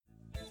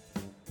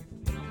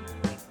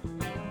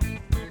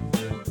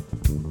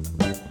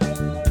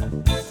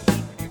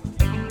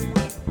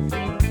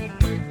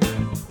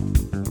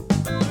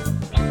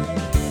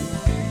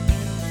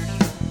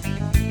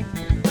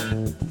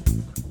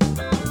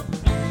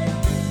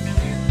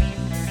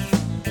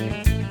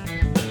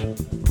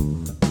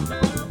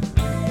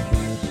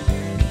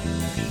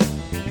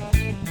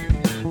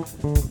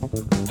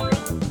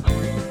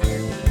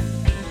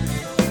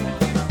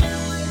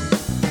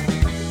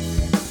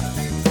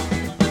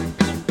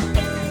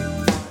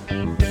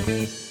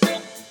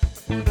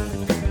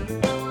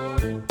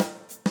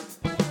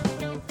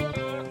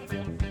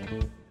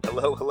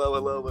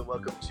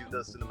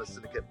the Cinema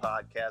Syndicate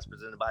podcast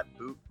presented by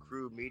Boot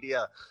Crew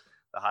Media,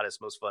 the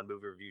hottest, most fun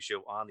movie review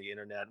show on the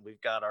internet. We've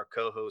got our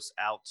co-hosts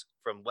out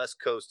from West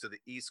Coast to the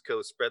East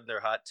Coast spreading their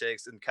hot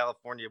takes. In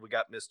California, we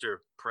got Mr.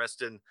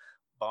 Preston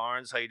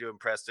Barnes. How you doing,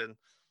 Preston?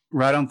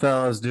 Right on,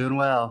 fellas. Doing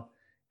well.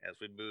 As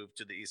we move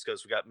to the East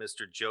Coast, we got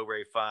Mr. Joe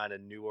Ray Fine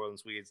in New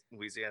Orleans,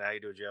 Louisiana. How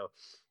you doing, Joe?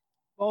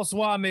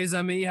 Bonsoir, mes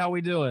amis. How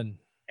we doing?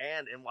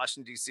 And in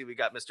Washington, D.C., we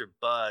got Mr.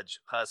 Budge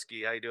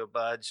Husky. How you doing,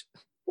 Budge?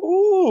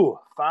 Ooh,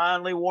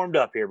 finally warmed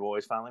up here,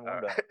 boys. Finally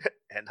warmed up.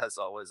 And as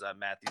always, I'm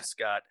Matthew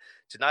Scott.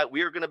 Tonight,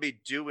 we are going to be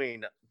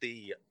doing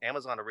the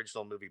Amazon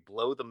original movie,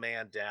 Blow the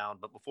Man Down.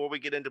 But before we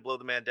get into Blow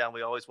the Man Down,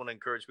 we always want to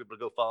encourage people to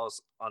go follow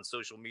us on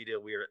social media.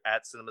 We are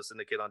at Cinema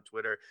Syndicate on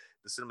Twitter,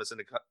 the Cinema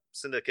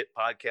Syndicate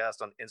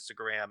podcast on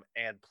Instagram.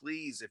 And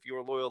please, if you're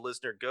a loyal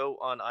listener, go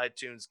on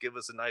iTunes, give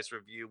us a nice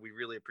review. We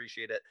really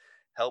appreciate it.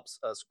 Helps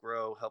us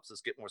grow, helps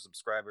us get more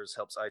subscribers,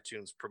 helps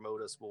iTunes promote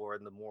us more.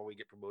 And the more we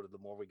get promoted, the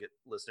more we get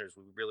listeners.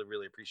 We really,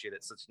 really appreciate it.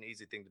 It's such an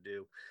easy thing to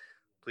do.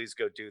 Please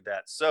go do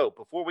that. So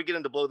before we get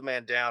into Blow the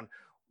Man Down,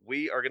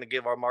 we are going to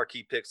give our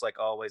marquee picks like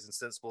always. And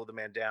since Blow the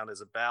Man Down is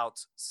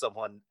about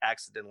someone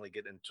accidentally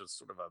getting into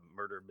sort of a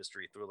murder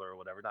mystery thriller or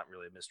whatever, not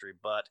really a mystery,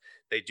 but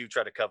they do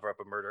try to cover up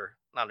a murder,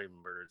 not even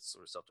murder, it's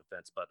sort of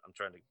self-defense, but I'm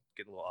trying to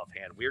get a little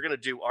offhand. We are going to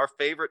do our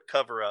favorite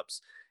cover-ups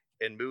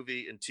in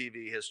movie and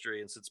TV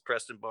history. And since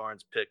Preston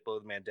Barnes picked Blow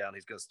the Man Down,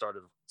 he's going to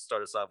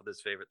start us off with his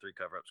favorite three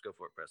cover-ups. Go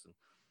for it, Preston.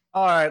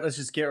 All right, let's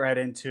just get right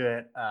into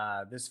it.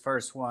 This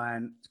first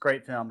one, it's a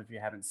great film if you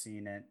haven't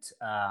seen it.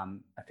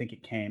 I think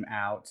it came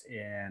out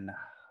in,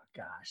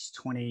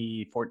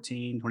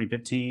 2014,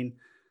 2015.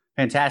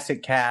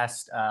 Fantastic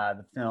cast.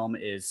 The film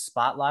is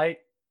Spotlight.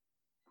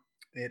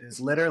 It is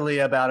literally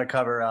about a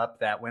cover-up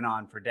that went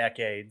on for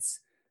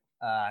decades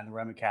in the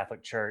Roman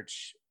Catholic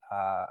Church.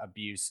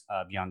 Abuse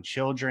of young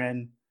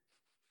children.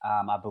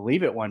 I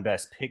believe it won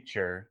Best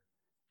Picture.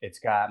 It's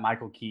got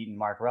Michael Keaton,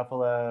 Mark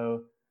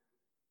Ruffalo,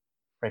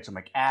 Rachel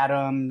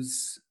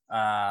McAdams,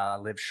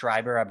 Liv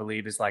Schreiber, I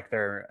believe, is like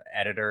their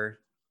editor,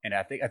 and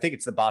I think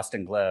it's the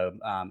Boston Globe.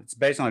 It's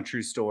based on a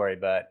true story,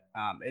 but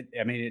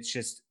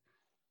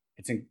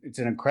it's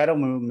an incredible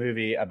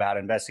movie about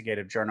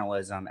investigative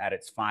journalism at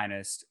its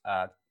finest,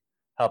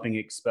 helping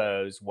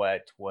expose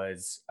what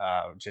was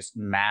just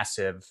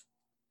massive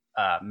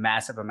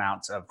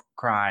amounts of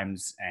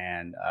crimes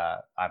and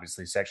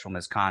obviously sexual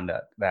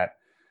misconduct that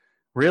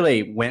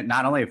really went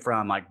not only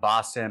from like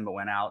Boston, but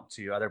went out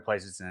to other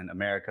places in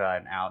America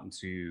and out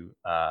into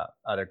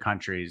other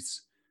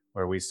countries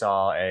where we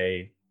saw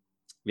a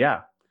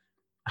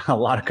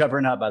lot of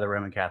covering up by the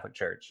Roman Catholic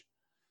Church.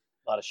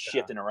 A lot of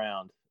shifting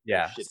around.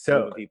 Yeah.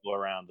 So people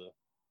around.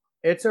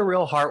 It's a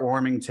real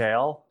heartwarming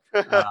tale.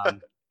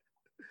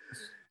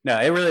 No,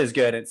 it really is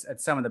good. It's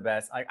some of the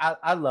best.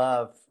 I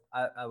love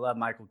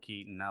Michael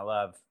Keaton. I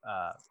love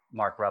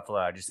Mark Ruffalo.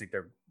 I just think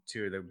they're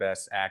two of the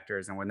best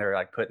actors. And when they're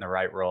like put in the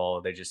right role,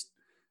 they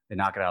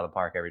knock it out of the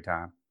park every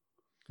time.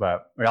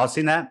 But have y'all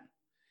seen that?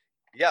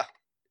 Yeah.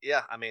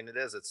 I mean, it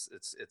is.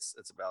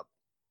 It's about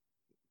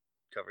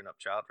covering up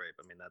child rape.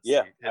 I mean,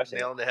 that's hit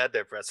nail on the head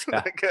there, Preston.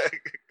 Yeah.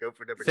 Go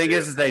for number two. Thing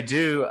is they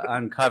do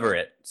uncover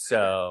it.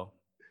 So,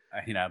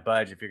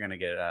 Budge, if you're gonna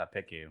get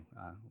pick you,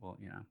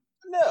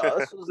 No,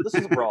 this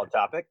is a broad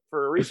topic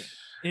for a reason.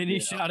 Any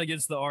shot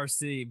against the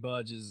RC,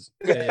 Budge is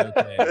okay.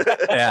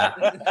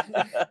 Yeah.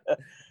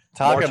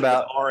 Talk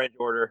about orange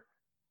order.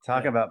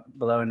 Talk about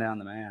blowing down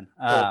the man.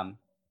 All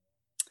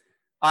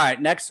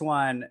right, next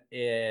one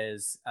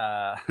is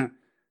The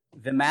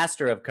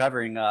Master of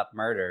Covering Up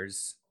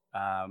Murders.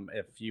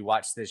 If you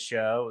watch this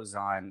show, it was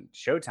on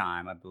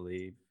Showtime, I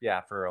believe.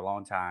 Yeah, for a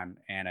long time.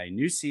 And a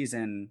new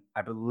season,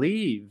 I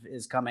believe,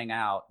 is coming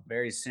out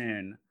very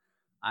soon.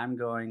 I'm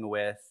going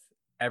with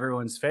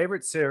everyone's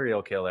favorite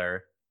serial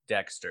killer,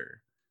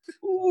 Dexter.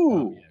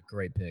 Ooh. Yeah,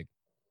 great pick.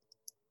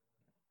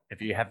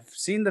 If you have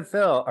seen the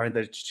film or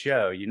the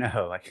show,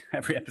 like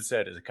every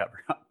episode is a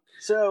cover up.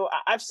 So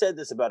I've said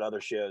this about other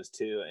shows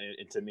too,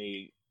 and to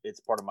me, it's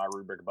part of my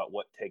rubric about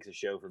what takes a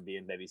show from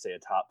being maybe say a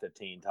top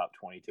 15, top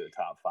 20 to a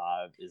top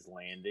 5 is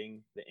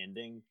landing the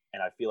ending,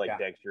 and I feel like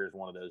Dexter is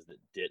one of those that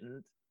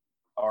didn't.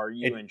 Are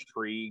you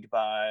intrigued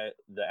by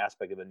the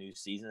aspect of a new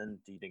season?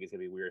 Do you think it's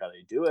going to be weird how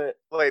they do it?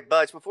 Wait,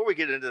 Butch, before we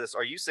get into this,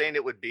 are you saying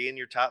it would be in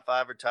your top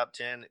 5 or top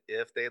 10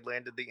 if they had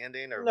landed the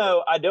ending? Or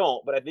no, I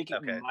don't. But I think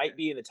it might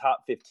be in the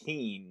top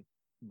 15,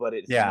 but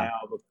it's now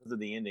because of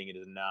the ending, it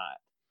is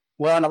not.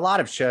 Well, and a lot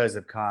of shows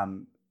have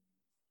come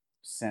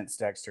since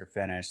Dexter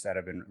finished that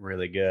have been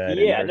really good.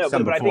 Yeah,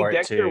 but I think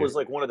Dexter was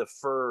like one of the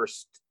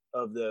first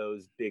of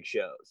those big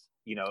shows.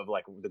 Of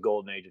like the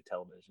golden age of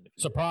television.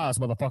 Surprise,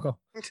 motherfucker.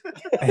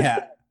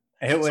 Yeah.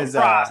 It was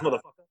surprise,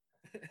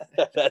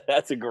 motherfucker.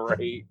 That's a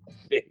great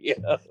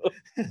video.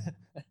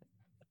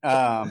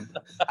 I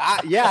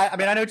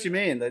know what you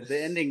mean.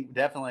 The ending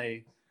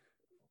definitely,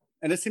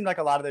 and it seemed like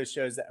a lot of those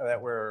shows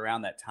that were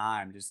around that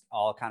time just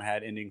all kind of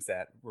had endings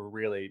that were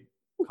really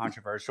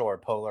controversial or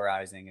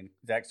polarizing, and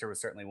Dexter was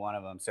certainly one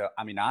of them. So,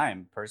 I mean,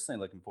 I'm personally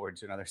looking forward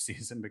to another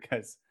season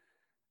because,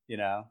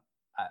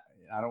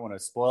 I don't want to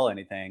spoil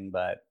anything,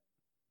 but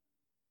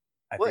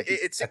Well, I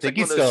it seems think like one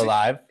he's of those still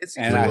alive. it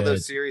seems And like one I, of those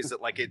Good. series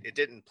that like it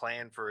didn't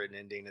plan for an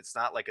ending. It's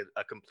not like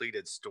a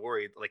completed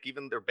story. Like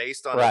even they're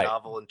based on a right.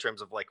 novel in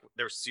terms of like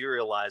they're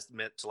serialized,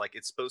 meant to like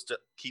it's supposed to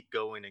keep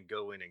going and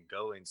going and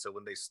going. So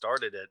when they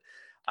started it,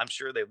 I'm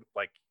sure they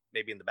like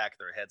maybe in the back of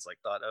their heads like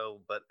thought, oh,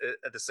 but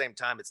at the same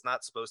time, it's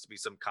not supposed to be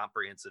some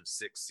comprehensive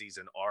 6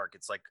 season arc.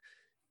 It's like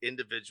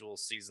individual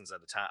seasons at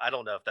a time. I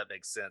don't know if that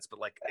makes sense, but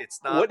like it's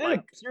not Wasn't it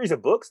like a series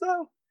of books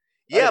though?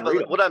 I yeah, didn't but read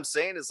like, them. what I'm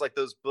saying is like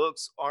those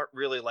books aren't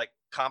really like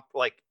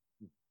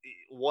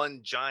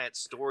one giant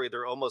story.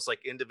 They're almost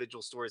like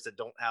individual stories that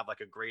don't have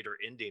like a greater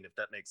ending, if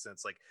that makes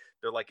sense. Like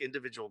they're like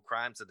individual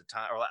crimes at a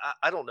time. Or like,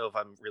 I don't know if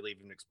I'm really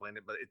even explaining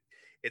it, but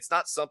it's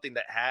not something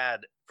that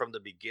had from the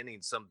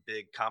beginning some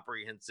big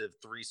comprehensive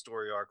 3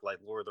 story arc like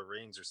Lord of the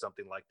Rings or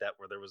something like that,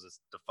 where there was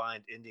a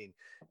defined ending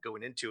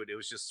going into it. It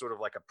was just sort of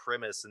like a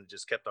premise and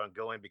just kept on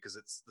going because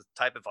it's the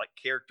type of like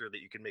character that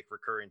you can make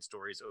recurring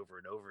stories over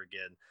and over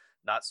again,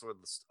 not sort of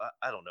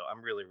I don't know.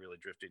 I'm really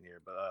drifting here,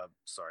 but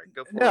sorry.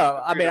 Go for it. No,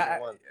 Go I for your mean,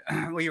 number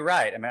one. well, you're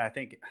right. I mean, I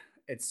think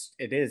it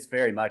is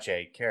very much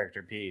a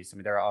character piece. I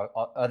mean, there are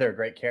other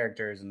great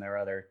characters and there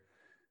are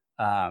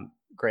other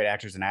great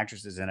actors and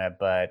actresses in it,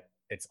 but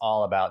it's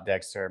all about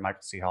Dexter,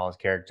 Michael C. Hall's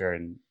character,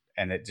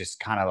 and it just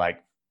kind of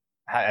like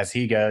as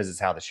he goes is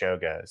how the show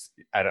goes.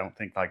 I don't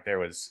think like there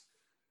was.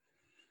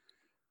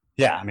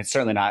 Yeah, I mean, it's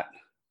certainly not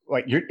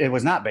like it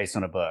was not based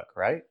on a book,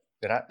 right?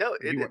 Did I? No,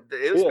 You were,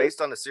 it was Yeah,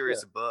 based on a yeah.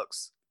 series of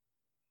books.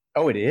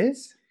 oh, it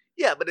is.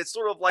 Yeah, but it's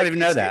sort of I like didn't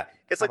even know that.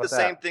 it's How like the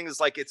about same that? thing as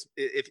like it's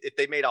if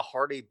they made a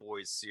Hardy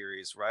Boys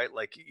series, right?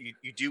 Like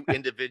you do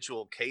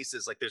individual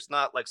cases. Like there's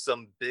not like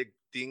some big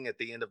thing at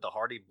the end of the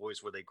Hardy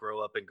Boys where they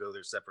grow up and go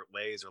their separate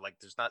ways, or like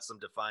there's not some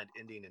defined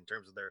ending in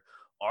terms of their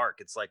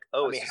arc. It's like,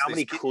 oh, I it's mean, just how these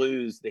many kids.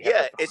 clues they have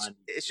Yeah, to find?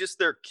 it's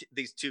just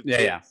these two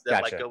Yeah, yeah, kids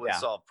that like gotcha. go and Yeah,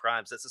 solve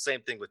crimes. That's the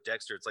same thing with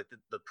Dexter. It's like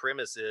the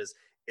premise is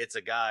it's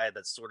a guy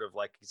that's sort of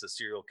like he's a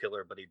serial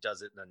killer, but he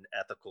does it in an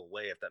ethical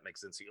way, if that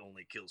makes sense. He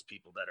only kills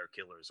people that are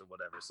killers or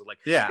whatever. So like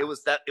yeah, it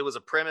was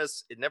a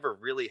premise. It never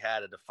really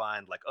had a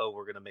defined like, oh,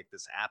 we're gonna make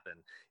this happen.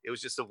 It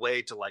was just a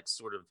way to like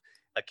sort of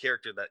a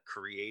character that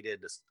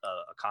created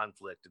a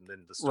conflict, and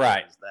then the story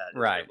right, is that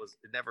right.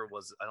 it never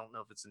was. I don't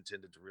know if it's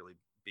intended to really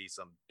be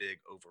some big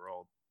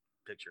overall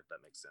picture, if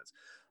that makes sense.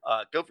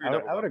 Go for your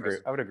number I would one, agree.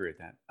 Preston. I would agree with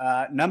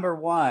that. Number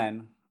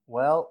one.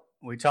 Well,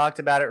 we talked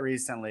about it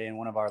recently in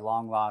one of our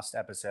long lost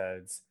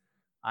episodes.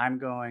 I'm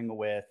going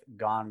with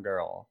Gone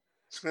Girl,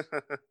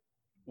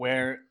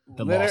 where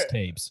The lost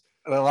tapes.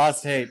 the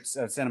lost tapes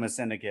of Cinema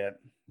Syndicate.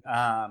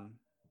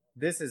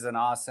 This is an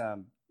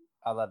awesome.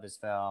 I love this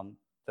film.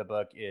 The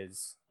book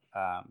is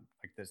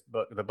like this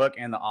book. The book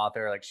and the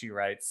author, like she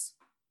writes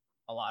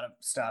a lot of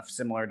stuff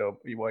similar to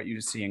what you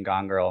see in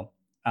Gone Girl.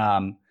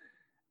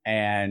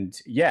 And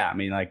yeah, I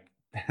mean, like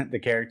the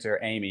character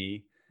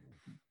Amy,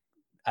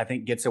 I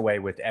think gets away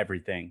with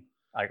everything,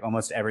 like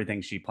almost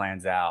everything she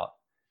plans out.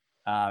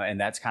 And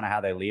that's kind of how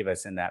they leave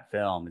us in that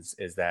film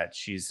is that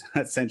she's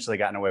essentially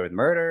gotten away with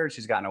murder.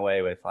 She's gotten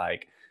away with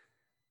like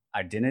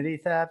identity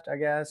theft, I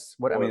guess.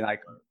 What I mean,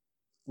 like,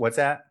 what's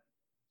that?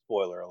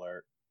 Spoiler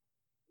alert.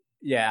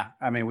 Yeah,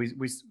 I mean,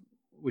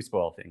 we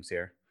spoil things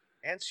here.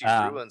 And she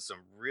ruined some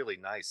really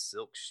nice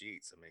silk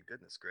sheets. I mean,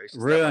 goodness gracious,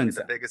 Ruins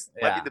that might be the biggest,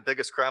 yeah. might be the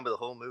biggest crime of the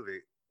whole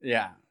movie.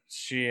 Yeah,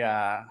 she.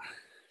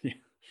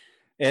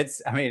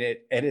 It's. I mean,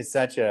 it is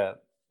such a.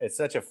 It's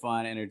such a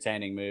fun,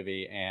 entertaining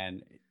movie,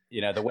 and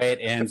you know the way it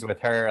ends with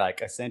her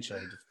like essentially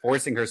just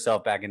forcing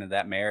herself back into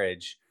that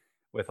marriage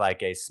with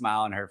like a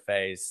smile on her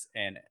face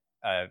and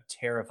a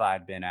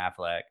terrified Ben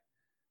Affleck.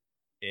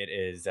 It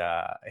is.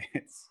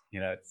 It's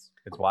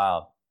it's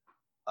wild.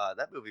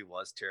 That movie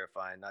was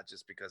terrifying, not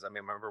just because I mean,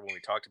 I remember when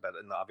we talked about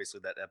it, and obviously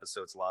that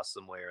episode's lost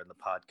somewhere in the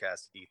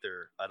podcast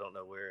ether. I don't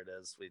know where it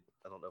is.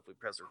 I don't know if we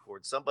press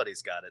record.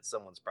 Somebody's got it.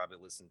 Someone's probably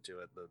listened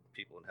to it. The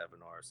people in heaven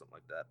are, or something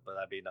like that. But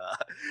I mean,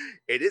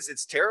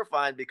 it's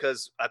terrifying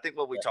because I think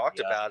what we talked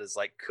about is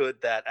like,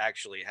 could that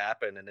actually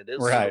happen? And it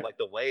is sort of like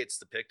the way it's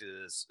depicted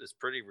is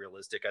pretty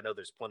realistic. I know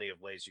there's plenty of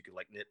ways you could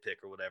like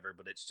nitpick or whatever,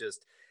 but it's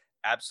just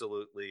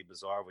absolutely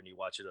bizarre when you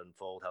watch it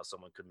unfold how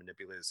someone could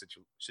manipulate a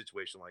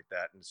situation like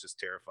that, and it's just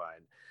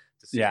terrifying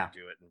to see you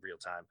do it in real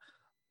time.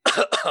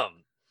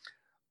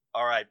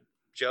 All right,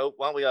 Joe,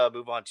 why don't we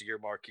move on to your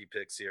marquee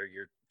picks here,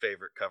 your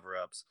favorite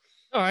cover-ups?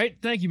 All right,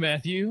 thank you,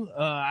 Matthew.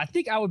 I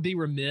think I would be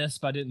remiss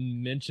if I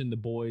didn't mention the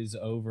boys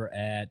over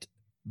at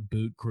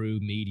Boot Crew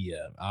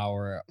Media,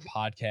 our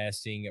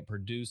podcasting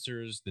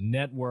producers, the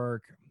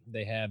network.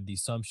 They have the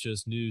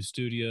sumptuous new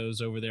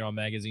studios over there on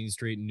Magazine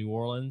Street in New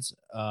Orleans.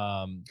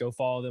 Go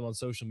follow them on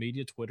social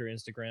media, Twitter,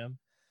 Instagram,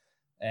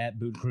 at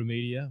Boot Crew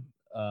Media.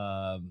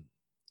 I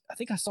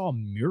think I saw a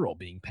mural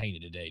being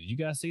painted today. Did you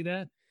guys see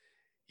that?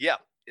 Yeah,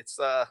 it's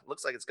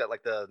looks like it's got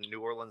like the New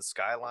Orleans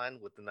skyline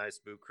with the nice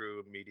Boot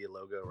Crew Media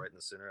logo right in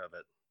the center of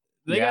it.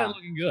 They got it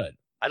looking good.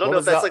 I don't know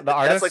if that's like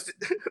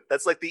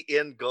that's like the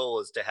end goal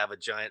is to have a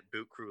giant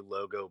Boot Crew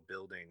logo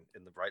building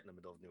right in the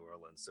middle of New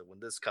Orleans. So when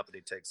this company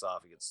takes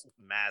off, it gets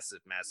massive.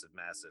 It's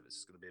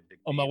just going to be a big.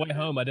 On my way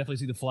home, I definitely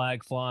see the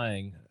flag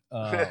flying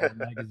on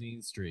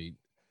Magazine Street.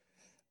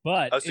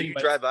 But so you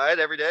drive by it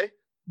every day?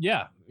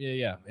 Yeah.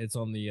 It's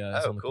on the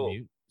cool.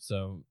 commute.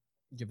 So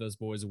give those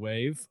boys a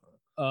wave.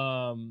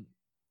 So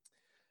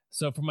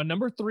for my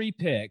number 3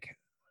 pick,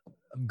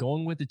 I'm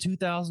going with the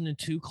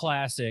 2002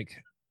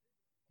 classic,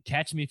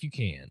 Catch Me If You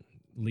Can.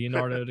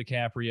 Leonardo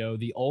DiCaprio,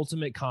 the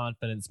ultimate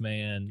confidence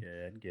man.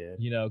 Good.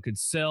 Could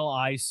sell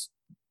ice,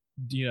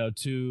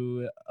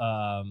 to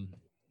an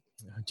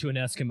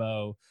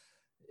Eskimo.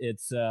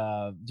 It's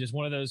just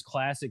one of those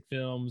classic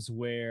films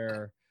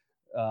where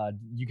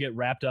you get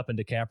wrapped up in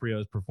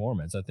DiCaprio's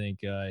performance. I think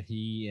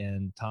he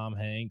and Tom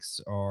Hanks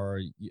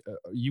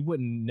you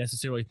wouldn't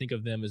necessarily think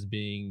of them as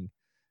being,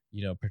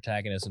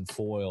 protagonist and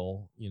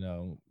foil,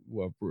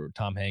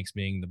 Tom Hanks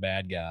being the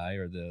bad guy,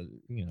 or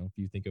if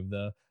you think of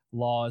the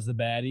Law as the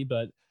baddie,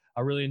 but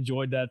I really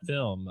enjoyed that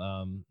film.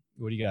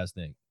 What do you guys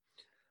think?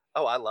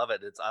 Oh, I love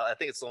it. I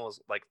think it's almost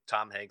like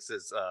Tom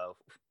Hanks's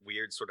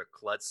weird sort of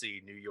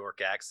klutzy New York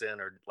accent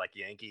or like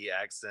Yankee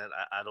accent.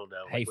 I don't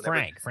know. Hey,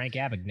 like Frank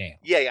Abagnale.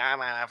 Yeah,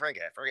 I'm Frank.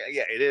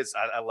 Yeah, it is.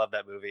 I love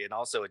that movie, and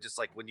also it just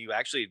like when you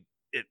actually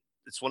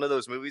it's one of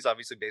those movies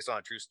obviously based on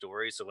a true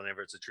story, so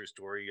whenever it's a true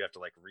story you have to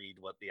like read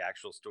what the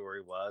actual story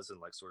was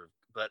and like sort of,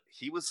 but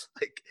he was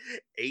like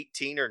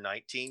 18 or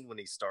 19 when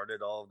he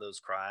started all of those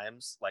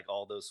crimes, like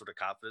all those sort of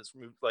confidence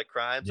like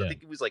crimes. Yeah. I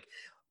think he was like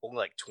only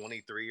like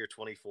 23 or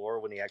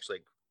 24 when he actually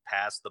like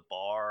passed the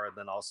bar, and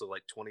then also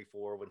like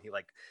 24 when he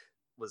like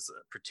was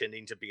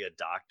pretending to be a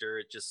doctor.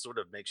 It just sort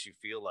of makes you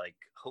feel like,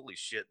 holy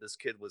shit, this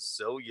kid was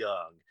so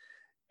young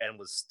and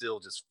was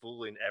still just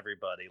fooling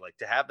everybody. Like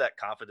to have that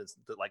confidence,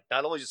 that like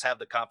not only just have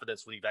the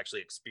confidence when you've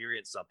actually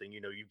experienced something,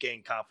 you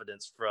gain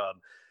confidence from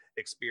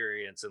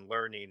experience and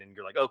learning, and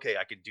you're like, okay,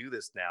 I could do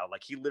this now.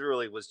 Like he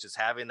literally was just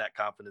having that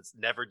confidence,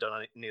 never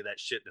done any of that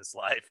shit in his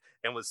life,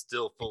 and was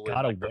still fooling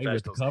got like away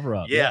with the professionals. cover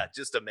up. Yeah,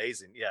 just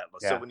amazing. Yeah.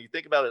 So when you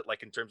think about it,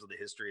 like in terms of the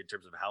history, in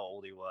terms of how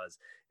old he was,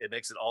 it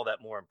makes it all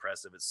that more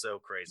impressive. It's so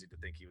crazy to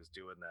think he was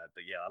doing that.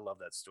 But yeah, I love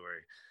that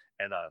story.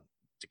 And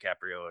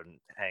DiCaprio and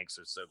Hanks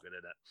are so good in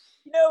it.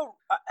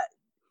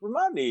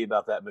 Remind me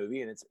about that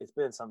movie, and it's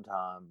been some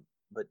time,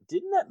 but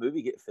didn't that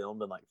movie get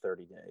filmed in like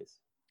 30 days?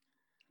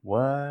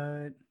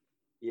 What?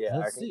 Yeah,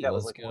 Let's I think see. that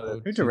was Let's like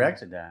go. Who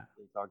directed that?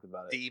 We talked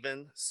about it.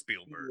 Steven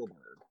Spielberg.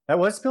 That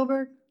was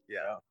Spielberg?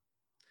 Yeah.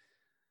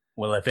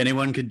 Well, if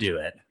anyone could do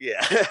it.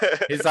 Yeah.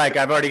 He's like,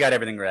 I've already got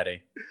everything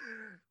ready.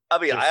 I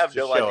mean, I have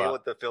no idea up.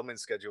 what the filming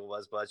schedule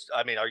was, but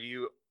I mean, are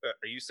you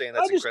saying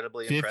that's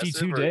incredibly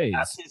 52 impressive? days.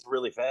 That's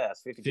really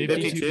fast.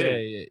 52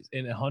 days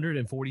in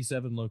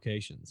 147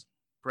 locations.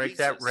 Break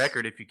that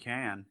record if you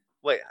can.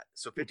 Wait,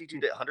 so 52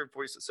 to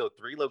 140, so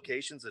 3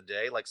 locations a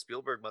day? Like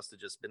Spielberg must have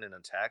just been in a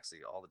taxi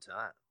all the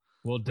time.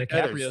 Well,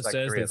 DiCaprio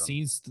says that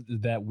scenes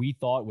that we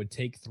thought would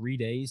take 3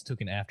 days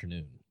took an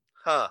afternoon.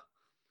 Huh.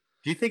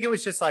 Do you think it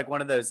was just like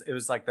one of those, it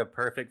was like the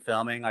perfect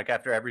filming, like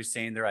after every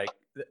scene they're like,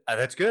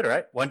 that's good,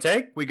 right? One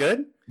take, we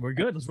good? We're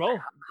good, let's roll.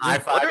 I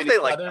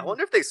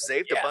wonder if they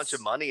saved a bunch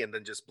of money and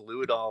then just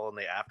blew it all on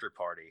the after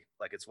party.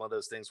 Like it's one of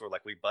those things where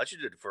like we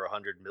budgeted for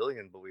 100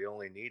 million, but we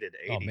only needed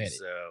 80. Oh, man,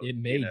 so it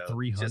made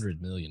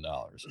 $300 million.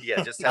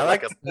 Yeah, just have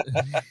like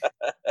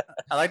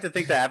I like to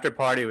think the after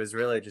party was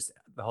really just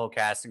the whole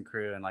cast and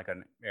crew and like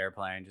an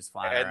airplane just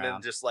flying around. And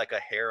then just like a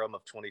harem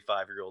of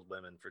 25-year-old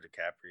women for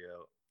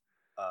DiCaprio.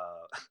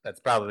 That's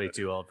probably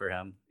too old for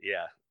him.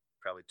 Yeah,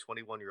 probably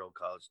 21-year-old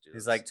college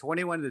students. He's like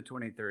 21 to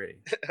 23.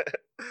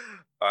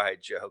 All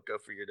right, Joe, go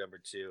for your number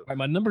 2. All right,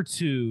 my number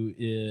 2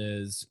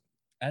 is,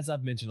 as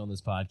I've mentioned on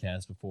this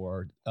podcast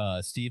before,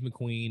 Steve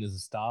McQueen is a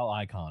style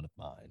icon of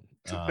mine.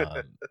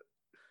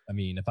 I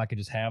mean, if I could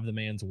just have the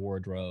man's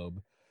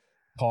wardrobe,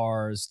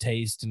 cars,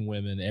 taste in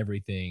women,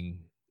 everything,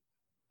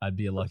 I'd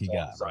be a lucky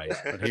guy, right?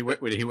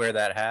 Would he wear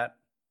that hat?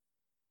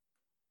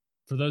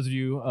 For those of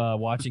you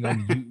watching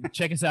on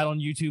check us out on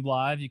YouTube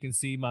Live. You can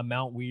see my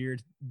Mount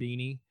Weird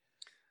beanie.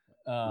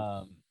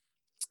 But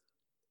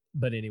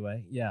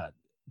anyway, yeah,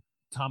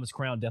 Thomas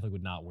Crown definitely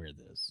would not wear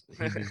this.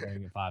 He'd be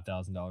wearing a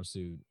 $5,000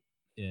 suit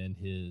in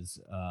his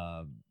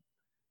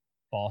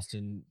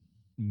Boston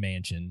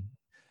mansion,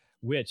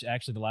 which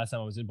actually the last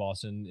time I was in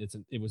Boston,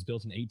 it was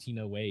built in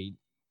 1808.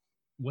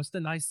 What's the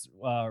nice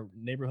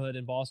neighborhood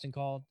in Boston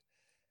called?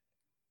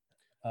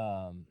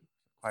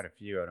 Quite a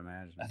few, I'd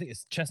imagine. I think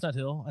it's Chestnut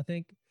Hill, I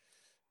think.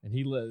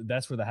 And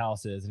that's where the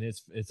house is, and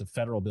it's a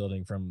federal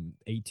building from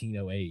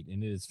 1808,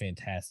 and it is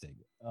fantastic.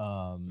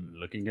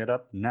 Looking it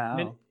up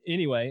now.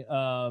 Anyway,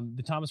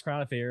 the Thomas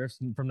Crown Affair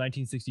from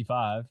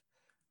 1965,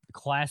 the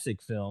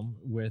classic film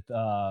with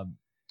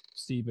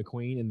Steve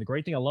McQueen. And the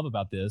great thing I love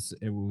about this,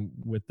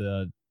 with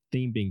the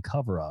theme being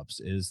cover-ups,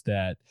 is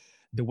that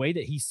the way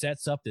that he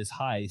sets up this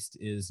heist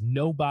is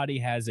nobody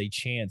has a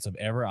chance of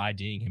ever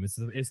IDing him.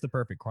 It's the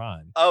perfect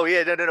crime. Oh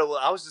yeah, no. Well,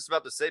 I was just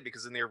about to say,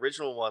 because in the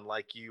original one,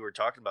 like you were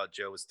talking about,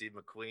 Joe, with Steve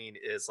McQueen,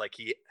 is like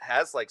he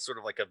has like sort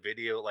of like a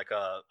video, like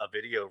a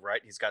video,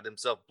 right? He's got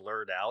himself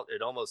blurred out.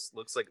 It almost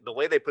looks like the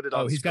way they put it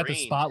on. He's screen, got the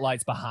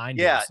spotlights behind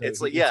him. Yeah, So it's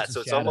like just a so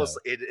it's shadow. almost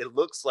it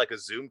looks like a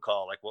Zoom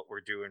call, like what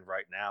we're doing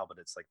right now, but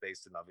it's like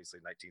based in obviously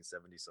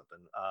 1970 something.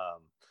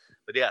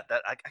 But yeah,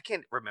 that I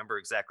can't remember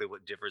exactly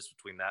what differs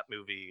between that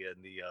movie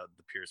and the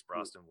Pierce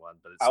Brosnan one,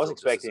 but it's I was still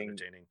just as expecting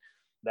entertaining.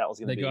 that was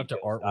going to They be go after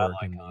Joe's artwork style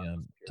in icon, the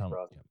was Pierce Tom.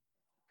 Brosnan. Yeah,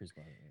 Pierce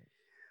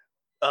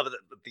Brosnan.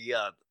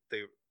 But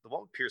the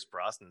one with Pierce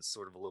Brosnan is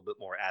sort of a little bit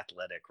more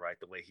athletic, right?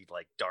 The way he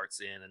like darts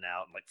in and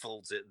out and like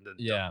folds it and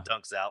then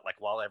dunks out, like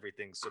while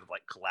everything's sort of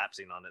like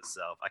collapsing on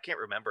itself. I can't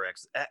remember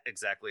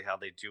exactly how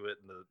they do it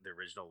in the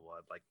original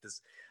one. Like this,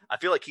 I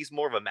feel like he's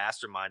more of a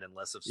mastermind and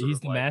less of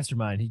He's the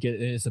mastermind.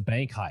 It's a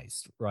bank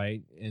heist,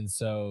 right? And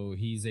so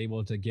he's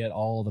able to get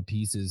all the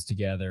pieces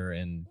together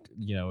and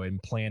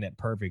and plan it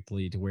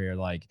perfectly to where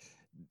like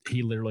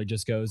he literally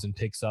just goes and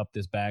picks up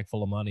this bag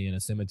full of money in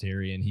a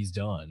cemetery and he's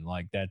done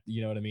like that.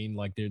 You know what I mean?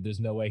 Like there's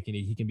no way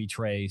he can be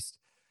traced.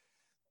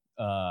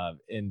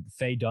 And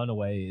Faye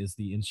Dunaway is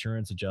the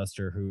insurance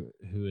adjuster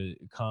who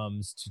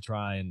comes to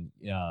try and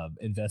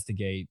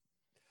investigate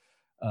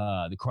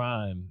the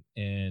crime,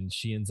 and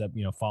she ends up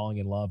falling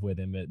in love with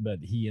him, but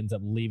he ends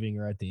up leaving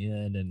her at the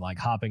end and like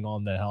hopping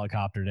on the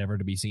helicopter never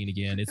to be seen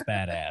again. It's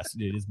badass.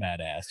 Dude, it's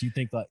badass. You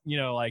think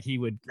like he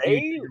would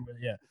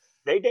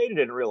they dated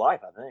in real life,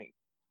 I think.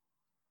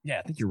 Yeah,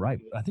 I think you're right.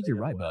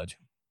 Budge.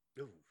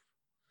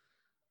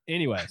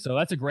 Anyway, so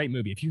that's a great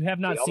movie. If you have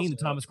not seen the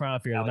Thomas Crown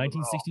Affair, the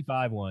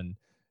 1965 one,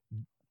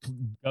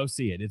 go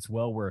see it. It's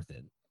well worth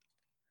it.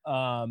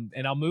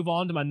 And I'll move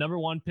on to my number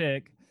one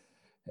pick,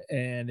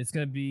 and it's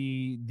going to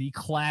be the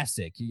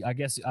classic. I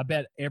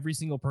bet every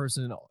single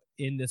person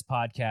in this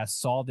podcast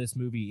saw this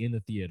movie in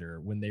the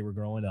theater when they were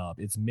growing up.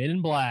 It's Men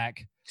in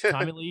Black,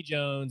 Tommy Lee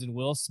Jones and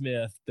Will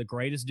Smith, the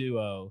greatest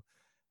duo.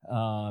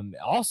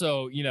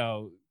 Also,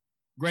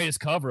 greatest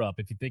cover up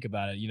if you think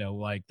about it.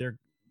 Like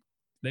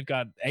they've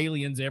got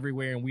aliens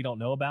everywhere and we don't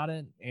know about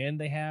it, and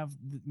they have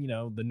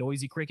the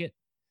noisy cricket.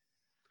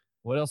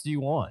 What else do you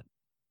want?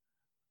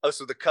 Oh,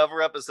 so the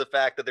cover up is the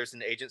fact that there's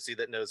an agency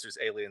that knows there's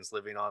aliens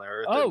living on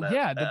Earth. Oh,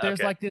 that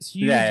there's like this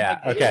huge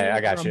okay,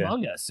 I got you.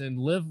 Among us and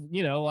live,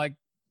 like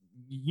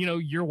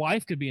your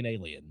wife could be an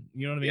alien.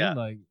 You know what I mean? Yeah.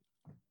 Like,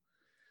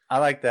 I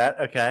like that.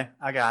 Okay,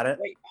 I got it.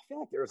 Wait, I feel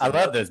like there was. I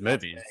love those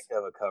movies.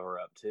 Of a cover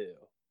up too.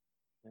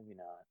 Maybe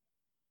not.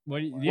 Well,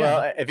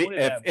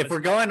 if we're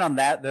going on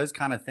those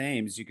kind of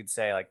themes, you could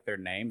say like their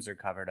names are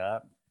covered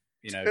up.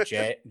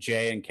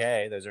 J and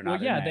K. Those are not.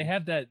 Well, yeah, they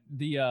have that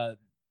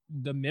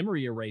the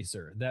memory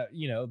eraser that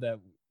that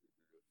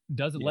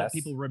doesn't let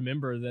people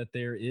remember that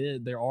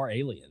there are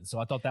aliens. So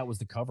I thought that was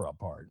the cover up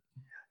part.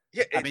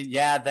 Yeah, I mean,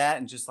 that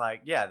and just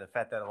like the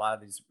fact that a lot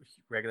of these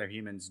regular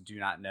humans do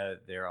not know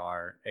that there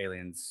are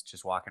aliens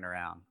just walking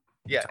around.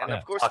 Yeah, and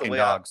of course the way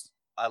dogs.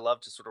 I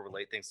love to sort of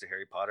relate things to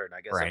Harry Potter, and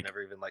I guess I've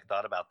never even like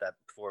thought about that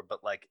before,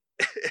 but like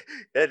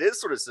it is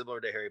sort of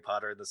similar to Harry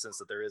Potter in the sense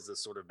that there is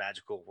this sort of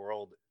magical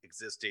world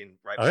existing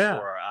right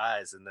before our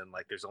eyes, and then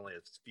like there's only a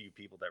few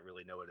people that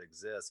really know it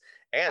exists.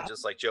 And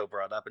just like Joe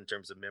brought up in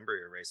terms of memory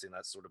erasing,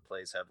 that sort of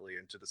plays heavily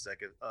into the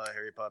second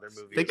Harry Potter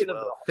movie.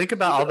 Think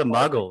about all the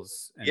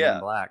Muggles in Men in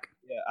Black.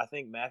 Yeah, I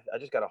think I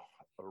just got a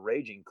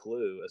raging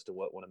clue as to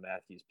what one of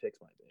Matthew's picks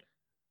might be.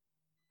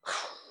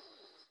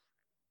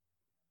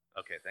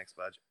 Okay, thanks,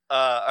 Budge.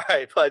 All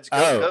right, Budge.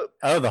 Go.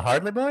 The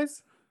Hardley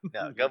Boys?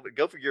 No,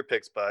 go for your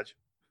picks, Budge.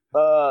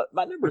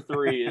 My number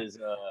 3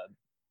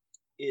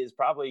 is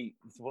probably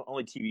the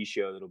only TV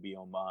show that'll be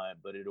on mine,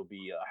 but it'll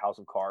be House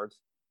of Cards.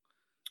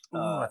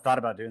 I thought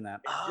about doing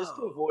that. Just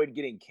to avoid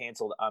getting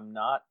canceled, I'm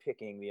not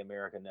picking the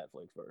American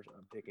Netflix version.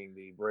 I'm picking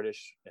the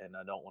British, and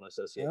I don't want to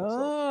associate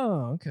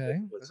myself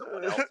with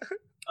someone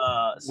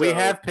else. We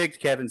have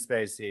picked Kevin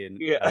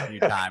Spacey a few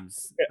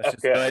times. Let's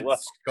just go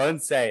ahead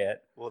and say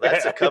it. Well,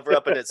 that's a cover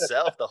up in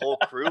itself. The whole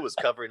crew was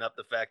covering up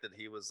the fact that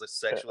he was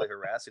sexually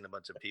harassing a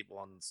bunch of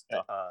people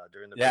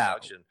during the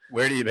production.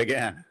 Where do you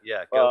begin?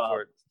 Yeah, go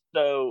for it.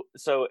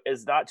 So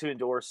as not to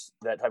endorse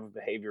that type of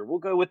behavior, we'll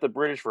go with the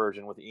British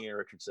version with Ian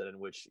Richardson, in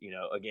which,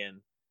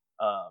 again,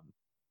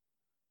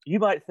 you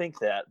might think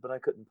that, but I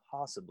couldn't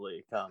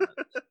possibly comment.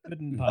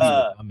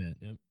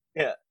 Yep.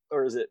 Yeah,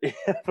 or is it?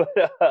 But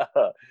it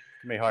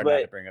can be hard not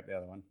to bring up the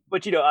other one.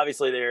 But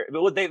obviously they're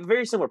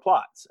very similar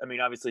plots. I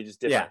mean, obviously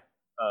just different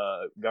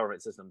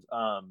government systems.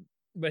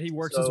 But he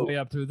works his way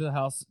up through the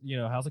House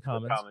of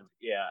Commons.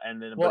 Yeah,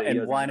 and then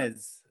one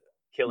is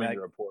killing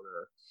the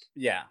reporter.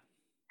 Yeah.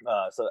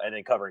 And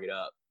then covering it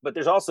up. But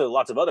there's also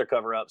lots of other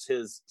cover-ups.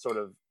 His sort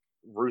of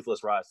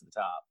ruthless rise to the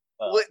top.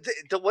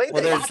 The way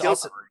they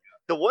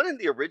The one in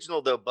the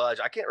original, though, Budge,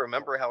 I can't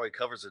remember how he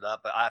covers it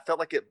up, but I felt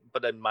like it.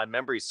 But in my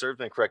memory served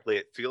me correctly,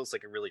 it feels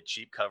like a really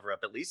cheap cover up.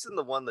 At least in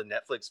the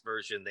Netflix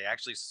version, they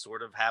actually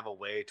sort of have a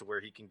way to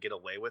where he can get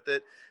away with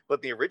it.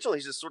 But the original,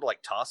 he just sort of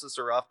like tosses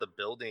her off the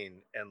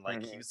building, and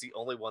like he was the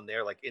only one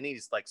there. Like any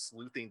like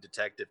sleuthing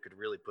detective could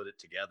really put it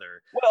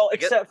together. Well,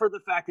 except for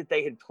the fact that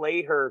they had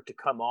played her to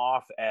come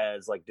off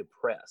as like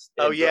depressed.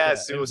 Oh yeah,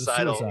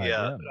 suicidal. suicidal.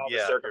 Yeah,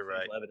 you're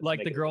right.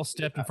 Like the girl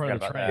stepped in front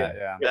of the train.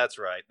 Yeah, that's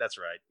right.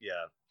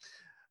 Yeah.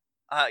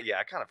 Yeah,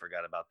 I kind of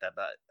forgot about that,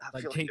 but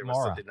I feel like there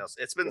was something else.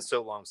 It's been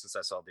so long since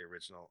I saw the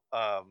original.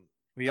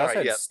 We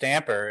also had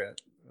Stamper,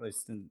 at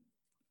least in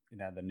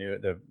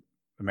the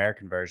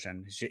American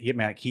version.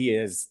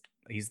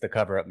 He's the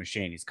cover up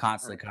machine. He's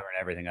constantly covering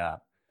everything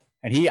up,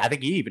 and I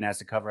think he even has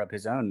to cover up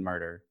his own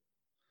murder.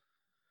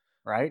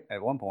 Right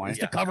at one point, he's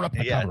to cover up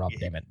the cover up.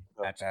 Damn it!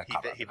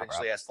 He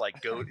eventually has to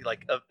like go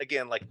like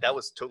again, like that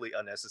was totally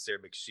unnecessary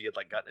because she had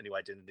like gotten a new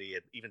identity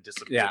and even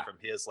disappeared from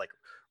his like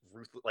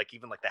like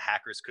even like the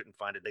hackers couldn't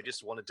find it. They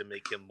just wanted to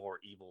make him more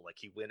evil. Like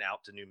he went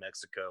out to New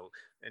Mexico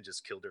and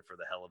just killed her for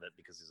the hell of it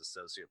because he's a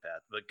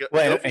sociopath.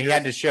 But he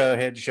had to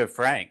show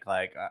Frank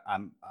like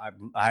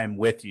I'm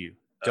with you.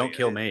 Don't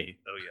kill me.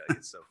 Oh yeah,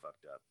 it's so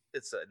fucked up.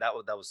 It's that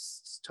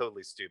was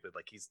totally stupid.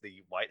 Like he's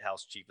the White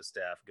House chief of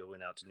staff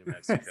going out to New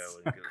Mexico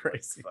and like,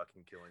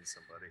 fucking killing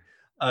somebody.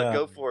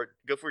 Go for it.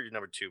 Go for your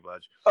number 2,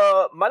 Budge.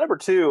 My number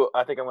 2,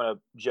 I think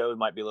Joe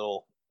might be a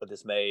little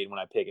dismayed when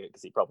I pick it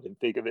because he probably didn't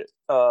think of it.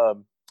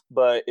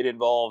 But it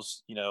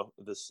involves,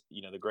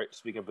 the great,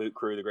 speaking of Boot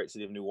Crew, the great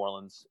city of New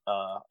Orleans,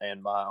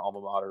 and my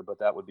alma mater. But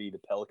that would be the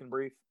Pelican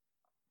Brief,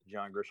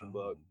 John Grisham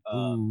book,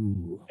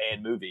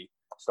 and movie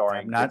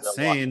starring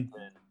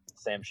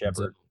Sam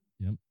Shepard,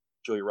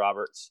 Julia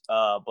Roberts.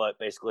 But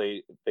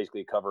basically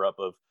a cover up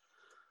of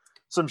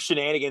some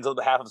shenanigans on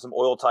behalf of some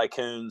oil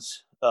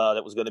tycoons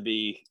that was going to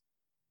be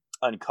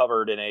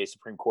uncovered in a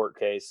Supreme Court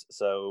case.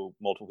 So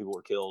multiple people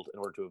were killed in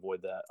order to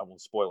avoid that. I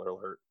won't spoiler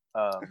alert.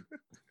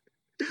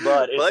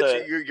 But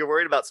you're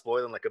worried about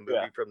spoiling like a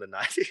movie from the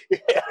 90s.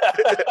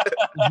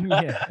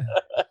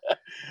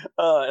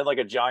 And like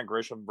a John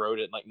Grisham wrote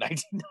it in like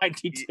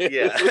 1992.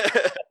 Yeah.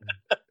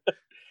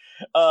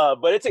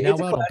 But it's a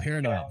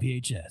Paramount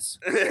VHS.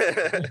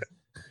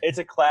 It's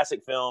a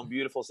classic film.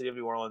 Beautiful city of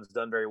New Orleans,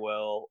 done very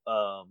well.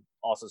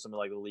 Also, some of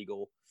like the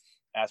legal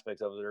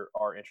aspects of it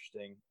are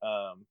interesting.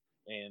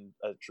 And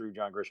a true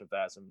John Grisham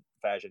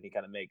fashion, he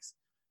kind of makes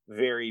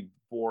very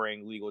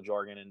boring legal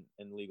jargon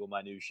and legal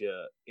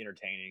minutia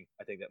entertaining.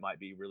 I think that might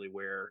be really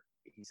where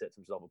he sets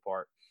himself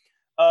apart.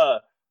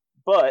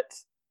 But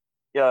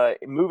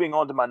moving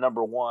on to my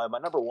number 1. My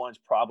number 1 is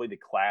probably the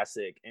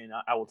classic, and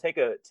I will take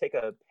a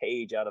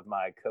page out of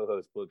my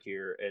co-host book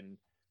here and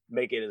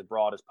make it as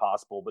broad as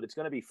possible. But it's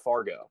going to be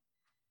Fargo,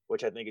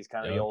 which I think is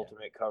kind of the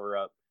ultimate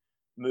cover-up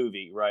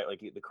movie, right? Like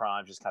the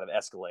crimes just kind of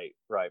escalate,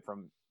 right,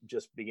 from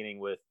just beginning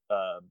with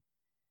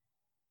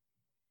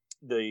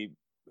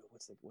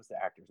what's the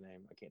actor's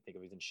name? I can't think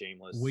of. He's in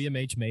Shameless. William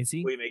H.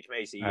 Macy.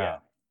 Yeah,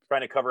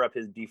 trying to cover up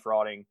his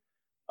defrauding.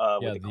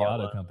 With the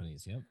auto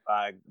companies,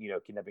 by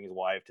kidnapping his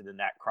wife, to then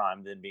that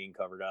crime then being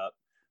covered up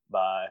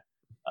by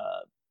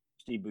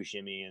Steve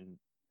Buscemi and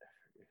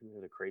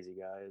who the crazy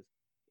guy is.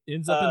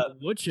 Ends up in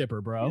The Wood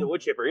Chipper, bro. The Wood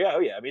Chipper, yeah, oh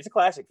yeah. I mean, it's a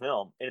classic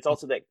film, and it's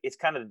also that it's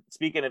kind of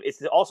speaking of.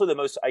 It's also the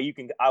most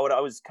when I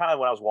was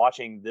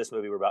watching this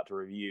movie we're about to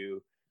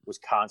review, was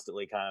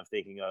constantly kind of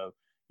thinking of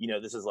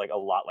this is like a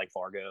lot like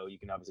Fargo. You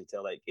can obviously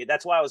tell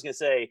that's why I was gonna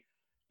say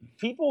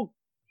people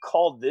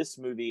called this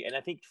movie, and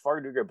I think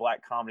Fargo did a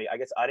black comedy. I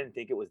guess I didn't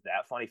think it was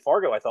that funny.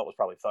 Fargo I thought was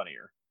probably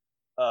funnier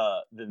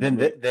than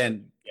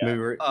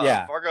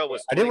Fargo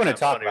was. I did want to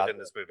talk funnier about than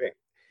this movie.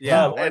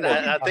 Yeah, and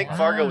I think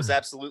Fargo was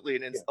absolutely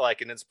an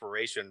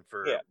inspiration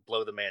for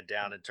Blow the Man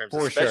Down in terms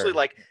of especially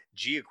like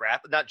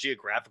not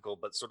geographical,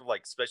 but sort of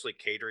like especially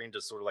catering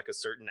to sort of like a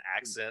certain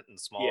accent and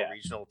small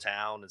regional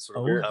town and sort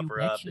of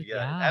cover up.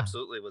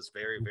 Absolutely, it was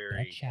very,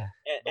 very.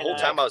 The whole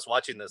time I was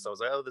watching this, I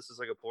was like, oh, this is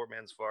like a poor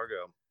man's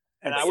Fargo.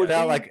 And I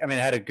felt like, it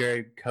had a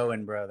Gary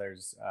Cohen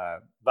brothers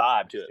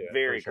vibe to it.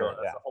 Very cool.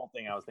 That's the whole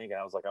thing I was thinking.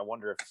 I was like, I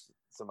wonder if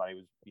somebody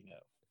was,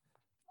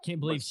 Can't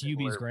believe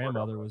Hubie's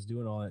grandmother was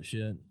doing all that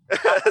shit.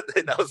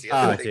 That was the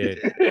other thing.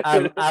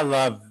 Dude. I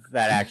love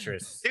that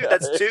actress. Dude,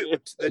 that's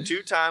the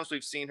 2 times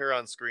we've seen her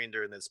on screen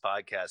during this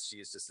podcast. She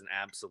is just an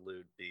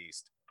absolute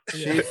beast.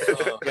 She's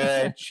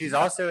good. She's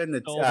also in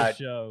the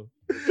show.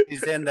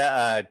 She's in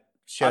the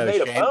show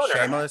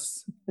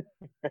Shameless.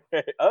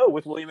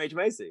 With William H.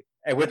 Macy.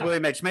 And with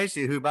William H.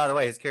 Macy, who, by the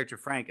way, his character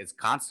Frank is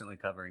constantly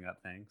covering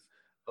up things.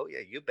 Oh yeah,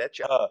 you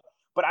betcha.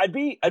 But I'd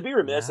be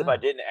remiss if I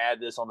didn't add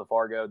this on the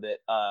Fargo that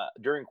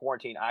during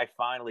quarantine I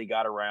finally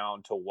got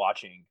around to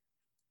watching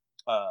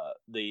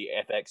the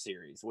FX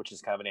series, which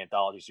is kind of an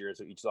anthology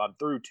series. So I'm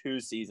through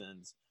 2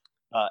 seasons,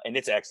 and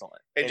it's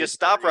excellent. And just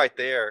stop right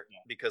there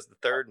because the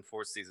 3rd and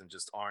 4th season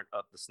just aren't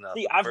up to snuff.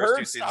 See, I've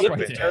heard skip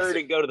the 3rd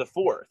and go to the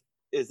 4th.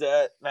 Is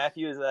that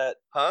Matthew? Is that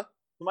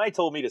Somebody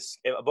told me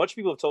a bunch of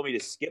people have told me to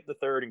skip the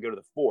third and go to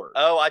the fourth.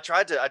 Oh, I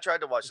tried to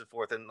watch the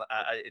fourth, and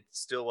it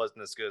still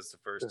wasn't as good as the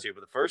first two. But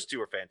the first two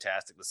are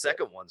fantastic. The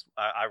second one's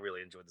I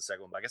really enjoyed the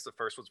second one. But I guess the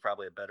first one's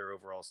probably a better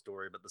overall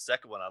story. But the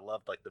second one, I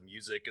loved like the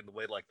music and the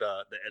way like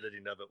the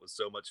editing of it was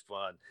so much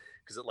fun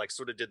because it like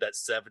sort of did that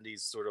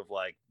 70s sort of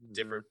like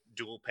different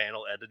dual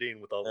panel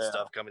editing with all the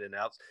stuff coming in and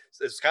out.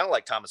 So it's kind of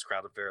like Thomas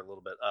Crown Affair a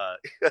little bit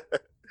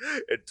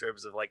in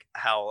terms of like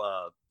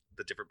how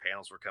the different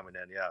panels were coming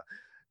in. Yeah.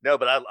 No,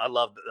 but I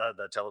love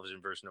the television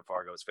version of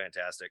Fargo. It's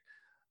fantastic.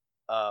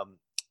 All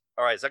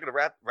right, is that going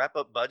to wrap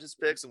up Budget's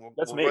picks, and we'll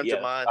run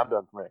to mine. I'm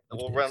done for me.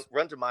 We'll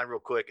run to mine real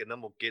quick, and then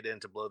we'll get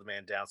into Blow the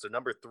Man Down. So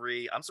number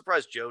 3, I'm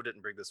surprised Joe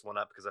didn't bring this one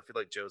up because I feel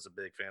like Joe's a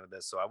big fan of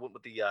this. So I went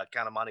with the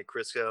Count of Monte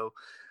Cristo,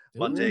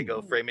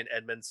 Montego, framing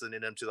Edmondson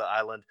and him to the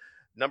island.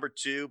 Number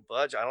 2,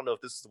 Budge. I don't know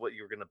if this is what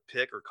you were going to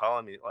pick or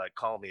calling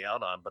me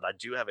out on, but I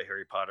do have a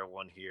Harry Potter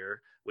one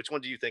here. Which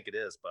one do you think it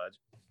is, Budge?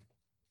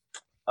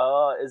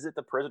 Is it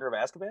The Prisoner of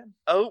Azkaban?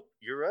 Oh,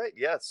 you're right.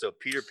 Yeah. So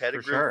Peter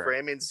Pettigrew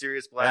framing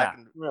Sirius Black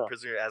and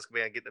Prisoner of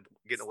Azkaban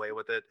getting away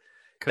with it.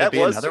 Could it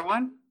be another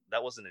one?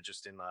 That was an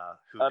interesting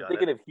I'm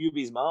thinking of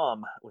Hubie's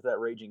mom with that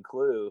raging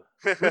clue.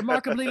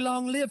 Remarkably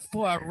long-lived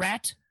for a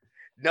rat.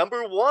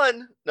 Number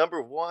one,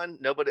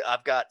 nobody.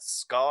 I've got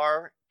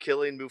Scar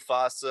killing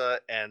Mufasa,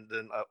 and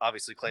then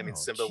obviously claiming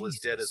Simba was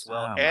dead as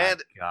well.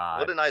 And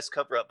what a nice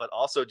cover up! But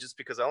also, just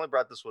because I only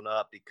brought this one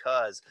up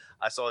because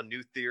I saw a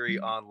new theory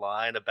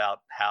online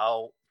about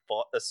how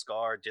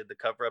Scar did the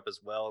cover up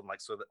as well, and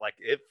like so that like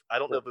if I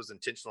don't know if it was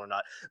intentional or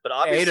not, but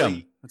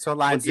obviously that's what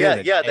lines. Yeah.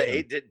 The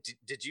eight.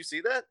 Did you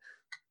see that?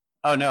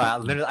 Oh no!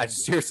 I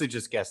seriously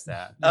just guessed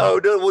that. Oh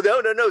no!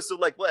 Well, no. So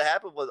like, what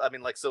happened was, I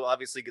mean, like, so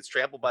obviously he gets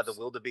trampled by the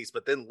wildebeest,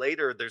 but then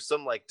later there's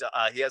some like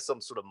he has some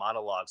sort of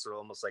monologue, sort of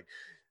almost like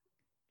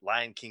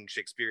Lion King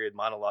Shakespearean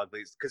monologue,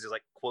 because he's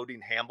like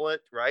quoting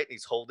Hamlet, right? And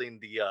he's holding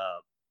the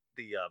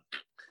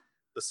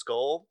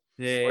skull.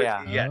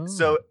 Yeah. Oh.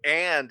 So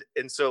and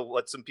so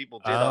what some people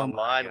did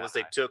online was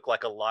they took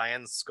like a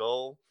lion's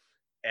skull.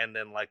 And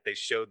then, like, they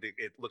showed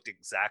it looked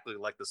exactly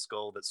like the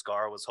skull that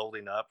Scar was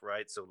holding up,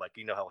 right? So, like,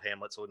 you know how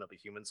Hamlet's holding up a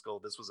human skull?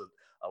 This was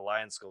a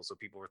lion skull. So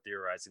people were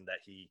theorizing that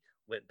he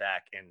went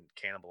back and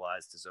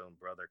cannibalized his own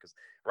brother. Because,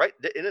 right?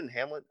 In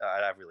Hamlet,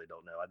 I really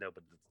don't know. I know,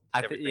 but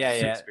everything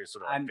Shakespeare's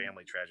sort of like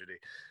family tragedy.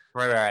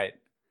 Right.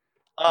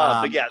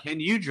 But yeah, can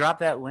you drop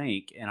that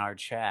link in our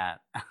chat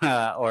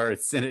or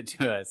send it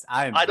to us?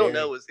 I don't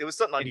know. It was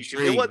something on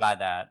YouTube. By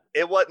that.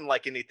 It wasn't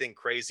like anything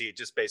crazy. It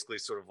just basically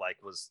sort of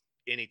like was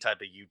any type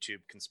of YouTube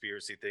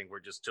conspiracy thing where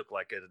just took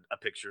like a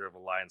picture of a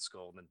lion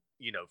skull and then,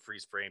 you know,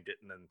 freeze framed it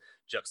and then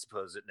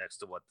juxtaposed it next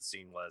to what the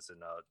scene was in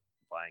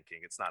Lion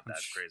King. It's not that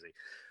crazy.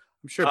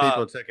 I'm sure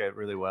people took it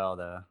really well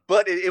though.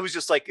 But it was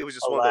just one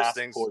of those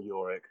things. Poor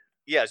Yorick.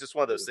 Yeah, it's just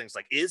one of those things.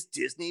 Like, is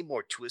Disney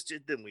more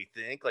twisted than we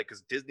think? Like,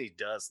 because Disney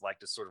does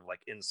like to sort of like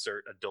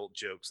insert adult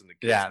jokes in the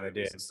kids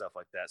movies and stuff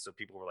like that. So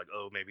people were like,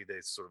 oh, maybe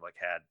they sort of like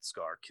had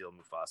Scar kill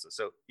Mufasa.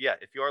 So yeah,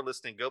 if you are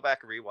listening, go back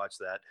and rewatch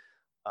that.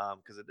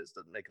 Because it does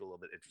make it a little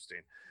bit interesting.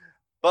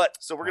 But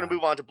so we're gonna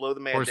move on to Blow the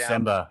Man Down. Or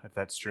Simba, if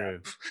that's true.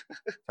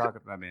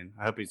 I mean,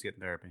 I hope he's getting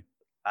therapy.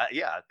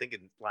 Yeah, I think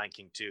in Lion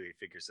King 2 he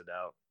figures it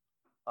out.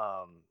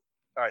 All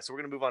right, so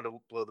we're gonna move on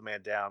to Blow the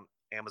Man Down,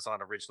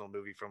 Amazon original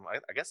movie from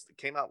I guess it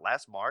came out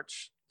last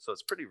March, so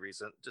it's pretty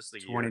recent, just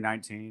the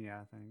 2019, yeah,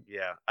 I think.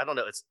 Yeah, I don't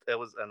know. It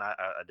was, and I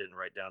didn't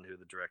write down who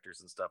the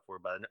directors and stuff were,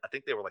 but I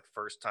think they were like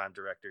first time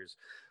directors.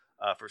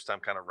 First time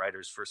kind of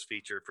writers, first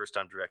feature, first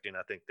time directing.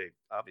 I think they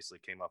obviously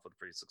came off with a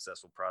pretty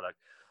successful product.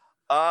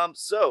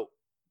 So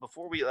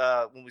before we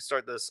when we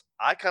start this,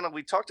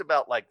 we talked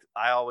about, like,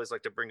 I always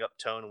like to bring up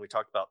tone, and we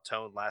talked about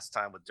tone last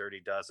time with Dirty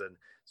Dozen.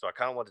 So I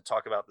kind of want to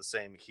talk about the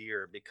same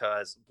here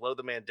because Blow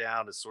the Man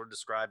Down is sort of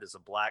described as a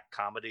black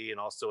comedy and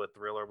also a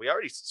thriller. We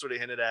already sort of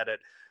hinted at it,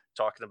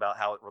 talking about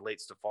how it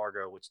relates to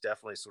Fargo, which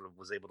definitely sort of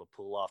was able to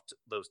pull off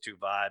those two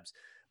vibes.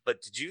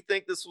 But did you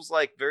think this was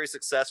like very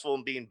successful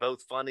in being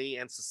both funny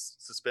and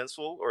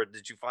suspenseful, or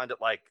did you find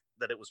it like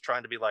that it was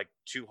trying to be like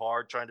too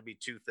hard, trying to be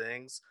two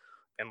things,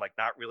 and like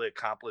not really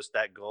accomplish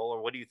that goal?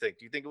 Or what do you think?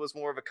 Do you think it was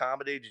more of a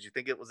comedy? Did you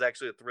think it was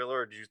actually a thriller,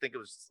 or did you think it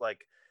was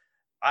like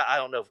I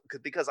don't know,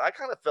 because I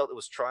kind of felt it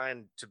was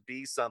trying to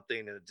be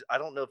something, and I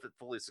don't know if it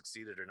fully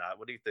succeeded or not.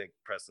 What do you think,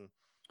 Preston?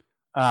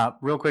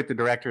 Real quick, the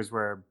directors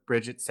were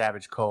Bridget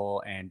Savage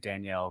Cole and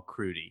Danielle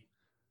Crudy,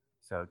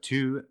 so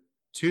two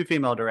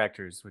female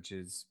directors, which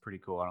is pretty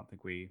cool. I don't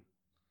think we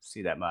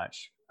see that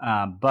much.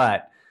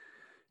 But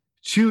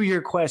to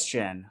your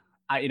question,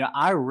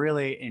 I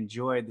really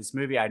enjoyed this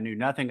movie. I knew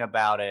nothing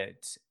about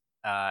it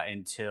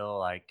until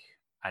like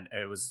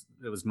it was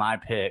my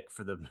pick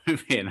for the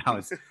movie, and I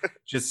was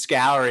just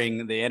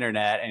scouring the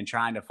internet and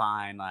trying to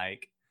find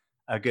like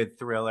a good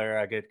thriller,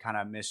 a good kind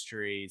of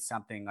mystery,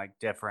 something like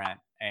different.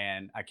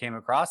 And I came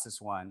across this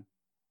one,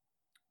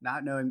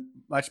 not knowing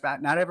much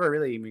about, not ever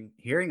really even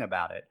hearing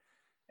about it.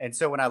 And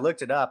so when I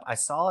looked it up, I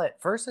saw it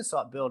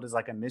billed as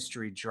like a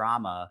mystery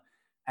drama.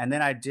 And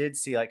then I did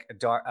see like a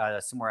dark,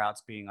 somewhere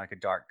else being like a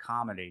dark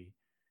comedy.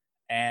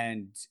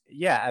 And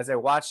yeah, as I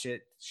watched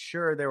it,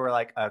 sure, there were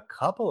like a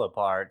couple of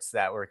parts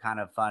that were kind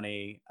of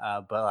funny,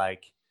 but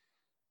like,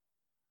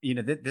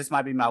 this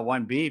might be my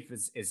one beef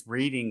is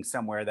reading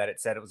somewhere that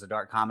it said it was a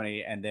dark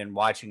comedy and then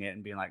watching it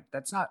and being like,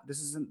 this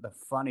isn't the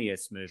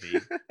funniest movie,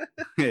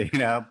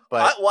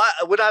 but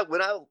When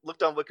I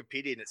looked on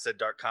Wikipedia and it said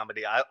dark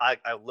comedy, I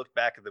looked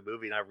back at the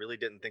movie and I really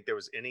didn't think there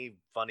was any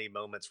funny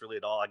moments really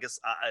at all. I guess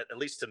at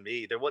least to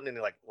me, there wasn't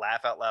any like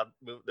laugh out loud.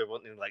 There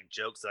wasn't any like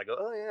jokes that I go,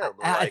 oh yeah,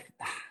 but, like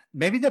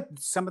maybe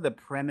some of the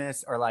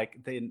premise or like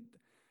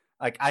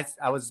I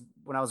was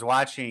when I was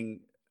watching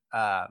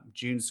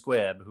June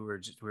Squibb, who we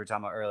were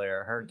talking about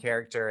earlier, her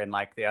character and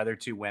like the other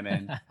two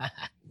women,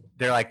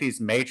 they're like these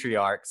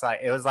matriarchs.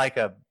 Like it was like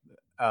a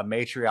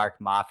matriarch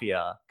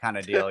mafia kind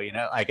of deal,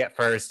 like at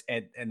first,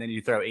 and then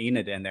you throw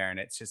Enid in there, and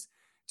it's just,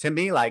 to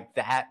me, like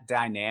that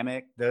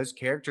dynamic. Those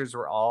characters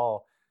were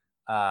all,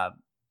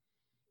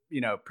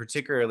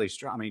 particularly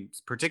strong. I mean,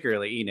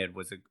 particularly Enid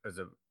was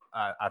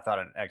I thought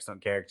an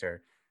excellent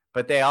character,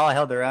 but they all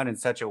held their own in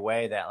such a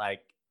way that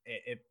like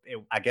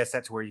I guess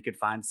that's where you could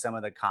find some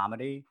of the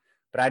comedy,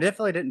 but I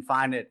definitely didn't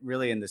find it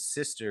really in the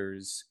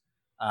sisters.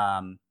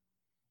 Again,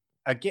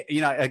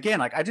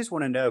 like I just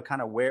want to know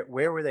kind of where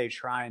were they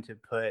trying to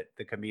put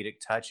the comedic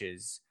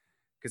touches?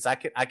 Because I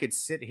could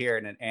sit here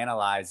and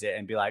analyze it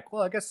and be like,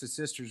 well, I guess the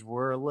sisters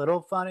were a little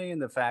funny in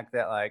the fact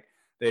that like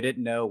they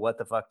didn't know what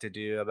the fuck to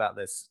do about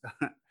this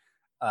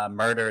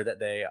murder that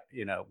they,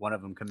 one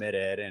of them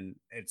committed, and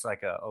it's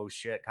like a oh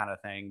shit kind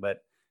of thing.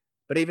 But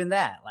even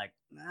that, like,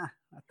 not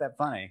that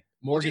funny.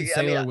 Morgan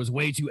Saylor was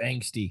way too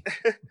angsty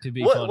to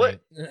be funny.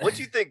 What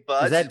do you think,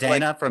 Bud? Is that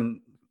Dana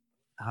from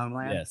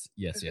Homeland?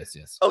 Yes.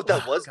 Oh,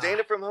 that was God.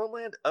 Dana from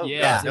Homeland? Oh,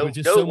 yeah.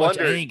 No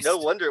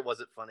wonder it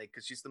wasn't funny,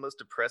 because she's the most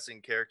depressing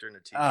character in a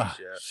TV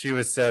show. She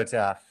was so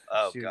tough.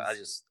 Oh, God, I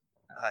hate it.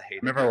 I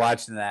remember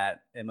watching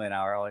that. Emily and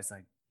I were always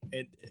like,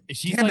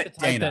 she's like the type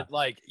Dana. That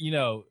like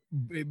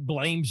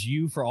blames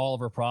you for all of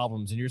her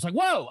problems, and you're just like,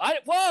 I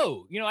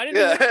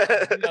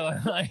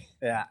didn't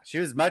yeah, she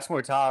was much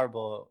more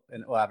tolerable,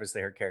 and well,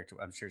 obviously her character,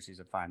 I'm sure she's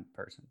a fine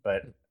person,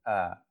 but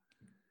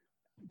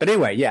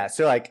anyway, yeah,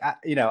 so like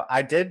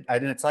I did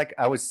it's like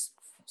I was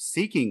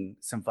seeking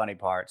some funny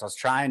parts. I was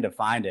trying to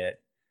find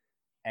it,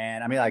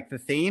 and I mean, like the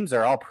themes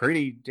are all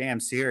pretty damn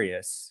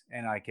serious,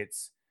 and like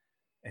it's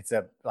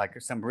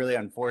like some really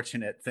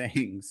unfortunate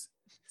things.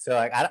 So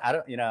like I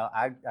don't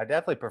I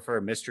definitely prefer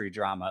mystery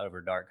drama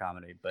over dark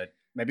comedy, but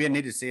maybe I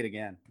need to see it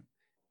again.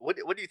 What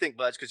do you think,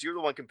 Butch? Because you're the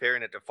one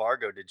comparing it to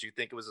Fargo. Did you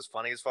think it was as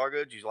funny as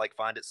Fargo? Did you like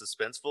find it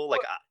suspenseful?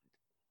 Like,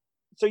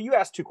 so you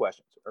asked two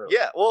questions earlier.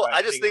 Yeah, well, right?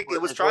 I just think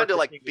it was trying to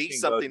like be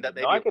something that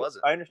maybe it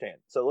wasn't. I understand.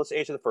 So let's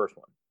answer the first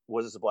one.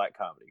 Was this a black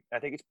comedy? I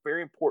think it's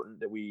very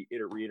important that we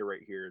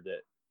reiterate here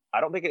that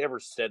I don't think it ever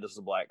said this was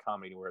a black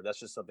comedy anywhere.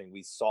 That's just something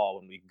we saw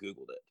when we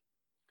Googled it.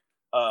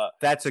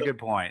 That's a good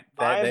point.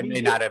 They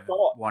may not have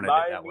wanted it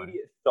that way. My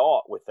immediate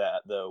thought with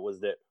that, though, was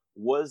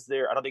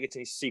there? I don't think it's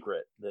any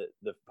secret that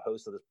the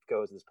host of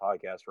this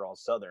podcast are all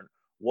Southern.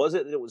 Was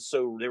it that it was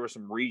so? There were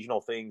some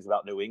regional things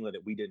about New England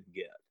that we didn't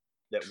get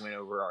that went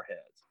over our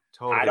heads.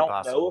 Totally, I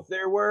don't know if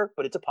there were,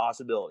 but it's a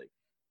possibility.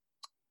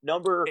 And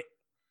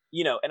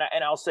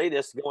I'll say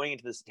this going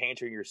into this to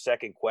answer your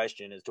second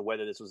question as to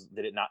whether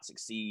did it not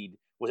succeed?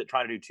 Was it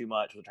trying to do too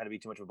much? Was it trying to be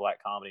too much of a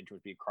black comedy and too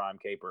much to be a crime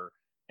caper?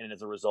 And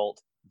as a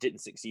result, didn't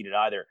succeed at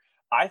either.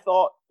 I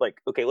thought,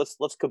 like, okay, let's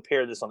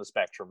compare this on the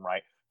spectrum,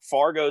 right?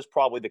 Fargo's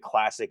probably the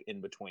classic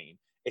in between.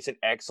 It's an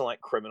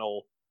excellent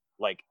criminal,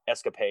 like,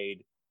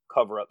 escapade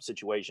cover-up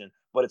situation,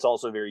 but it's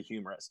also very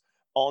humorous.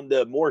 On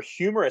the more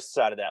humorous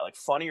side of that, like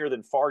funnier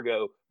than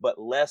Fargo,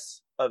 but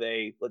less of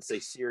a, let's say,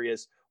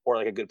 serious or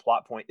like a good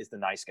plot point, is The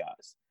Nice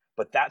Guys.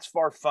 But that's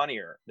far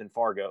funnier than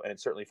Fargo, and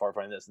it's certainly far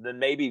funnier than this. Then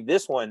maybe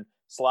this one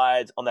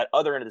slides on that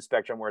other end of the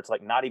spectrum where it's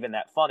like not even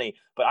that funny.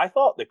 But I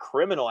thought the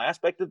criminal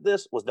aspect of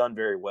this was done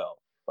very well.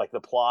 Like the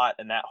plot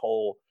and that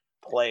whole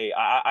play,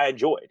 I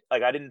enjoyed.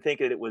 Like I didn't think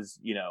that it was,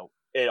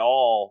 at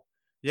all.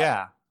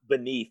 Yeah.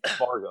 Beneath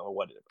Fargo or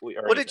what?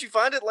 What did you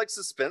find it like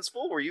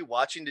suspenseful? Were you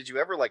watching? Did you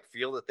ever like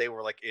feel that they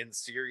were like in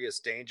serious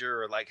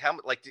danger, or like how?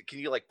 Like, can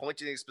you like point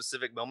to any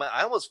specific moment?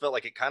 I almost felt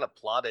like it kind of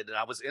plotted, and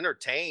I was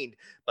entertained,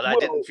 but I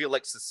didn't feel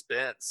like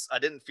suspense. I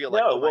didn't feel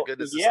like, oh my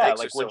goodness, the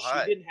stakes are so high.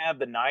 When she didn't have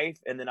the knife,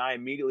 and then I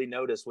immediately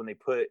noticed when they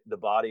put the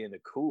body in the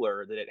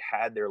cooler that it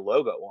had their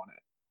logo on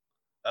it.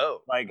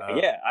 Oh,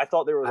 yeah, I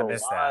thought there was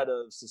a lot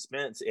of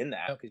suspense in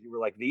that because you were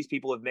like, these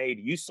people have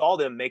you saw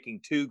them making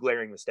two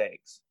glaring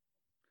mistakes.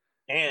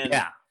 And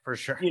yeah, for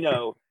sure.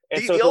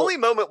 The only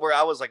moment where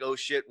I was like, oh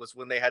shit, was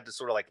when they had to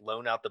sort of like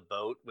loan out the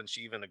boat when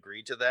she even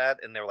agreed to that.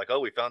 And they were like, oh,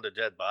 we found a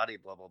dead body,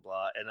 blah, blah,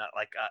 blah. And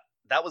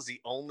that was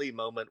the only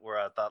moment where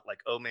I thought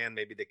like, oh man,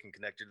 maybe they can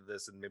connect you to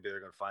this and maybe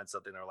they're going to find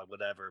something or like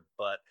whatever.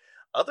 But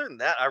other than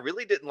that, I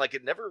really didn't like,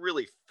 it never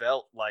really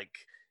felt like,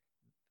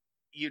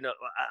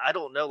 I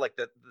don't know, like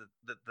that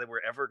they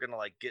were ever gonna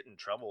like get in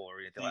trouble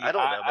or anything. I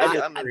don't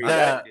know.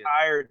 The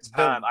entire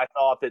time, I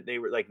thought that they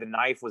were like the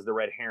knife was the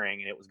red herring,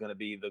 and it was gonna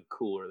be the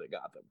cooler that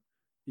got them.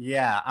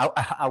 Yeah,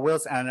 I will.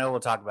 I know we'll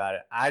talk about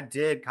it. I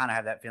did kind of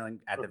have that feeling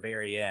at the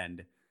very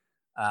end,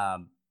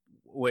 um,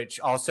 which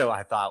also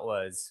I thought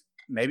was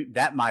maybe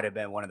that might have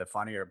been one of the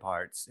funnier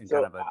parts in kind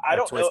So of I a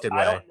don't know. twisted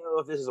I don't way. know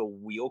if this is a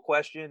wheel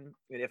question,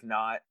 and if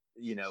not,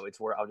 it's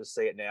where I'll just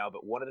say it now.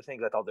 But one of the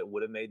things I thought that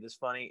would have made this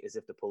funny is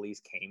if the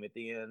police came at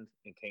the end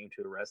and came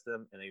to arrest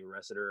them, and they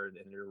arrested her,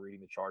 and they were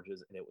reading the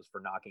charges, and it was for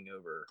knocking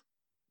over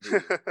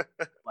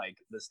like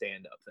the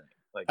stand-up thing.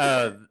 Like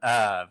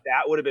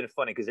that would have been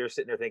funny because they're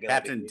sitting there thinking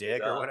Captain like,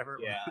 Dick or whatever.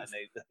 Yeah,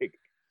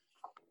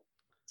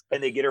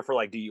 and they get her for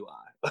like DUI.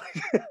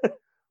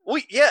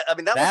 Well, yeah, I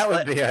mean that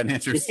would be an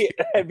interesting.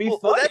 It'd be funny.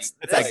 Well, that's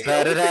like the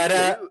other thing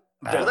da-da-da-da. too.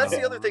 Well, that's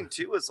the other thing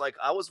too. Is like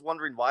I was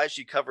wondering why is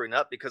she covering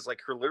up because like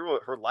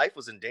her life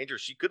was in danger.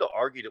 She could have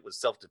argued it was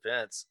self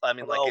defense. I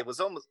mean, like it was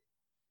almost.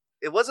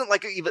 It wasn't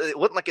like it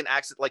wasn't like an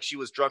accident. Like she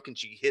was drunk and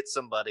she hit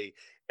somebody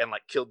and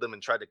like killed them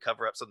and tried to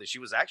cover up something. She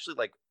was actually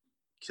like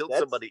killed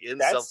somebody in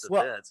self-defense.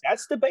 Well,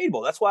 that's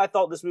debatable. That's why I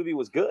thought this movie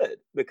was good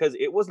because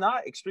it was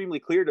not extremely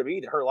clear to me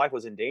that her life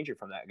was in danger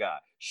from that guy.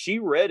 She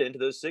read into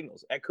those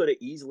signals. That could have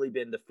easily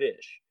been the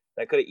fish.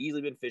 That could have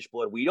easily been fish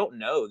blood. We don't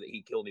know that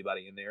he killed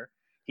anybody in there.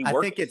 He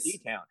worked in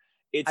Seatown.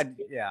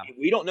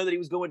 We don't know that he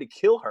was going to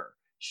kill her.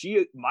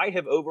 She might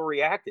have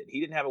overreacted. He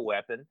didn't have a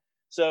weapon.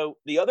 So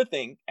the other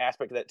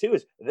aspect of that too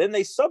is then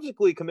they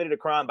subsequently committed a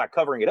crime by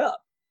covering it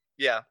up.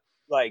 Yeah.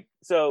 Like,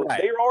 so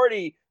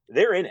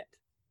they're in it.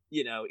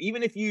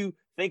 Even if you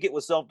think it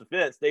was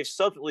self-defense, they've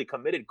subsequently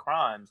committed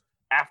crimes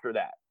after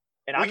that.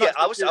 And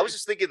I was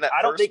just thinking that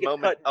first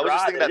moment. I was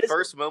just thinking that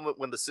first moment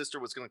when the sister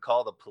was going to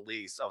call the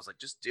police. I was like,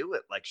 just do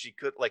it. Like she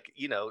could, like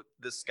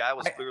this guy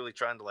was clearly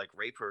trying to like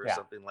rape her or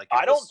something. Like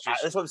that's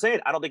what I'm saying.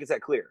 I don't think it's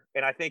that clear,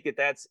 and I think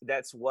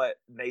that's what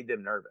made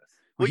them nervous.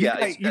 Well,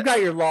 you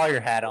got your lawyer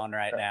hat on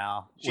right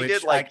now. She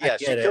did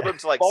she killed him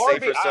to like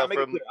save herself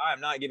from. I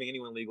am not giving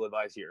anyone legal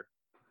advice here.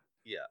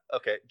 Yeah.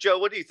 Okay. Joe,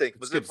 what do you think?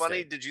 Was it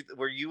funny? Did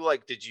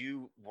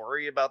you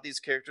worry about these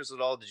characters at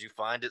all? Did you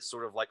find it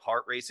sort of like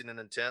heart racing and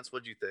intense?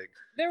 What do you think?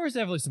 There was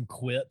definitely some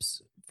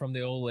quips from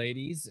the old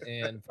ladies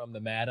and from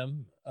the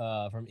madam,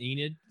 from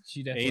Enid.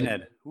 She definitely.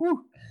 Enid.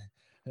 Woo.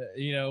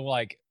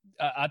 Like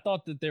I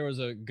thought that there was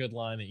a good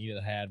line that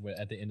Enid had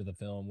at the end of the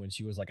film when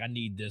she was like, "I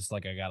need this.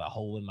 Like I got a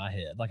hole in my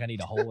head. Like I need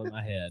a hole in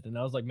my head." And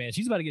I was like, "Man,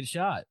 she's about to get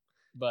shot."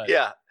 But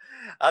yeah,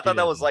 I thought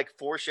that was like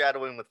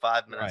foreshadowing with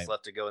 5 minutes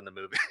left to go in the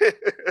movie.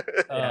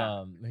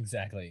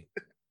 Exactly.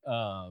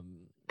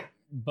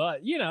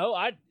 But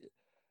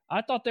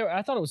I thought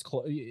it was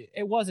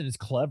it wasn't as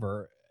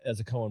clever as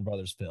a Coen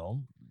Brothers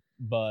film,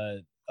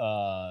 but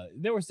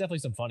there was definitely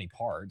some funny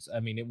parts. I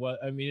mean,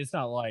 it's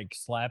not like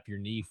slap your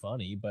knee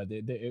funny, but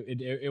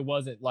it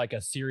wasn't like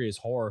a serious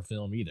horror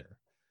film either.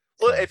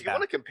 Well, if you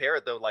want to compare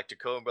it though, like to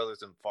Coen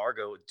Brothers and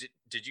Fargo,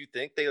 did you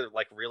think they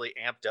like really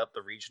amped up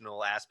the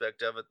regional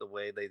aspect of it the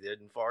way they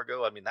did in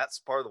Fargo? I mean, that's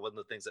part of one of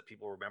the things that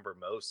people remember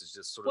most is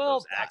just sort of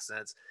those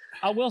accents.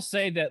 I will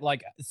say that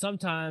like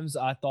sometimes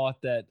I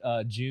thought that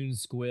June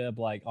Squibb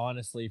like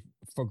honestly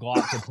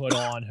forgot to put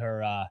on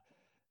her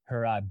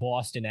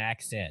Boston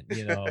accent.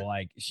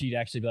 Like she'd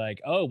actually be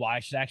like, "Oh, well, I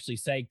should actually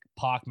say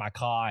park my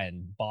car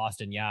in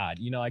Boston Yard."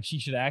 Like she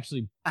should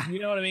actually, you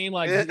know what I mean?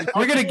 Like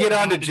we're gonna get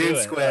on to June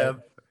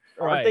Squibb.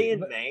 Aren't they in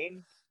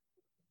Maine?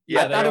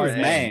 Yeah, I thought it was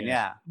Maine.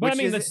 Yeah, but I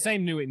mean the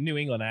same New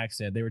England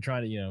accent. They were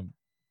trying to,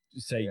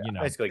 say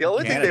basically the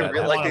only thing they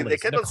really like they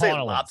kept on saying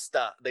Connolly.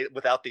 lobster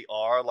without the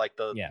R, like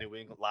the New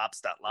England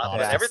lobster. But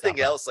everything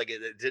else, like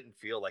it didn't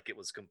feel like it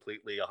was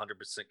completely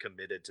 100%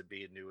 committed to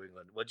be in New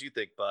England. What do you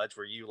think, Budge?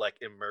 Were you like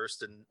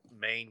immersed in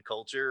Maine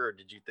culture, or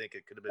did you think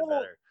it could have been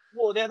better?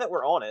 Well, now that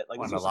we're on it, like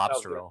on the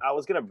lobster roll. I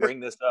was gonna bring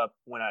this up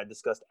when I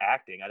discussed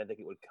acting. I didn't think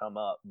it would come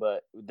up,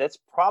 but that's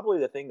probably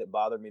the thing that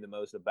bothered me the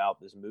most about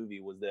this movie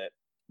was that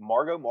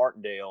Margot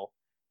Martindale.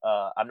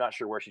 I'm not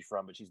sure where she's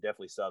from, but she's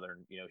definitely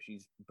Southern.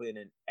 She's been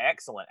an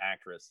excellent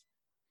actress,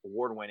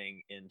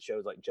 award-winning in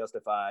shows like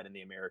Justified and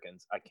The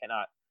Americans. I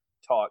cannot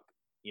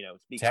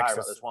speak higher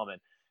about this woman.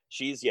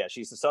 She's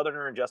a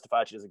Southerner in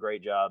Justified. She does a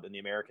great job. In The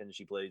Americans,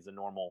 she plays a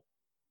normal,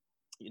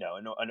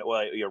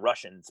 a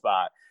Russian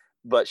spy,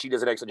 but she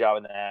does an excellent job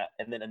in that.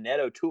 And then Annette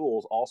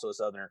O'Toole's also a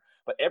Southerner.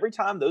 But every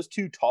time those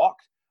two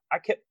talked, I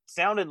kept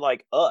sounding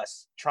like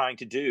us trying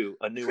to do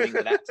a New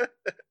England accent.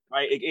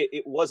 Right?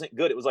 It wasn't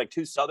good. It was like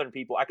two Southern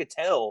people. I could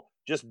tell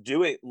just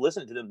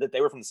listening to them that they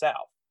were from the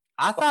South.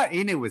 I thought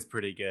Enid was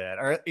pretty good.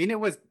 Or Enid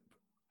was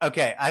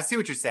okay. I see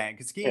what you're saying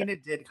because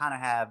Enid did kind of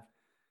have.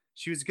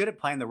 She was good at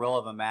playing the role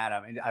of a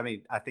madam, and I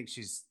mean, I think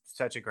she's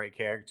such a great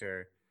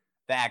character.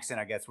 The accent,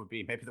 I guess, would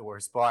be maybe the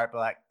worst part, but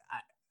like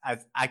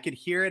I could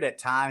hear it at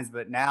times.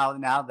 But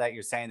now that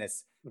you're saying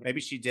this, maybe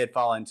she did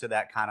fall into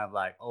that kind of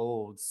like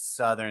old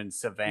Southern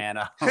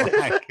Savannah,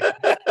 like,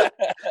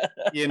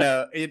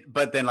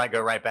 but then like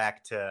go right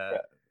back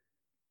to.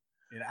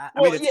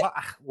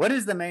 What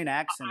is the main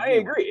accent? I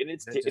agree, and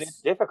it's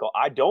difficult.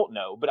 I don't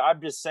know, but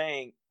I'm just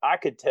saying I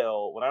could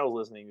tell when I was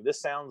listening.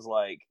 This sounds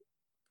like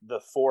the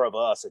four of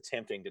us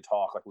attempting to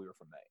talk like we were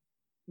from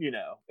Maine,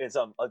 in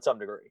some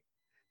degree.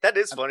 That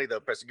is funny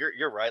though, Preston.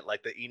 You're right.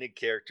 Like the Enid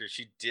character,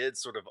 she did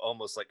sort of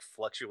almost like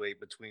fluctuate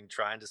between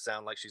trying to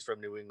sound like she's from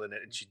New England,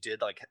 and she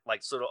did like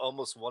sort of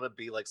almost want to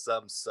be like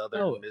some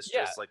Southern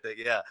mistress, like that.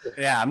 Yeah,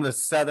 yeah. I'm the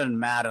Southern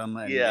madam,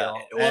 and yeah.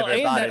 Well,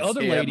 and that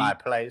other here lady, at my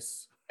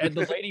place. And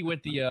the lady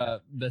with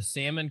the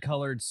salmon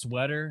colored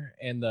sweater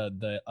and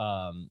the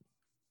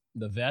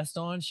vest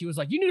on, she was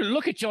like, "You need to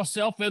look at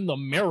yourself in the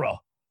mirror."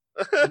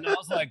 And I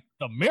was like,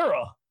 "The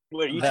mirror."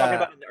 Wait, are you talking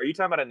about? Are you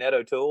talking about Annette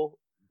O'Toole?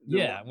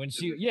 Yeah, when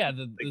she,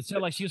 it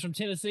sounded like she was from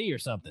Tennessee or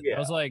something. Yeah. I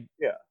was like,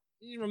 yeah,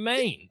 you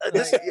remain.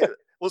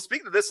 Well,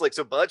 speaking of this, like,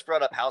 so Budge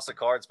brought up House of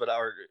Cards, but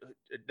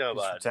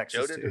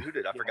Joe did. Who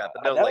did I forgot?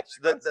 But no, like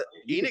the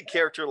Enid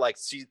character, like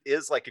she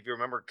is like, if you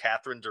remember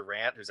Catherine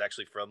Durant, who's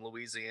actually from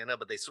Louisiana,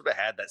 but they sort of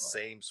had that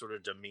same sort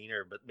of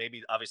demeanor. But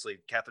maybe obviously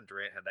Catherine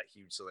Durant had that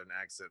huge Southern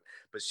accent,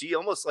 but she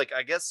almost like,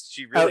 I guess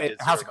she really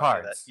did. House of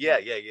Cards. Yeah.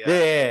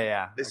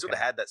 They sort of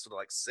Okay. had that sort of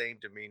like same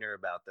demeanor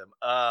about them.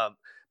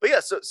 But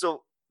yeah,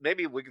 so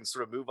maybe we can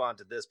sort of move on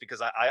to this,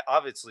 because I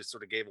obviously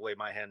sort of gave away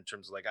my hand in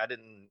terms of like, I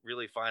didn't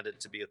really find it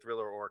to be a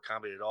thriller or a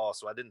comedy at all.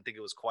 So I didn't think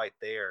it was quite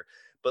there.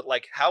 But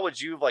like, how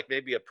would you have like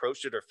maybe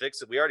approached it or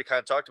fixed it? We already kind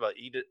of talked about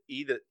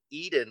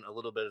Eden a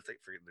little bit. I think,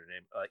 forget their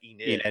name,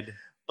 Enid.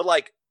 But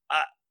like,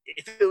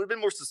 if it would have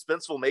been more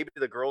suspenseful, maybe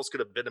the girls could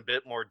have been a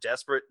bit more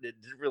desperate.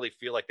 It didn't really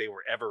feel like they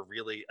were ever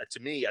really, to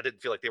me, I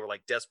didn't feel like they were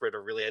like desperate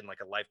or really in like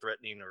a life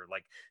threatening or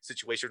like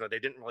situation, or they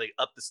didn't really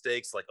up the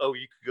stakes. Like, oh,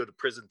 you could go to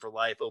prison for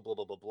life. Oh, blah,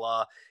 blah, blah,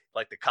 blah.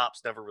 Like the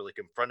cops never really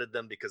confronted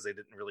them because they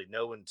didn't really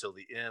know until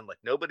the end. Like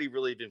nobody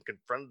really even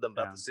confronted them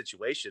about the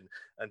situation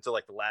until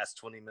like the last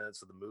 20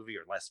 minutes of the movie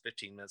or last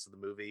 15 minutes of the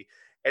movie.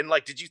 And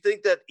like, did you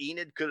think that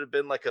Enid could have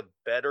been like a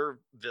better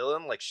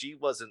villain? Like she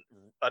wasn't,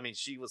 I mean,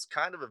 she was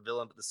kind of a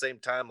villain, but at the same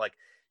time, like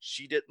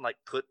she didn't like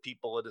put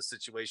people in a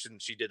situation.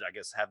 She did, I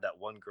guess, have that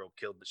one girl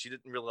killed, but she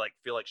didn't really like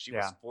feel like she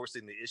was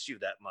forcing the issue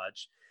that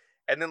much.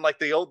 And then like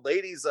the old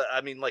ladies,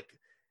 I mean, like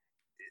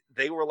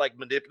they were like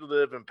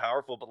manipulative and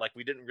powerful, but like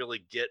we didn't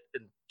really get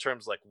in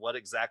terms like what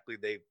exactly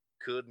they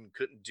could and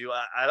couldn't do.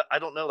 I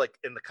don't know. Like,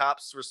 and the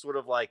cops were sort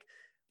of like,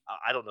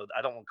 I don't know.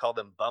 I don't want to call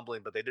them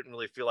bumbling, but they didn't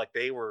really feel like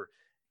they were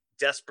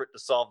desperate to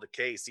solve the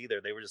case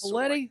either. They were just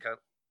sort of like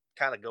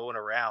kind of going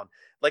around.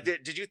 Like,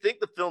 did you think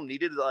the film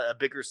needed a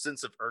bigger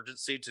sense of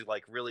urgency to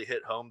like really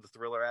hit home the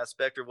thriller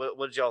aspect, or what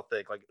did y'all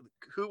think? Like,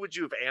 who would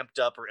you have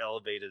amped up or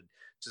elevated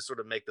to sort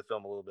of make the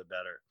film a little bit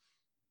better?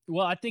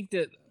 Well, I think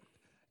that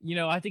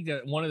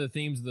one of the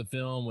themes of the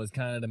film was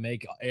kind of to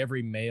make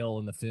every male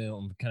in the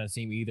film kind of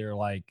seem either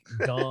like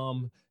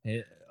dumb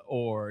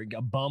or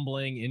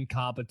bumbling,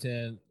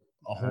 incompetent,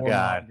 a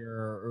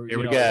whoremonger. Here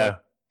we go.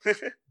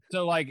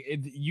 So like,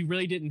 you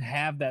really didn't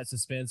have that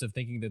suspense of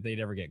thinking that they'd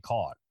ever get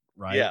caught,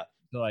 right? Yeah.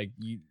 So like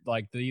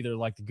either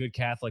like the good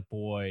Catholic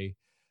boy,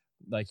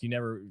 like you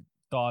never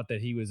thought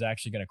that he was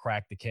actually going to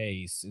crack the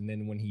case, and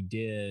then when he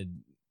did,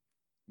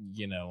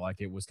 like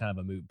it was kind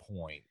of a moot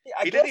point. Yeah,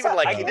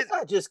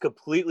 I just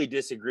completely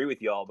disagree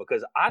with y'all,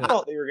 because I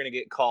thought they were going to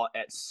get caught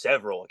at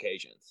several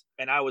occasions,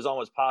 and I was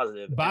almost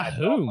positive. By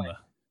whom?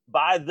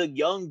 By the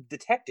young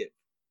detective,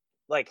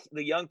 like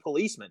the young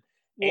policeman.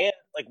 And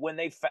like when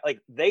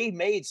they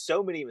made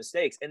so many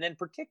mistakes, and then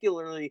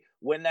particularly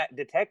when that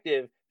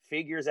detective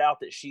figures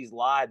out that she's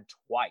lied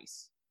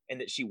twice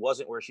and that she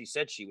wasn't where she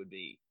said she would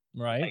be,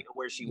 right? Like,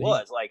 where she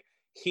was, like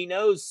he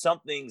knows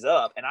something's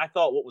up. And I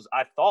thought what was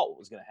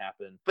going to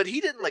happen, but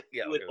he didn't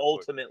he would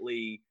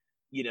ultimately,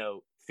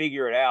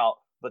 figure it out,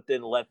 but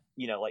then let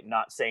like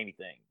not say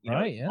anything.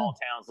 Small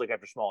towns look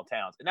after small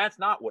towns, and that's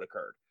not what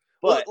occurred.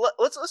 But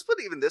let's put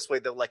it even this way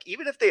though. Like,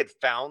 even if they had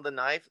found the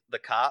knife, the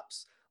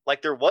cops,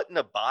 like there wasn't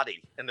a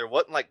body and there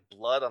wasn't like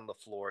blood on the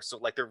floor, so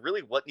like there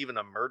really wasn't even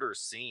a murder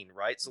scene,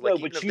 right? So like,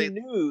 but you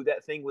knew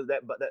that thing was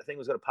going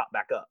to pop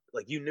back up.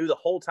 Like you knew the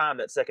whole time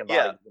that second body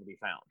was going to be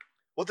found.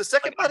 Well, the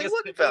second body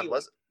wasn't found,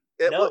 was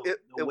it?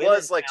 It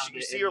was like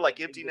you see her like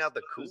emptying out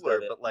the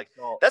cooler, but like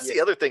that's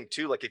the other thing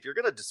too. Like if you're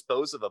gonna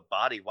dispose of a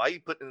body, why are you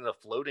putting it in a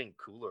floating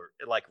cooler,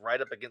 like right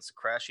up against a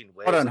crashing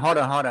wave? Hold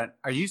on.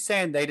 Are you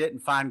saying they didn't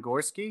find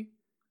Gorski?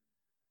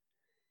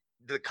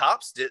 The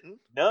cops didn't.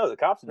 No, the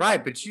cops didn't.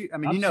 Right, but it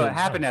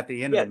happened at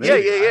the end of the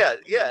movie.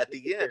 Yeah, at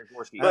the end.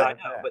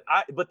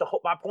 But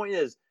my point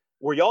is,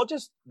 were y'all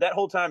just that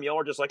whole time y'all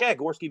were just like, hey,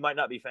 Gorski might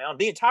not be found?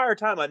 The entire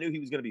time I knew he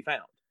was going to be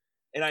found,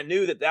 and I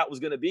knew that was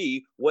going to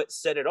be what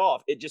set it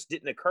off. It just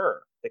didn't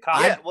occur. The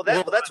cops. Yeah,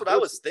 that's what I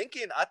was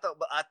thinking.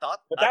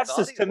 But that's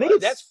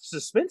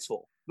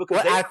suspenseful,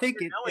 because I think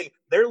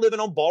they're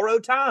living on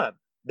borrowed time.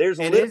 There's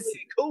literally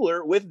a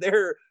cooler with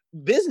their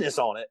business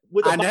on it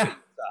with a body inside.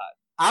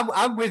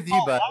 I'm with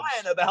you, Budge.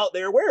 Lying about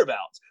their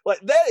whereabouts. Like,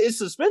 that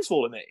is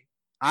suspenseful to me.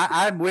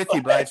 I'm with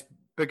you, Budge,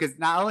 because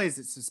not only is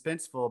it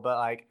suspenseful, but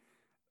like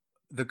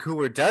the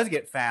cooler does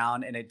get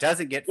found, and it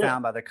doesn't get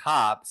found by the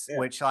cops,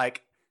 which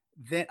like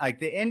then like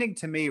the ending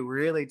to me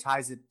really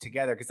ties it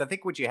together, because I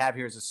think what you have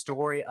here is a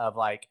story of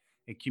like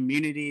a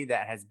community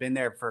that has been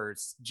there for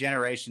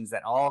generations,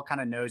 that all kind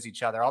of knows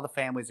each other. All the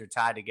families are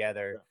tied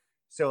together.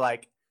 So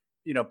like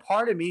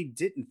part of me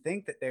didn't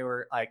think that they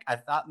were like, I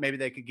thought maybe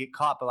they could get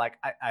caught, but like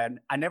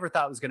I never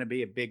thought it was going to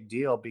be a big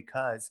deal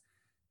because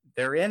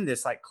they're in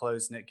this like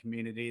close knit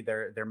community.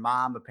 Their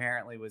mom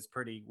apparently was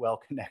pretty well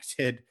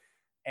connected,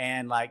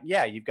 and like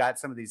yeah, you've got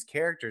some of these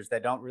characters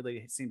that don't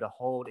really seem to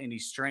hold any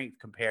strength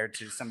compared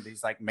to some of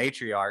these like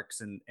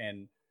matriarchs,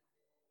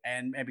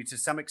 and maybe to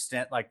some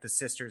extent like the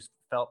sisters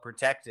felt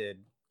protected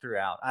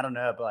throughout. I don't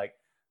know, but like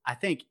I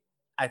think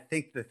I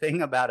think the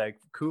thing about a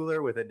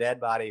cooler with a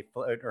dead body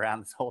floating around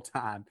this whole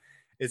time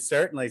is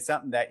certainly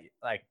something that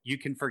like you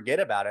can forget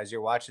about as you're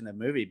watching the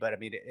movie. But I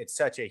mean, it's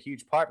such a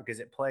huge part because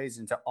it plays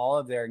into all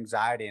of their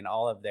anxiety and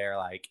all of their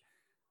like,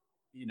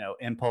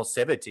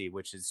 impulsivity,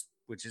 which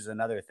is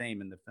another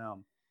theme in the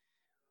film.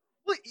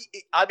 Well,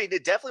 I mean,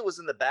 it definitely was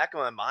in the back of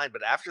my mind,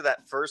 but after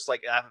that first,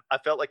 like, I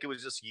felt like it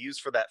was just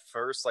used for that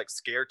first, like,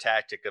 scare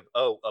tactic of,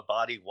 oh, a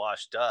body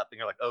washed up, and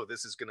you're like, oh,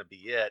 this is going to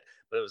be it,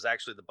 but it was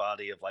actually the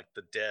body of like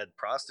the dead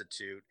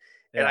prostitute.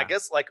 And I Yeah.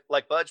 guess like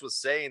Budge was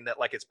saying that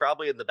like it's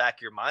probably in the back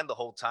of your mind the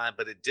whole time,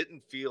 but it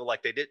didn't feel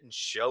like they didn't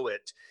show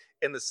it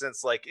in the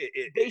sense like They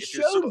if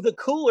you're sort showed of the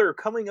cooler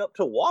coming up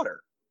to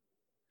water.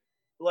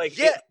 Like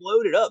yeah, it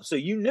floated up, so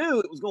you knew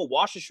it was going to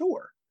wash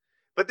ashore.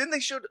 but then they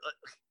showed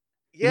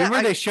yeah,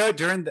 Remember they show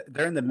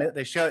it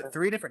they show it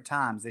three different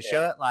times. They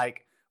show Yeah. it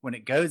like when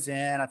it goes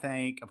in, I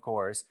think, of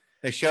course.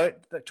 They show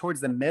it towards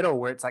the middle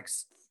where it's like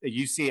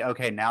you see,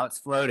 okay, now it's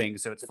floating,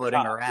 so it's At the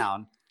floating top.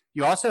 around.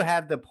 You also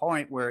have the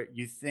point where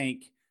you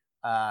think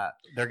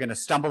they're going to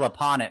stumble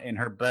upon it in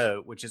her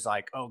boat, which is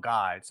like, oh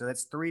god. So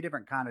that's three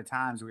different kind of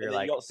times where And you're then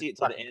like, you don't see it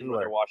till the fucking end when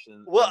they're cooler.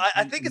 washing. well,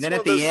 I think And it's then one at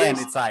of those the end,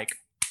 things. it's like,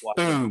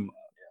 washing boom.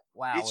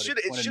 Wow, It what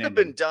an should have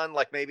been ending. done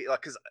like maybe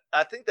like because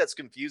I think that's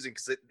confusing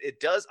because it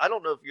does. I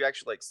don't know if you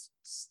actually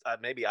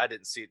like maybe I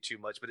didn't see it too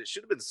much, but it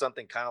should have been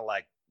something kind of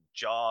like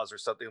Jaws or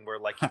something where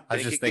like you I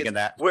was think just it gets thinking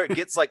that. where it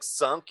gets like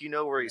sunk,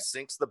 where he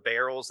sinks the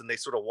barrels and they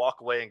sort of walk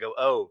away and go,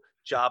 oh,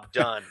 job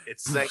done. It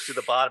sank to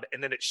the bottom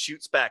and then it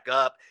shoots back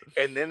up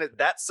and then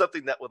that's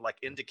something that would like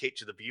indicate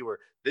to the viewer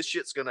this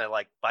shit's gonna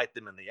like bite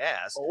them in the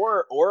ass.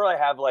 Or I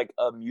have like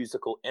a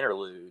musical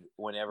interlude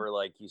whenever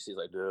like you see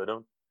like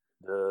dum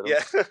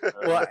Yeah.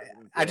 Well,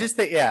 I just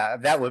think, yeah,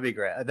 that would be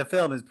great. The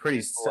film is pretty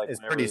like is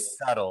whenever pretty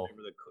subtle.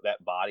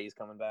 that body's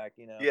coming back,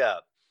 Yeah.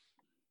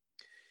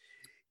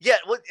 Yeah,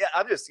 well, yeah,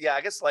 I'm just, yeah,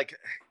 I guess like,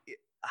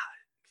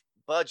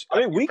 Budge, I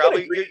mean, we you're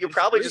could agree to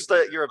probably just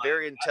disagree you're a here,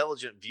 very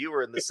intelligent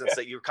viewer in the sense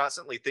that you're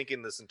constantly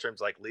thinking this in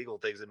terms of like legal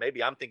things, and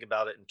maybe I'm thinking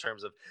about it in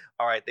terms of,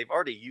 all right, they've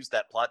already used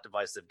that plot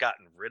device, they've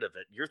gotten rid of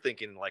it. You're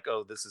thinking like,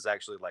 oh, this is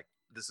actually like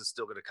this is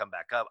still going to come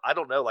back up. I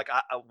don't know. Like,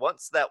 I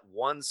once that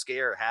one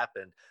scare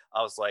happened,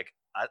 I was like,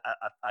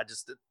 I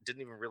just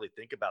didn't even really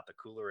think about the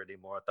cooler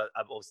anymore.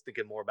 I was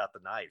thinking more about the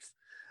knife.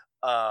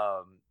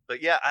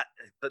 But yeah,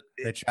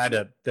 They try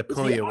to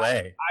pull See, you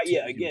away.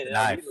 yeah, with again, the and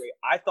I knife. reiterate,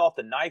 I thought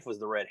the knife was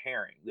the red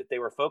herring, that they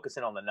were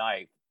focusing on the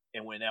knife,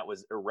 and when that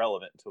was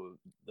irrelevant to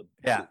the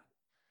Yeah.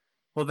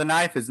 Well, the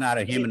knife is not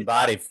a human it's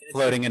body not- it's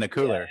floating in a yeah,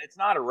 cooler. it's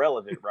not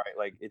irrelevant, right?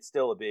 Like it's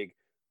still a big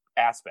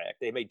aspect.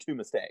 They made two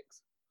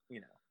mistakes,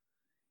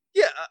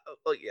 yeah,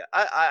 well, yeah,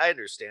 I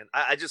understand.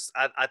 I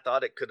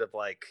thought it could have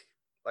like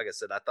I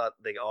said, I thought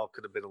they all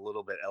could have been a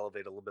little bit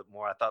elevated a little bit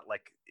more. I thought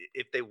like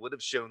if they would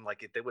have shown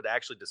like if they would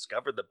actually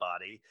discover the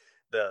body,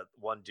 the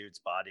one dude's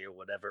body or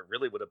whatever, it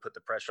really would have put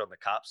the pressure on the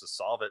cops to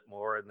solve it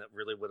more, and it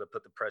really would have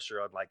put the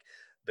pressure on like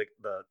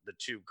the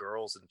two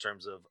girls in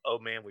terms of oh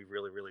man, we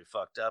really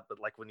fucked up.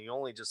 But like when you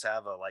only just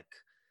have a like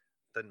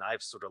the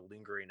knife sort of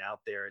lingering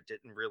out there, it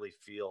didn't really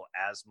feel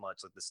as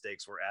much like the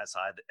stakes were as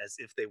high as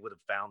if they would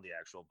have found the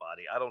actual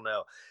body. I don't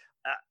know.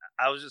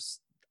 I was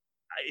just,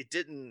 it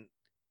didn't,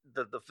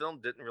 the film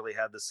didn't really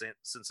have the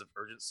sense of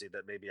urgency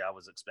that maybe I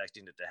was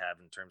expecting it to have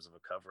in terms of a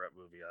cover up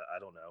movie. I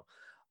don't know.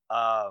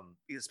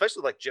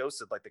 Especially like Joe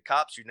said, like the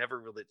cops, you never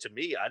really, to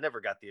me, I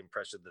never got the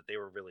impression that they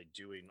were really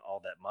doing all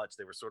that much.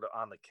 They were sort of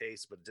on the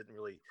case, but didn't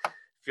really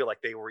feel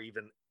like they were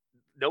even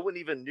no one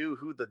even knew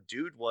who the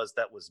dude was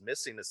that was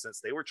missing, since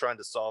they were trying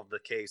to solve the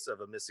case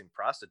of a missing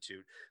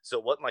prostitute. So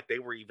it wasn't like they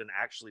were even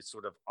actually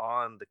sort of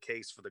on the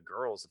case for the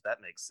girls, if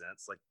that makes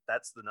sense. Like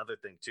that's another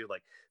thing too.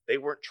 Like they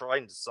weren't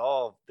trying to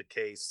solve the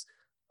case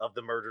of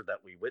the murder that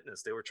we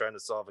witnessed. They were trying to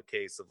solve a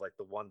case of like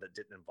the one that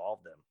didn't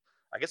involve them.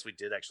 I guess we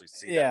did actually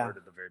see that Yeah. murder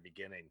at the very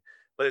beginning,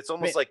 but it's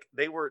almost like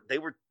they were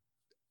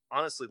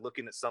honestly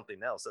looking at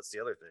something else. That's the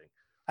other thing.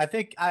 I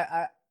think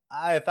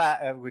if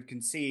I would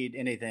concede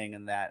anything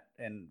in that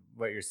and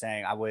what you're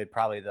saying, I would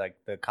probably like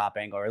the cop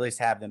angle, or at least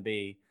have them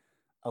be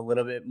a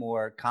little bit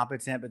more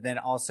competent. But then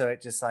also,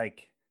 it just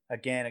like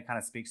again, it kind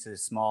of speaks to the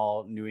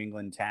small New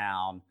England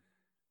town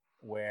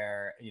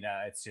where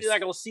it's just You're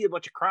not gonna see a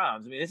bunch of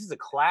crimes. I mean, this is a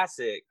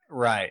classic,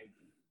 right.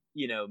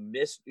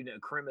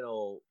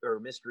 criminal or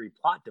mystery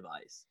plot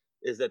device.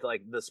 Is that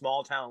like the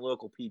small town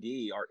local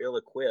PD are ill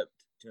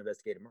equipped to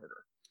investigate a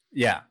murder?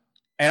 Yeah.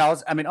 And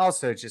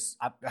also, it just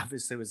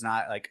obviously was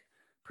not like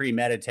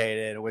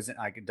premeditated. It wasn't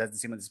like, it doesn't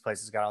seem like this place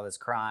has got all this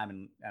crime.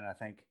 And I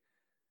think,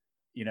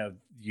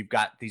 you've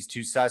got these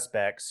two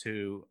suspects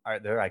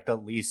they're like the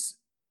least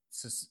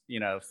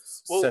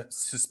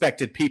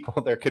suspected people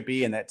there could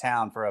be in that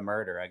town for a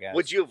murder, I guess.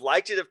 Would you have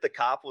liked it if the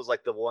cop was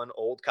like the one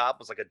old cop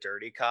was like a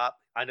dirty cop?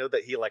 I know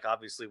that he like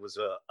obviously was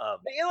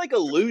they like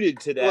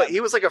alluded to that. Well, he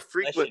was like a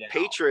frequent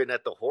patron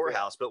at the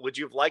whorehouse, but would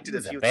you have liked it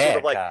if he was sort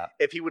of like cop.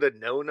 If he would have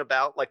known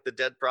about like the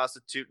dead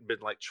prostitute and been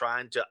like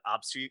trying to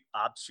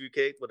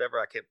obfuscate whatever,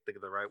 I can't think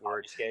of the right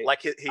word. Obfuscate.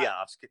 Like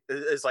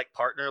his like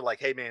partner, like,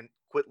 hey man,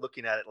 quit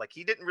looking at it. Like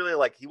he didn't really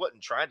like he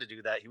wasn't trying to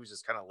do that. He was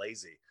just kind of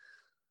lazy.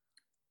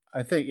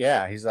 I think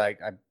he's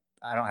like I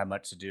don't have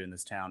much to do in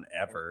this town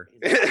ever.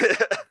 I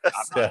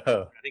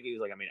think he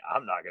was like, I mean,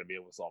 I'm not going to be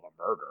able to solve a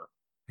murder.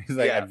 He's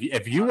like,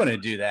 if you want to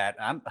do that,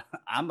 I'm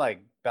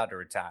like about to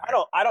retire. I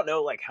don't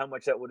know like how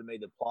much that would have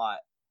made the plot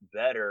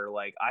better.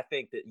 Like I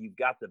think that you've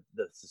got the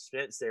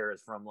suspense there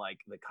is from like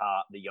the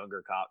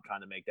younger cop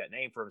trying to make that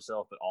name for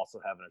himself, but also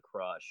having a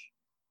crush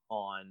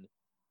on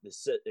the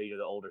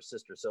older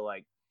sister. So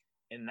like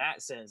in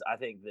that sense, I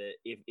think that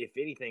if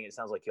anything, it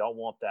sounds like y'all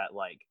want that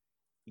like.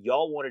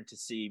 Y'all wanted to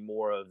see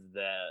more of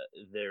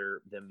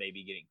them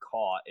maybe getting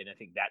caught, and I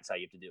think that's how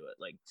you have to do it.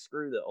 Like,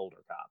 screw the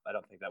older cop. I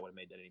don't think that would have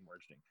made that any more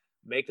interesting.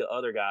 Make the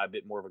other guy a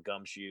bit more of a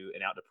gumshoe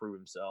and out to prove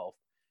himself.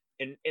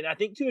 And I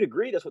think to a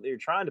degree, that's what they were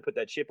trying to put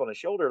that chip on his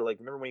shoulder. Like,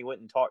 remember when he went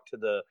and talked to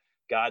the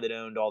guy that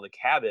owned all the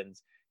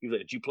cabins? He was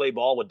like, "Did you play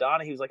ball with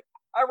Donna?" He was like,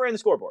 "I ran the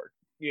scoreboard."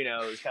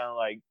 It's kind of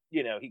like,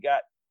 he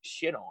got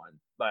shit on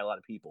by a lot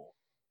of people,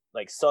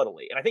 like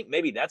subtly. And I think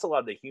maybe that's a lot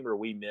of the humor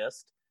we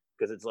missed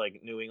because it's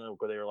like New England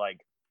where they were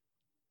like,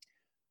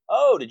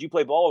 "Oh, did you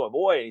play ball with my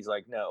boy?" And he's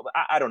like, "No." But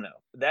I don't know.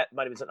 That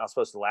might have been something I was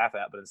supposed to laugh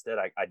at, but instead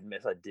I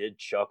did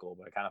chuckle.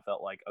 But I kind of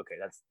felt like, okay,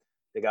 that's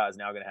the guy's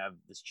now going to have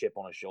this chip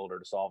on his shoulder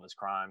to solve his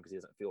crime because he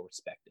doesn't feel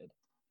respected.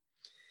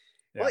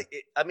 Yeah. Well,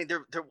 I mean,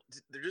 there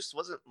just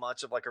wasn't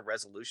much of like a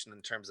resolution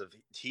in terms of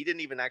he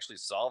didn't even actually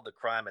solve the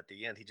crime at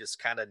the end. He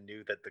just kind of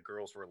knew that the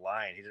girls were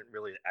lying. He didn't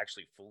really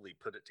actually fully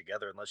put it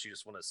together, unless you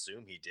just want to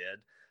assume he did.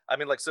 I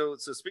mean, like, so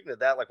speaking of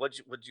that, like, what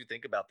did you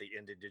think about the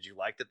ending? Did you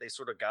like that they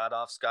sort of got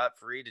off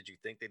scot-free? Did you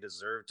think they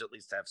deserved to at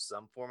least have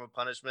some form of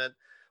punishment,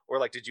 or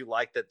like, did you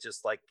like that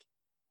just like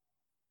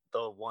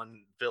the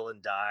one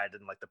villain died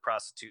and like the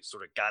prostitute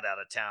sort of got out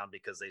of town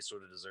because they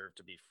sort of deserved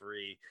to be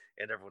free,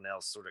 and everyone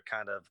else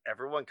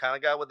everyone kind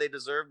of got what they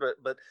deserved?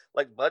 But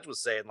like Budge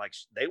was saying, like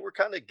they were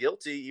kind of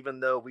guilty, even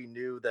though we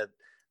knew that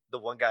the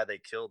one guy they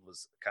killed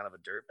was kind of a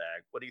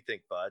dirtbag. What do you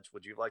think, Budge?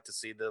 Would you like to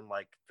see them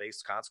like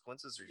face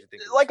consequences, or do you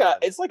think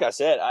it's like I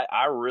said,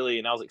 I really,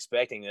 and I was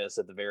expecting this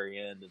at the very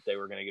end, that they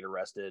were going to get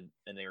arrested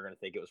and they were going to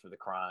think it was for the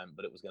crime,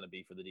 but it was going to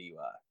be for the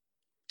DUI.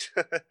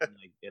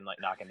 and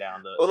knocking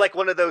down the, well, like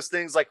one of those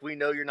things, like, we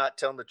know you're not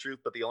telling the truth,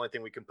 but the only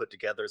thing we can put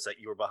together is that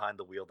you were behind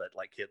the wheel that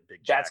like hit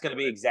Big Jack. That's going to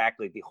be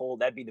exactly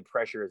that'd be the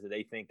pressure, is that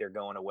they think they're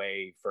going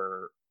away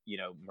for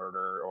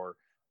murder or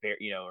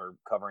or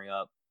covering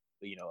up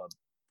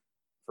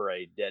for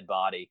a dead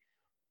body,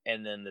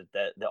 and then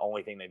that the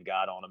only thing they've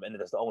got on them, and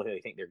that's the only thing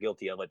they think they're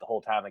guilty of. Like the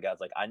whole time the guy's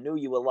like, "I knew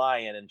you were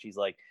lying," and she's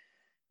like,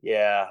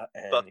 "Yeah,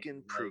 and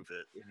fucking prove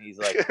it." And he's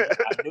like,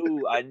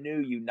 I knew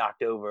you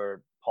knocked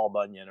over Paul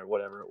Bunyan or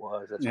whatever it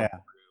was. That's not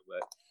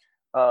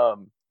true,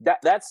 but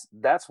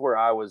that's where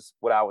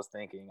what I was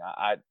thinking.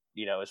 I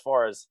as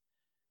far as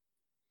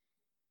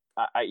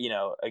I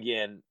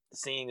again,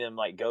 seeing them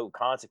like go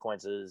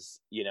consequences,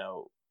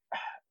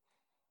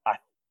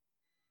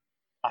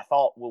 I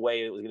thought the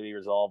way it was going to be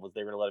resolved was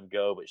they were going to let him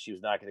go, but she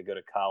was not going to go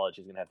to college.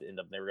 She was going to have to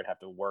they were going to have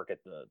to work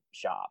at the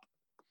shop,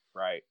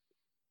 right?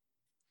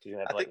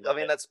 I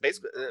mean, that's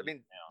basically. I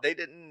mean, they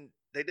didn't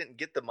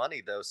get the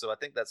money though, so I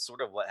think that's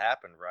sort of what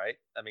happened, right?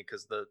 I mean,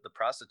 because the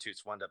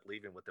prostitutes wound up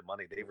leaving with the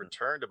money. They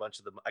returned a bunch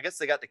of them. I guess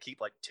they got to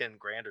keep like 10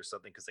 grand or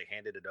something because they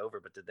handed it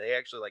over. But did they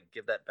actually like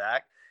give that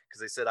back?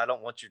 Because they said, "I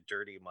don't want your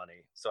dirty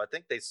money." So I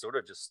think they sort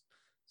of just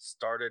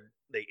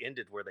they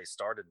ended where they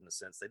started, in a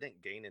sense. They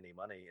didn't gain any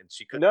money, and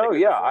she couldn't. No,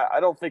 yeah,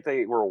 I don't think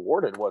they were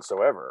awarded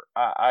whatsoever.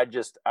 I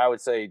would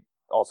say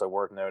also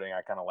worth noting,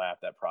 I kind of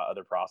laughed that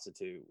other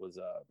prostitute was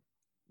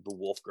the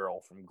wolf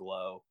girl from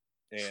Glow,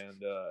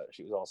 and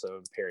she was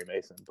also Perry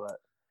Mason, but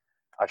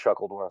I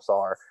chuckled when I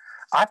saw her.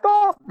 I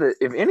thought that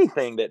if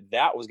anything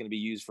that was going to be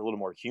used for a little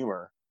more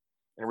humor,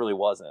 and it really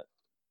wasn't.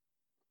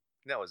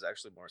 No, it was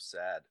actually more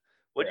sad.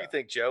 What do you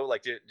think, Joe?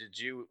 Like,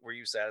 were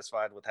you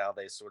satisfied with how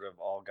they sort of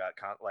all got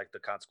the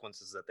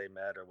consequences that they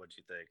met, or what do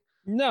you think?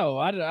 No,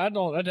 I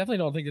don't. I definitely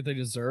don't think that they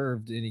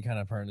deserved any kind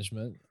of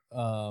punishment.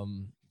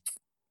 The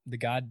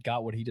guy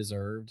got what he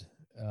deserved.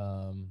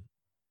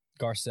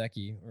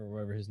 Garsecki, or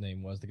whatever his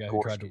name was, the guy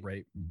who tried to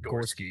rape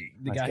Gorski.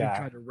 The guy who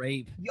tried to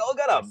rape. Y'all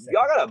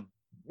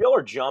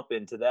are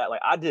jumping to that.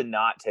 Like, I did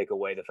not take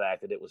away the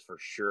fact that it was for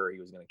sure he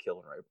was going to kill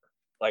and rape her.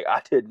 Like,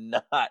 I did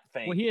not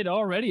think. Well, he had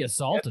already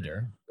assaulted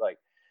her. Like,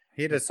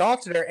 he had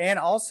assaulted her, and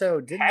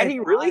also didn't he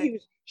really?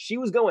 She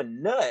was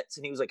going nuts,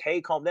 and he was like, "Hey,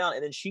 calm down."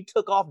 And then she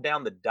took off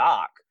down the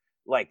dock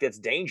like that's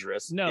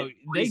dangerous. No,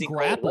 they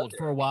grappled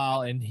for a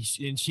while, and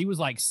she was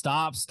like,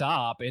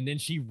 "Stop!" And then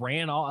she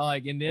ran all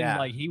like, and then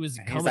like he was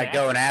he's like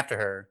going after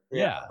her.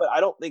 Yeah, but I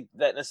don't think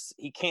that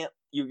he can't.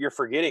 You're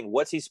forgetting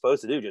what's he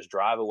supposed to do? Just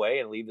drive away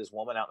and leave this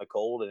woman out in the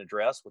cold in a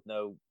dress with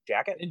no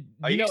jacket? And,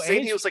 Are you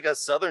saying he was like a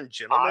Southern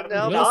gentleman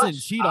now? Listen,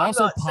 she'd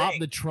also popped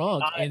the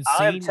trunk and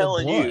seen the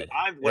blood.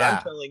 What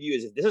I'm telling you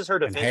is, if this is her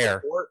defense in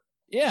court,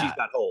 she's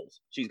got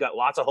holes. She's got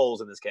lots of holes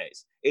in this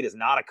case. It is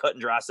not a cut and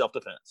dry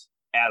self-defense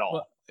at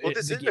all. Well,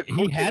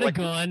 he had a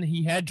gun.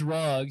 He had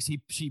drugs.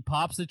 She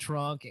pops the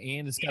trunk,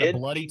 and it's got a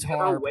bloody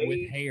tarp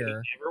with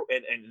hair.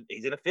 And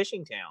he's in a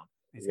fishing town.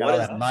 He's got all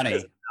that money.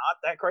 It's not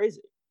that crazy.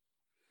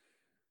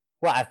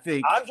 Well, I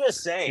think I'm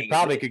just saying he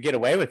probably could get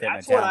away with it.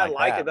 That's what I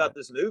like about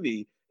this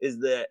movie, is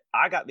that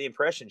I got the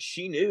impression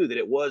she knew that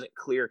it wasn't a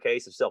clear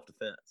case of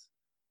self-defense,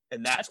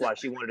 and that's why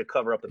she wanted to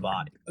cover up the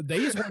body. They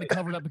just wanted to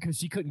cover it up because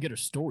she couldn't get her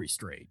story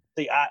straight.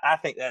 See, I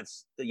think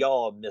that's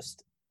y'all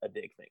missed a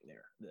big thing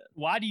there.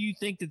 Why do you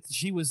think that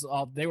she was?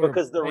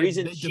 Because the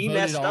reason she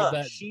messed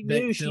up, she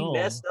knew she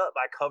messed up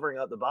by covering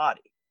up the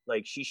body.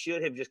 Like, she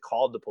should have just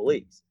called the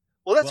police.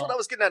 Well, that's what I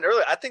was getting at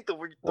earlier. I think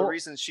the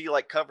reason she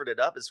like covered it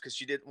up is because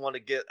she didn't want to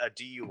get a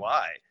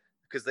DUI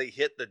because they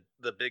hit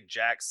the big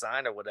Jack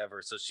sign or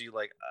whatever. So she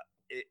like,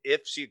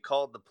 if she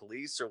called the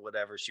police or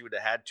whatever, she would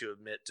have had to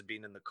admit to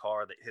being in the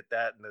car that hit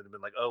that, and then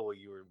been like, "Oh, well,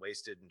 you were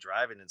wasted and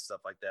driving and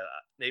stuff like that."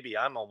 Maybe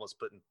I'm almost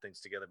putting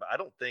things together, but I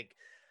don't think.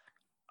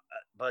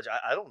 Budge,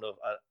 I don't know if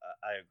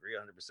I agree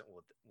 100%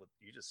 with what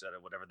you just said or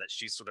whatever, that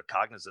she's sort of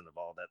cognizant of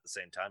all that at the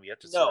same time. You have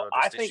to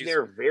I think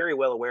they're very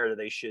well aware that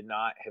they should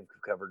not have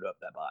covered up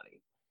that body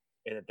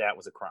and that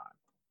was a crime.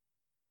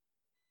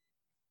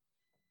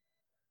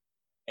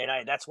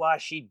 And that's why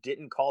she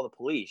didn't call the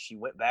police. She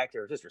went back to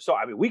her sister. So,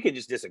 I mean, we can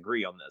just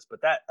disagree on this, but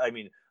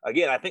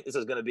again, I think this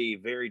is going to be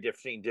very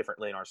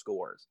differently in our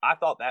scores. I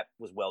thought that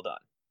was well done.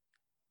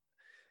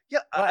 Yeah,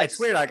 it's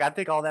weird. Like, I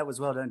think all that was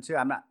well done too.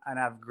 And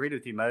I've agreed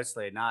with you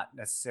mostly, not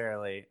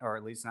necessarily, or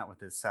at least not with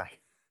this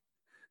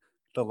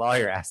the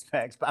lawyer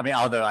aspects. But I mean,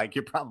 although like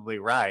you're probably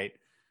right.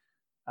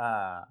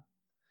 Well,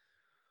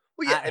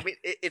 yeah, I mean,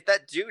 if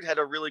that dude had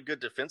a really good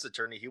defense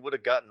attorney, he would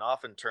have gotten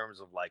off in terms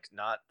of like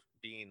not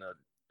being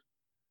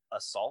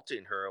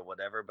assaulting her or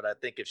whatever. But I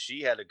think if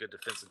she had a good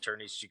defense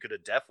attorney, she could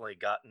have definitely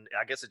gotten.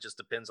 I guess it just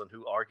depends on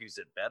who argues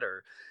it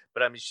better.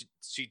 But I mean,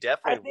 she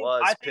definitely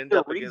was pinned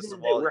up against the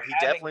wall. He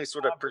definitely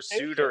sort of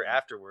pursued her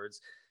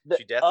afterwards.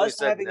 She definitely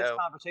said no. This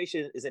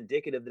conversation is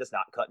indicative that it's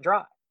not cut and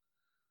dry.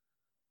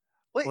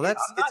 Well, I'm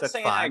not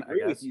saying fine, I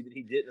agree with you that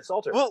he didn't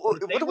assault her. Well,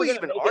 what are we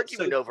even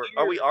arguing over?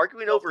 Are we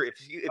arguing over if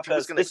he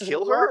was going to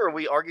kill her, or are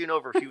we arguing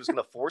over if he was going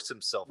to force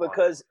himself?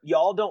 Because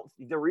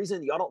the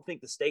reason y'all don't think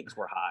the stakes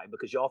were high,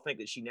 because y'all think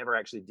that she never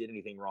actually did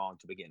anything wrong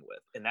to begin with,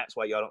 and that's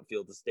why y'all don't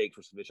feel the stakes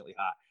were sufficiently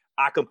high.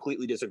 I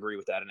completely disagree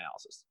with that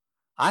analysis.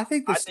 I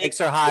think the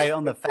stakes are high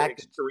on the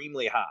fact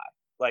extremely high.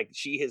 Like,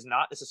 she has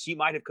not. She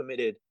might have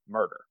committed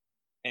murder,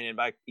 and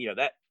by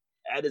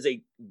that is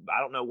I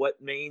don't know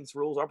what Maine's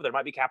rules are, but there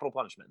might be capital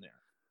punishment in there.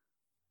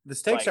 The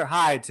stakes are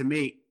high to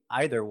me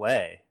either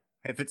way.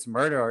 If it's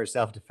murder or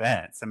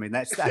self-defense, I mean,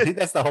 I think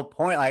that's the whole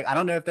point. Like, I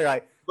don't know if they're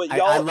like. But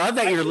I love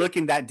that you're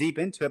looking that deep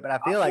into it, but I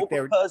feel like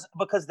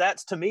because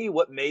that's, to me,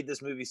 what made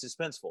this movie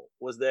suspenseful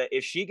was that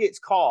if she gets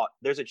caught,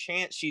 there's a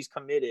chance she's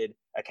committed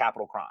a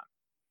capital crime.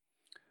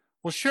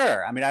 Well,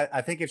 sure. I mean,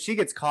 I think if she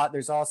gets caught,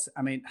 there's also.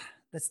 I mean,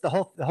 that's the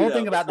whole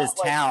thing about this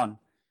town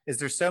is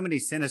there's so many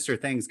sinister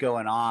things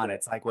going on.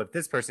 It's like, well, if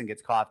this person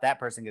gets caught, if that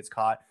person gets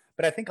caught.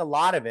 But I think a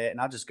lot of it,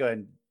 and I'll just go ahead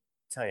and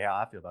tell you how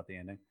I feel about the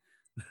ending.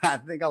 I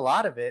think a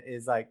lot of it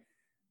is like,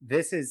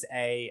 this is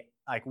I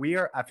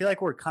feel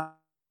like we're coming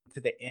to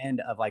the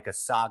end of like a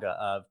saga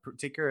of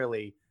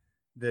particularly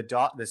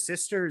the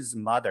sister's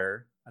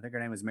mother. I think her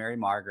name was Mary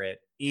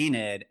Margaret,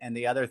 Enid, and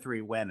the other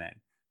three women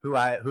who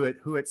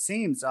it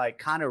seems like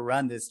kind of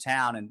run this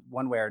town in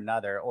one way or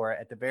another, or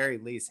at the very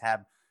least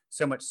have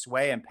so much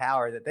sway and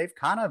power that they've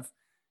kind of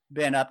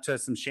been up to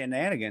some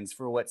shenanigans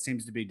for what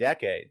seems to be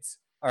decades.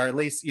 Or at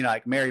least,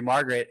 like Mary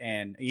Margaret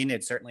and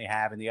Enid certainly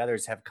have, and the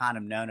others have kind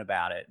of known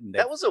about it.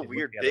 That was a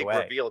weird big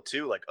reveal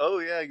too. Like, oh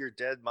yeah, your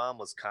dead mom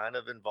was kind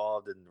of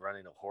involved in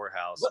running a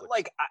whorehouse. But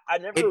like, I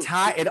never.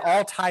 It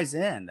all ties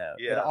in though.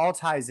 Yeah. It all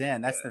ties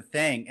in. That's the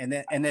thing.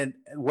 And then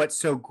what's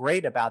so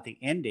great about the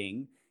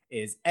ending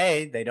is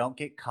they don't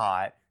get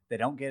caught, they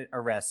don't get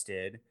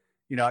arrested.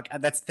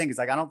 That's the thing. Is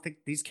like, I don't think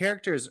these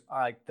characters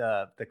are like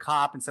the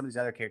cop and some of these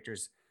other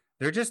characters.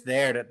 They're just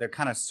there to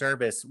kind of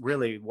service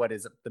really what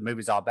is the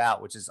movie's all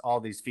about, which is all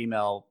these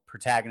female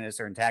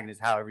protagonists or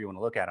antagonists, however you want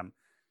to look at them.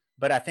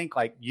 But I think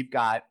like you've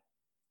got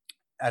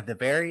at the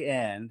very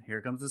end,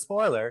 here comes the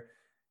spoiler.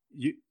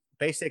 You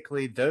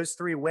basically those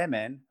three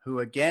women who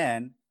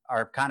again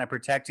are kind of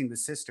protecting the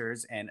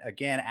sisters and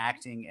again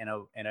acting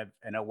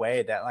in a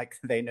way that like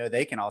they know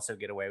they can also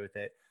get away with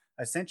it.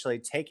 Essentially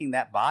taking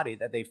that body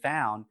that they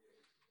found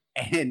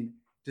and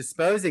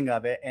disposing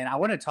of it. And I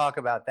want to talk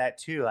about that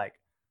too, like.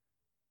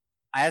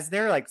 As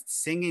they're like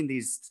singing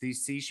these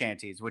sea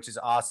shanties, which is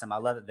awesome. I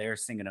love that they're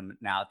singing them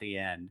now at the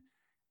end.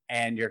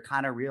 and you're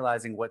kind of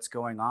realizing what's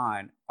going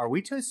on. Are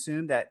we to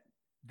assume that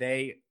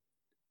they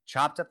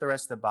chopped up the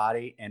rest of the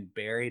body and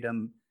buried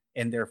them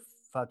in their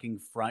fucking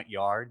front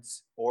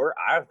yards? Or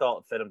I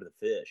thought fed them to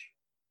the fish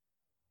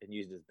and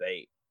used as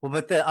bait. Well,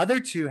 but the other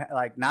two,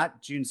 like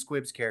not June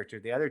Squibb's character,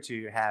 the other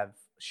two have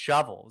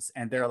shovels,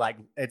 and they're like,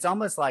 it's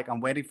almost like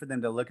I'm waiting for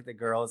them to look at the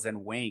girls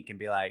and wink and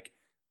be like,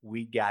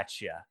 "We got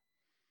you."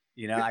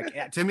 You know,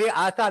 like to me,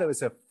 I thought it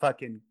was a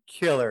fucking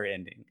killer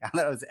ending. I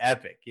thought it was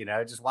epic. You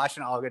know, just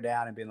watching it all go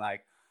down and being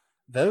like,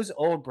 those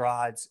old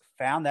broads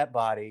found that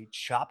body,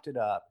 chopped it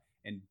up,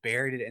 and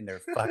buried it in their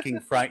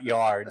fucking front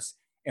yards,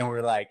 and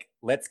we're like,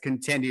 let's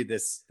continue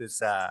this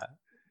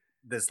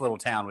little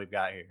town we've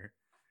got here.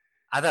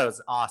 I thought it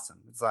was awesome.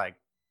 It's like,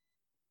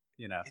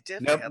 you know,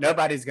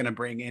 nobody's gonna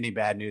bring any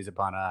bad news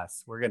upon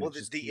us. We're gonna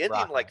just the ending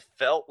rocking. like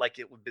felt like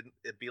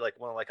it'd be like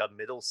one of like a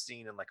middle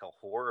scene in like a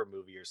horror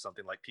movie or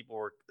something. Like people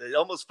were, it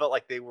almost felt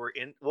like they were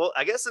in. Well,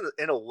 I guess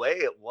in a way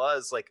it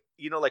was like,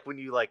 you know, like when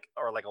you like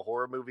are like a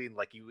horror movie and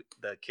like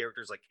the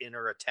characters like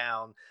enter a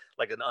town,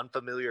 like an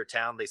unfamiliar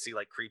town, they see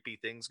like creepy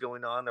things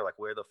going on. They're like,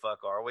 where the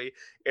fuck are we?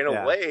 In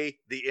a way,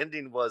 the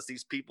ending was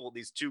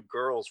these two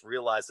girls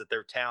realized that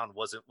their town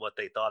wasn't what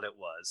they thought it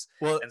was.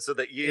 Well, and so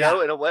that you know,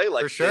 in a way,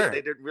 like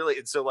they didn't really.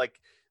 And so like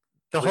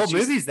the whole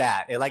movie's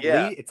that it like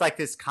it's like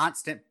this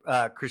constant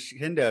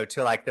crescendo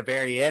to like the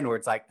very end where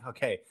it's like,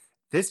 okay,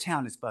 this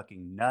town is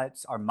fucking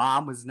nuts. Our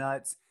mom was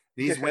nuts.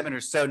 These women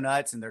are so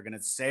nuts, and they're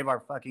gonna save our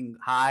fucking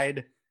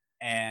hide.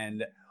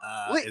 And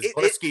is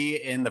Whiskey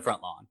in the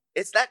front lawn?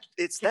 It's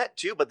that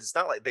too, but it's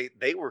not like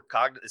they were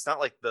cognizant. It's not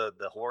like the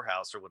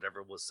whorehouse or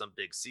whatever was some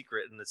big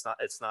secret, and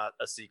it's not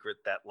a secret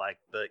that like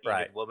the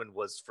Enid woman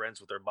was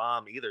friends with her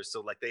mom either.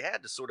 So like they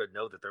had to sort of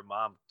know that their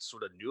mom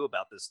sort of knew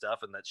about this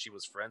stuff and that she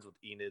was friends with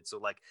Enid. So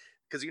like,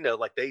 because you know,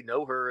 like they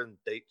know her and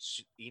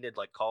Enid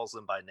like calls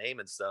them by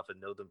name and stuff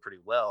and know them pretty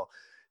well.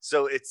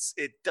 So it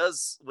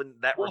does when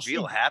that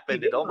reveal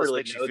happened, it almost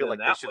makes you feel like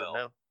they should have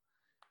known.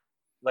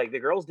 Like the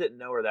girls didn't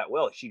know her that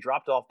well. She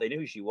dropped off. They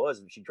knew who she was,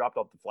 and she dropped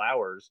off the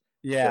flowers.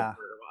 Yeah,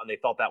 and they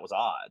thought that was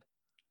odd.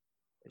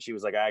 And she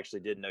was like, "I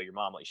actually didn't know your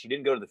mom." Like she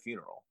didn't go to the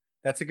funeral.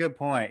 That's a good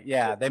point.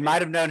 Yeah, they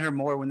might have known her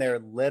more when they were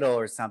little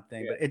or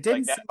something, but it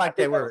didn't seem like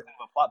they were. Kind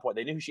of a plot point.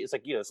 They knew who she. It's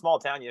like, you know, small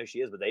town. You know who she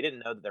is, but they didn't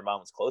know that their mom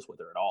was close with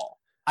her at all.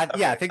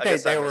 I think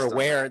they were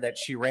aware that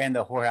she ran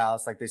the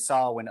whorehouse. Like they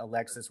saw when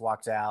Alexis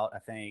walked out. I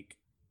think,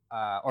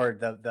 or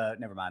the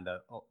never mind,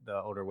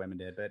 the older women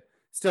did, but.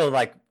 Still,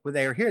 like when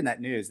they were hearing that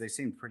news, they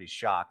seemed pretty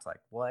shocked. Like,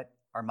 what?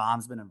 Our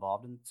mom's been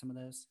involved in some of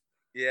this?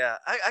 Yeah,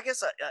 I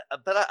guess,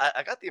 but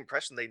I got the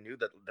impression they knew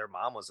that their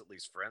mom was at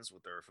least friends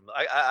with her.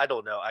 I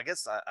don't know. I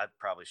guess I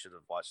probably should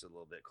have watched it a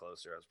little bit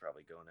closer. I was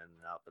probably going in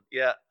and out, but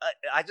yeah,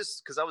 I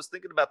just because I was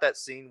thinking about that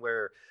scene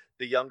where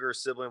the younger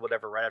sibling,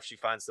 whatever, right after she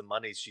finds the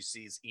money, she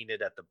sees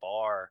Enid at the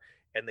bar,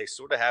 and they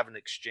sort of have an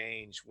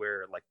exchange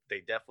where like they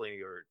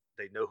definitely are.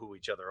 They know who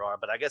each other are,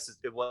 but I guess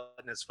it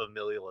wasn't as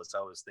familial as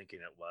I was thinking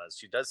it was.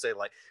 She does say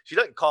like she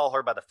doesn't call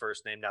her by the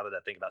first name. Now that I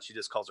think about it, she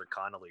just calls her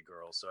Connolly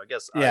girl. So I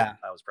guess I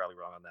was probably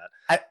wrong on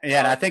that.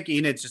 And I think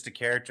Enid's just a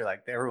character.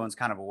 Like everyone's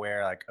kind of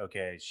aware. Like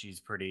okay, she's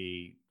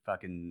pretty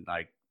fucking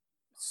like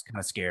kind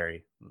of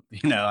scary.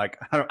 You know, like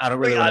I don't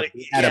really want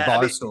to at a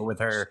bar stool with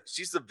her.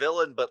 She's the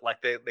villain, but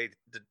like they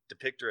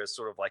depict her as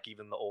sort of like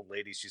even the old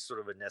lady. She's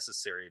sort of a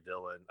necessary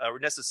villain, or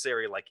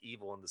necessary like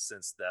evil in the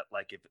sense that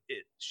like if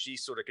she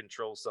sort of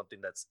controls something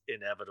that's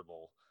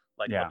inevitable,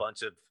 like a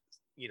bunch of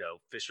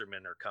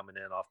fishermen are coming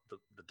in off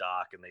the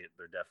dock and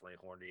they're definitely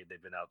horny.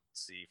 They've been out at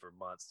sea for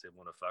months. They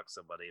want to fuck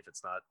somebody. If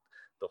it's not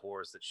the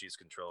whores that she's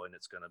controlling,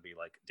 it's going to be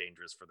like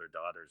dangerous for their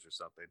daughters or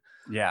something.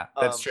 Yeah,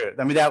 that's true.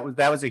 I mean,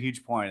 that was a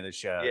huge point of the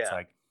show. Yeah. It's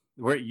like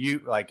we're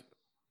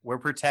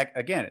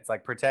it's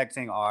like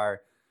protecting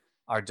our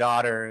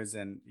daughters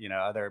and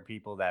other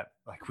people that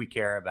like we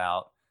care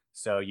about.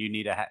 So you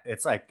need to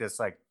it's like this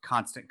like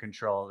constant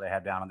control they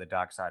have down on the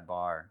dockside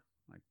bar.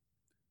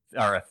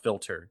 Or a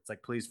filter. It's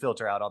like, please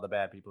filter out all the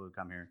bad people who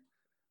come here.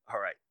 All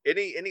right.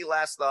 Any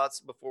last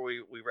thoughts before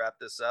we wrap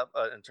this up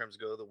in terms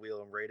of go to the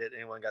wheel and rate it?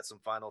 Anyone got some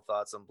final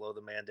thoughts on Blow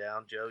the Man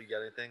Down? Joe, you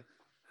got anything?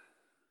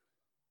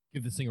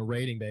 Give this thing a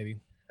rating, baby.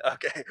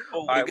 Okay.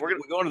 All right. We're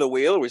going to the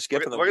wheel. We're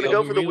skipping the wheel. We're going to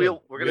go for the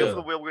wheel. We're going to go for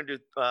the wheel. We're going to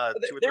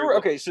do 2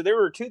 or 3. So there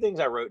were 2 things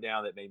I wrote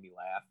down that made me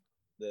laugh.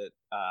 That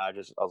I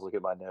was looking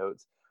at my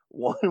notes.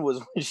 One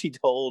was when she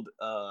told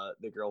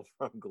the girl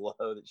from Glow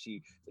that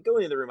she go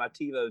into the room. I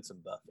TiVo'd some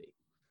Buffy.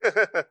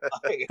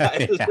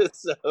 It was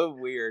just so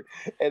weird.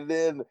 And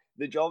then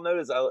did y'all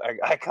notice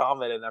I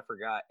commented and I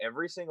forgot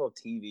every single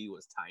TV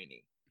was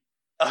tiny.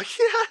 Oh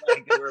yeah,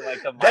 like they were like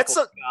that's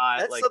something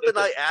I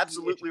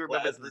absolutely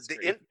remember.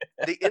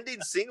 The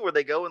ending scene where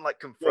they go and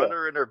like confront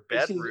her in her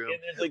bedroom.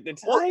 Like the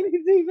tiny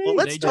TV. Well,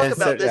 let's talk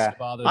about this.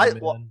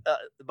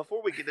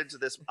 Before we get into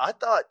this, I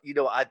thought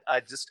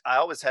I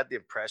always had the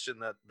impression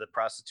that the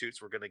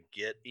prostitutes were going to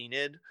get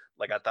Enid.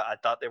 Like I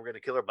thought they were going to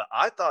kill her, but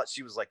I thought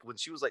she was like when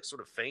she was like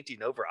sort of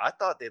fainting over. I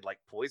thought they'd like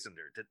poisoned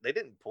her. They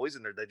didn't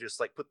poison her. They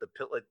just like put the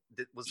pill.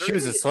 She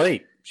was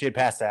asleep. She had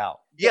passed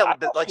out. Yeah,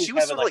 but like she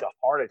was having sort of like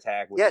a heart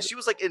attack. Yeah, she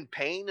was like in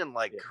pain and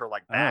like her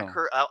like back Oh.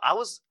 hurt.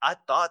 I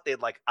thought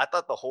I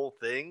thought the whole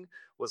thing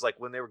was like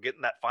when they were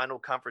getting that final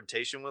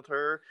confrontation with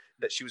her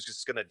that she was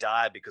just gonna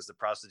die because the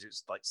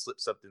prostitutes like slipped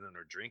something in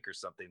her drink or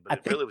something. But I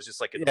it think, really was just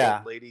like an yeah.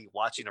 old lady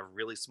watching a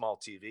really small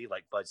TV,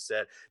 like Budge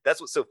said.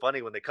 That's what's so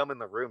funny when they come in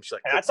the room. She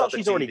like And I flips on thought the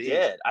she's already TV.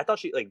 dead. I thought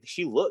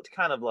she looked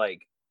kind of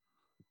like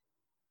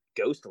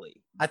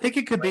ghostly. I think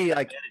it could be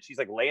like, and she's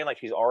like laying like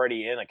she's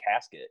already in a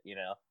casket, you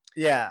know?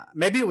 yeah,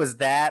 maybe it was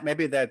that.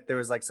 Maybe that there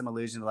was like some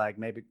illusion, like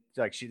maybe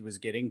like she was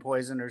getting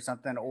poisoned or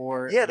something,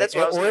 or Yeah, that's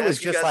what I was. or Gonna it was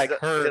ask you just guys, like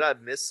her. Did I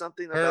miss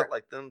something about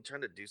like them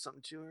trying to do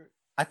something to her?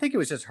 I think it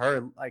was just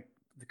her, like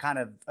the kind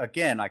of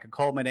again like a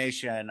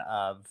culmination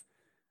of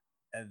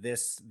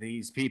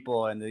these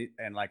people and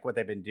like what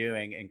they've been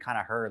doing, and kind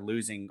of her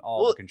losing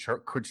all the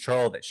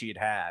control that she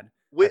had.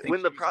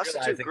 When the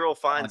prostitute girl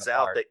finds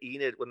out that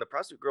Enid,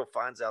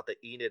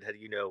 had,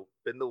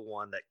 been the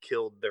one that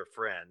killed their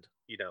friend,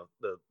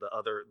 the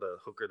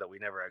hooker that we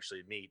never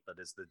actually meet, but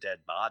is the dead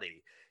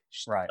body.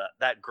 Right.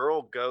 That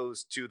girl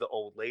goes to the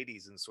old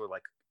ladies and sort of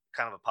like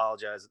kind of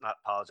not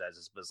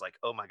apologizes, but is like,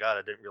 oh my God,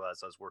 I didn't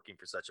realize I was working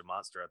for such a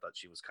monster. I thought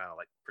she was kind of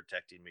like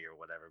protecting me or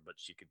whatever, but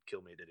she could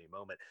kill me at any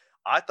moment.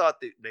 I thought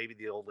that maybe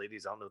the old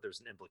ladies, I don't know if there's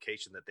an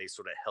implication that they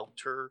sort of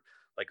helped her,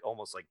 like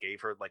almost like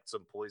gave her like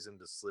some poison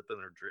to slip in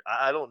her drink.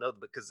 I don't know,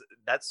 because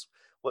that's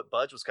what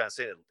Budge was kind of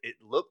saying. It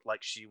looked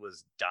like she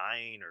was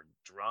dying or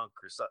drunk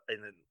or something.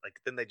 And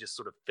then they just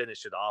sort of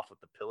finish it off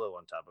with the pillow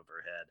on top of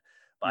her head.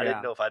 But I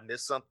didn't know if I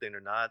missed something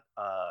or not.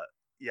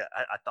 Yeah,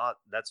 I thought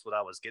that's what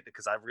I was getting,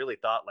 because I really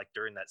thought like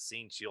during that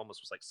scene she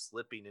almost was like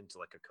slipping into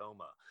like a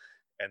coma,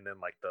 and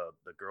then like the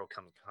girl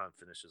kind of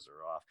finishes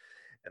her off,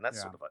 and that's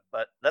sort of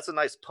but that's a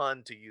nice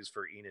pun to use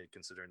for Enid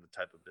considering the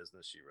type of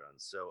business she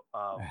runs. So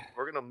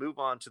we're gonna move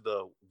on to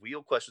the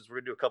wheel questions.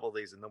 We're gonna do a couple of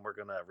these and then we're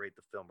gonna rate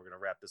the film. We're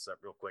gonna wrap this up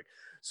real quick.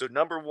 So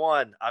number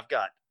 1, I've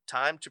got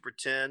Time to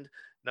Pretend.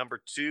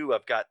 Number 2,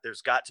 I've got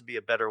There's Got to Be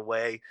a Better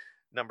Way.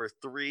 Number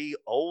 3,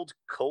 Old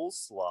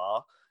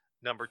Coleslaw.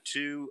 Number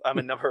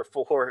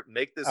 4,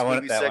 Make This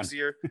Movie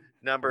Sexier.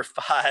 Number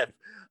 5,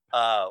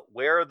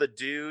 Where Are the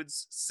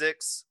Dudes?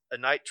 6, A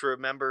Night to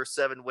Remember.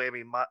 7,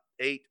 Whammy.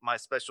 8, My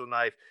Special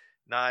Knife.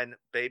 9,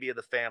 Baby of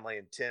the Family.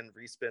 And 10,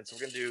 Respin. So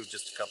we're gonna do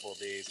just a couple of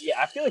these. Yeah,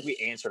 I feel like we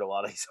answered a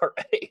lot of these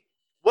already.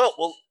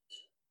 Well,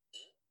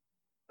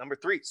 number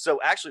 3.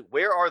 So actually,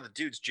 Where Are the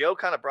Dudes? Joe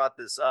kind of brought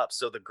this up.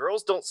 So the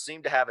girls don't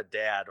seem to have a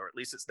dad, or at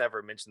least it's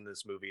never mentioned in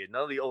this movie. And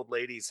none of the old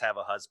ladies have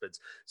a husband.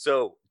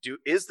 So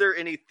is there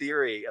any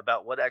theory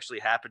about what actually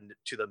happened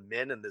to the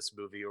men in this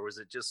movie? Or was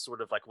it just sort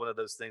of like one of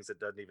those things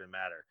that doesn't even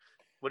matter?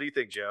 What do you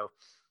think, Joe?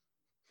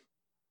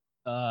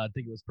 I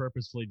think it was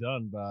purposefully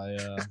done by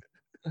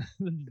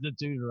the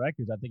two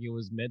directors. I think it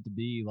was meant to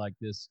be like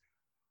this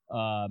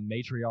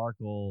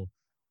matriarchal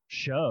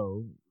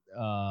show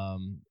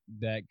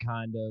that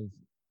kind of,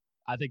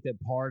 I think that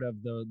part of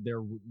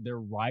their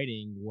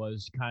writing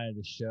was kind of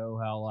to show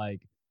how, like,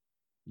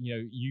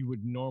 you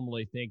would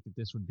normally think that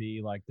this would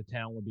be like the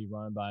town would be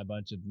run by a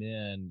bunch of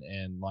men,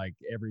 and like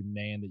every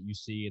man that you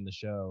see in the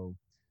show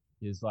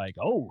is like,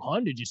 oh,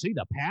 hon, did you see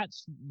the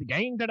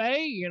game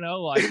today?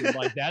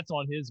 Like that's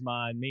on his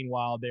mind.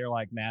 Meanwhile, they're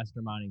like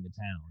masterminding the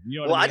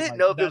town. Well, I didn't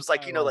know if it was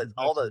like, like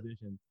all the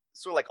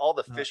sort of like all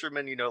the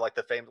fishermen, like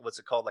the famous, what's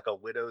it called? Like a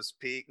widow's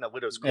peak, not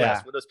widow's crest.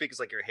 Yeah. Widow's peak is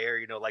like your hair,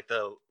 like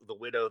the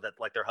widow that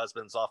like their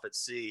husband's off at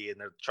sea and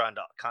they're trying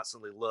to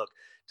constantly look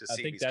to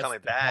see if he's coming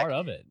back. Part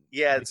of it.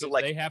 Yeah. Because so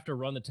like they have to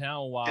run the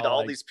town while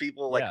all these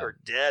people are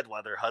dead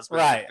while their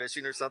husbands are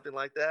fishing or something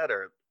like that.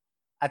 Or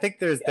I think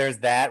there's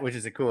that, which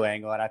is a cool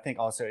angle. And I think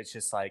also it's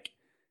just like,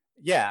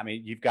 I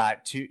mean, you've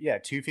got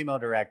two female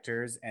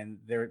directors, and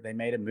they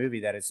made a movie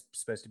that is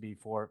supposed to be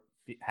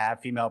have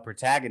female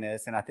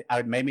protagonists, and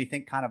it made me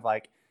think kind of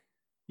like,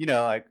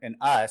 like in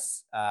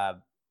Us,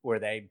 where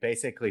they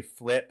basically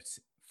flipped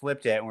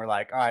it, and we're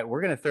like, all right,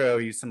 we're gonna throw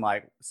you some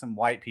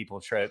white people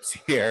tropes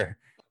here,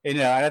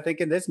 and I think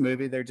in this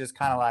movie they're just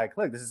kind of like,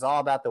 look, this is all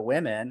about the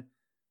women,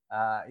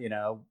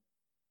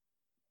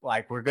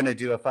 like we're gonna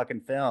do a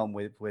fucking film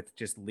with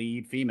just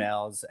lead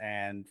females,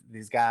 and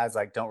these guys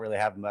like don't really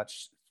have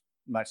much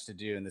to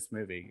do in this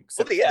movie.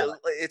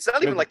 It's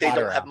not even like they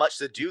don't have much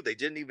to do. They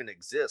didn't even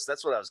exist.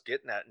 That's what I was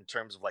getting at in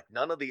terms of like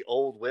none of the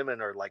old women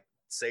are like,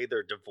 say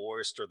they're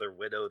divorced or they're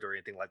widowed or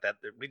anything like that.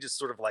 We just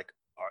sort of like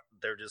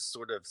they're just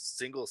sort of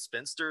single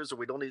spinsters, or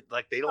we don't need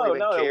like they don't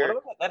even care.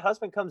 That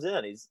husband comes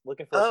in. He's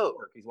looking for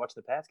work. He's watching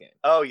the Pats game.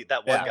 Oh,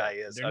 that one guy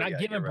is. They're not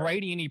giving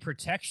Brady any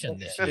protection.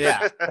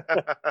 Yeah,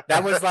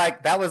 that was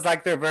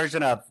like their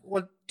version of,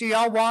 well, do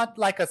y'all want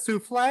like a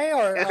souffle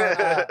or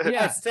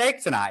a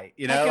steak tonight?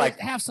 Like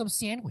have some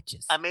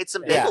sandwiches. I made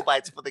some bagel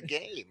bites for the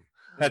game.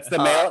 That's the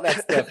male.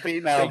 That's the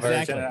female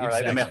version. Exactly. All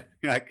right, the male,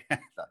 you're like,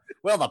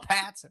 well, the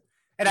Pats.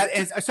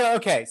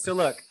 So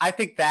look, I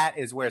think that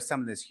is where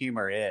some of this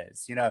humor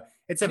is.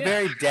 It's a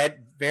very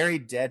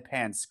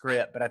deadpan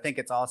script, but I think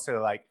it's also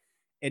like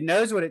it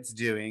knows what it's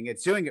doing.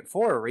 It's doing it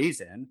for a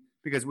reason,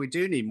 because we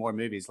do need more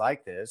movies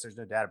like this. There's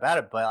no doubt about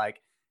it. But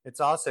like, it's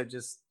also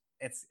just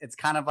it's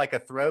kind of like a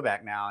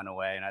throwback now in a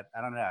way, and I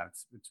don't know.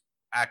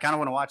 I kind of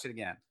want to watch it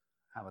again.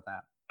 How about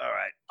that? All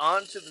right,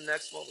 on to the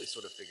next one. We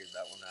sort of figured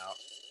that one out.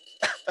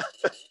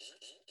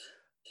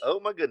 Oh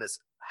my goodness,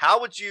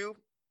 how would you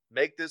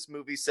make this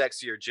movie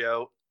sexier,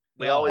 Joe?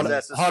 We always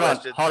ask this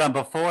question. Hold on.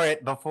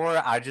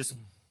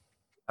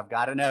 I've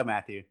got to know,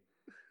 Matthew.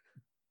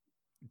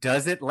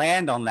 Does it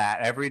land on that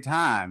every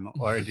time,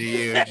 or do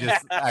you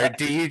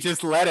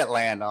just let it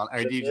land on?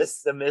 Or do you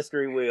just the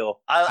mystery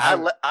wheel?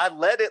 I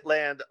let it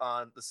land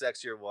on the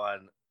sexier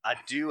one. I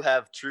do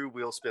have true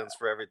wheel spins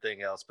for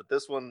everything else, but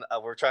this one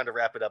we're trying to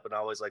wrap it up, and I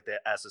always like to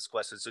ask this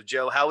question. So,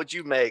 Joe, how would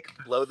you make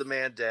Blow the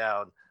Man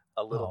Down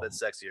a little bit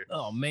sexier?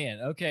 Oh man,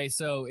 okay.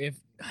 So if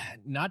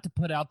not to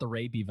put out the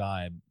rapey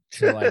vibe,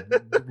 so like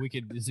we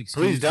could just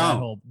excuse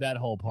that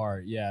whole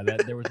part. Yeah,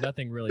 there was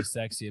nothing really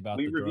sexy about.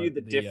 We reviewed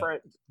the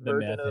different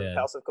version of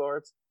House of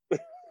Cards.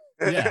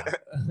 Yeah.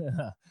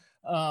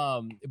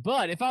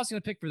 But if I was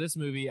going to pick for this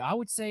movie, I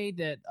would say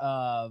that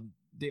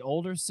the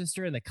older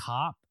sister and the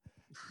cop,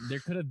 there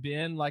could have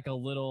been like a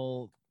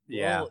little,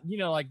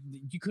 like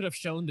you could have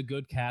shown the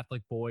good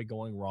Catholic boy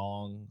going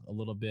wrong a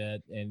little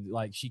bit, and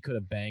like she could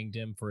have banged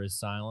him for his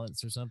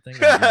silence or something.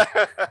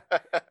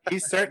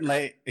 He's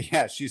certainly,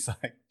 she's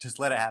like, just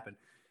let it happen.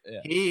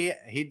 Yeah.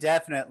 He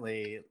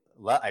definitely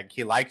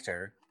he liked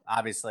her,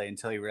 obviously,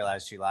 until he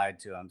realized she lied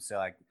to him. So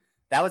like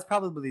that was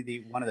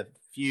probably one of the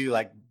few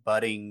like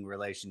budding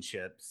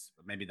relationships.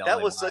 Maybe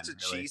that was such a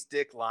cheese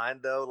dick line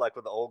though. Like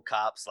with the old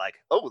cops, like,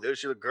 "Oh,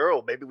 there's your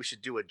girl. Maybe we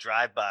should do a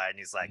drive by." And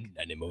he's like,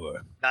 "Not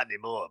anymore,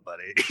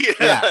 buddy.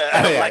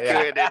 I don't like you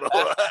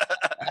anymore.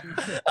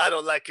 I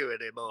don't like you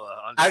anymore."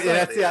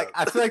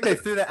 I feel like they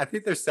threw that. I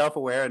think they're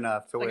self-aware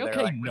enough to where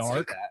they're like,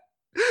 narc.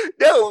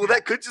 No,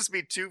 that could just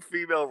be two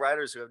female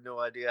writers who have no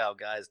idea how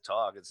guys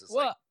talk. It's just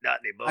like, not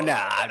anymore. No,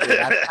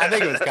 I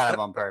think it was kind of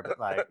on purpose.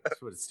 Like,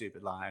 what a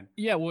stupid line.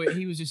 Yeah, well,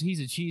 he's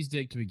a cheese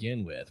dick to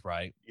begin with,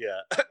 right?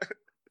 Yeah.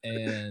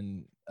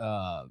 And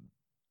the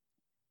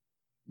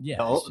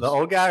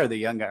old guy or the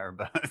young guy or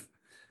both?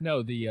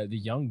 No, the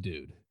young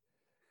dude.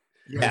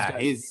 Yeah,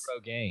 he's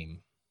pro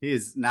game. He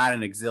is not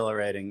an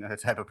exhilarating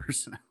type of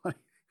personality.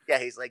 Yeah,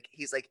 he's like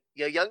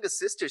your youngest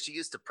sister. She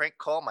used to prank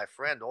call my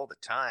friend all the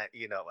time.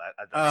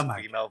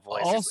 Female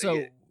voice.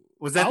 Also,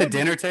 was that the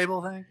dinner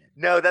table thing?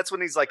 No, that's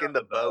when he's like in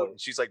the boat and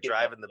she's like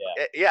driving the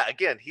boat. Yeah,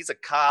 again, he's a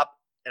cop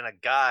and a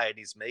guy, and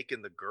he's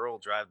making the girl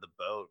drive the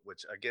boat.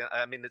 Which again,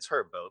 I mean, it's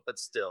her boat, but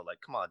still, like,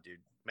 come on, dude,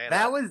 man.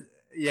 That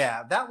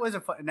was a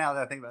fun. Now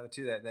that I think about it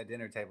too, that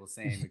dinner table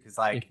scene, because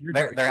like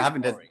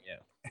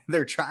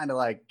they're trying to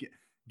like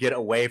get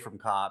away from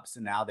cops,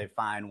 and now they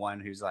find one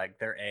who's like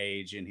their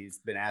age, and he's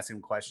been asking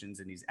questions,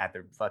 and he's at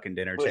their fucking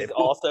dinner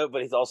table.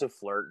 He's also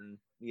flirting,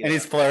 and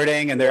he's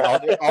flirting, and they're all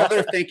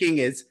they're thinking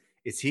is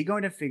he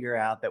going to figure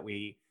out that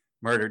we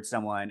murdered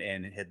someone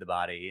and hid the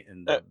body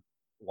in the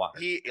water?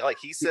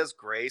 He says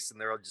grace, and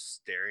they're all just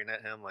staring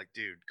at him like,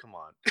 dude, come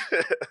on.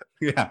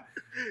 Yeah,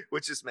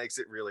 which just makes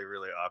it really,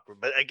 really awkward.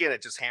 But again,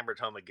 it just hammered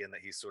home again that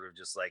he's sort of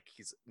just like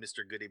he's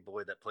Mr. Goody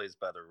Boy that plays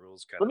by the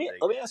rules kind of thing.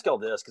 Let me ask y'all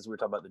this, because we were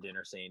talking about the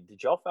dinner scene.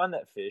 Did y'all find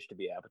that fish to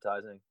be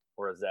appetizing,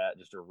 or is that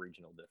just a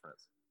regional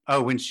difference?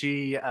 Oh, when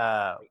she they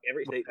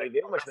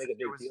very much make a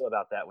big deal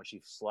about that when she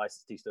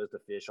throws the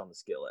fish on the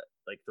skillet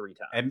like 3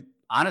 times. And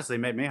honestly,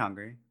 made me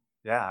hungry.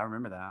 Yeah, I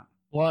remember that.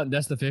 Well,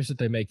 that's the fish that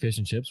they make fish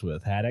and chips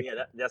with. Haddock.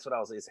 Yeah, that's what I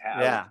was. Yeah, I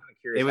was kind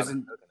of curious.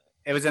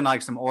 It was in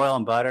like some oil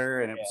and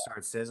butter, and it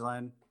started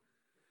sizzling.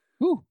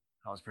 Woo,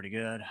 that was pretty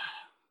good.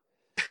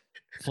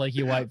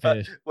 Flaky white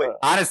fish. Wait,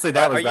 honestly,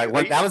 that was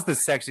that was the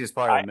sexiest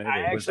part of the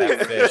movie. Was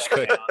that fish?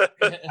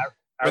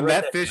 When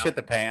that fish hit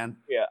the pan.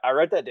 Yeah, I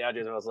wrote that down,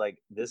 and I was like,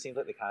 "This seems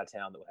like the kind of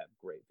town that would have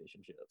great fish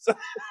and chips."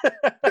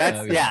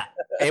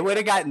 It would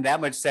have gotten that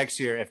much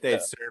sexier if they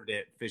had served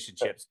it fish and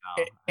chips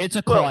style. It's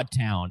a cod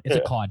town. It's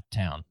a cod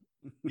town.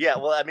 Yeah,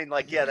 well, I mean,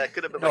 like, that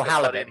could have been like a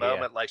funny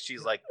moment. Like,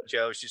 she's like,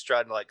 Joe, she's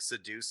trying to like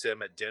seduce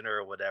him at dinner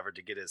or whatever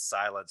to get his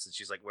silence, and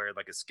she's like wearing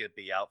like a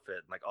skimpy outfit,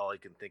 and like all he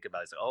can think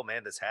about is, oh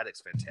man, this haddock's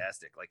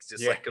fantastic. Like,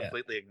 just like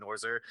completely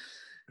ignores her.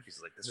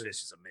 He's like, this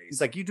fish is amazing. He's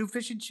like, you do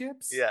fish and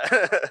chips? Yeah.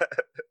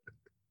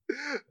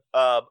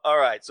 All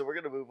right, so we're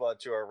gonna move on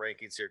to our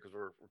rankings here because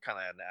we're kind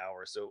of at an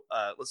hour. So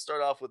let's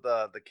start off with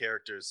the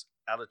characters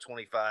out of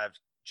 25.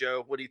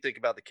 Joe, what do you think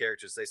about the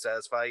characters? They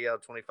satisfy you out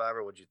of 25,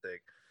 or what'd you think?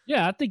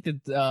 Yeah, I think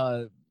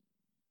that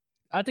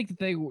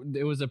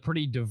it was a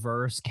pretty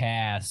diverse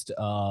cast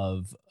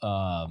of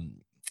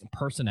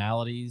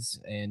personalities,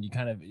 and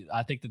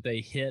I think that they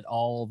hit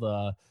all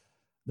the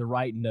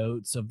right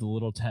notes of the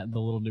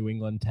little New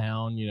England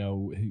town. You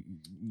know,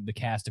 the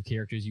cast of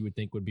characters you would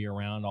think would be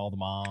around, all the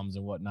moms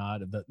and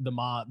whatnot,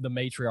 the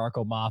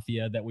matriarchal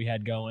mafia that we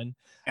had going.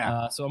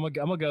 Yeah. So I'm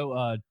gonna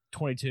go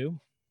 22.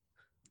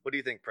 What do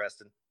you think,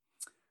 Preston?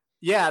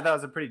 Yeah, that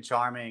was a pretty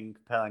charming,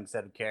 compelling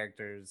set of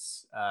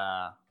characters.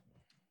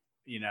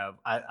 You know,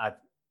 I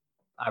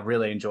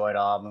really enjoyed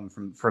all of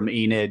them, from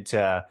Enid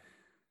to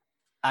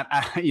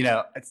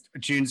it's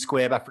June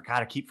Squibb.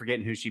 I keep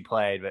forgetting who she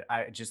played, but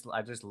I just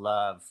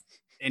love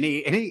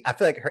I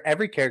feel like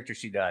every character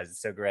she does is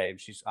so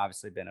great. She's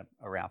obviously been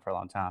around for a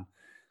long time.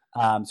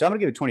 So I'm gonna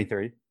give it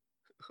 23.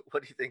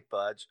 What do you think,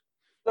 Budge?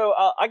 So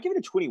I give it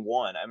a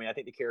 21. I mean, I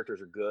think the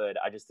characters are good.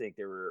 I just think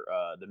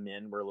the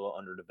men were a little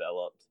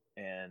underdeveloped,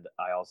 and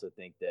I also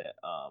think that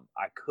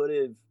I could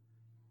have,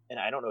 and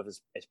I don't know if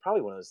it's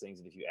probably one of those things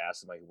that if you ask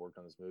somebody who worked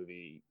on this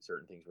movie,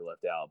 certain things were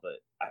left out. But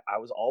I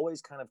was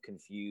always kind of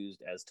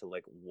confused as to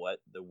like what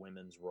the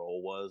women's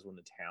role was when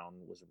the town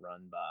was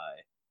run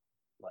by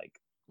like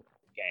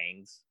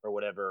gangs or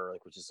whatever,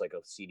 like which is like a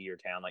seedier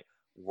town. Like,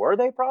 were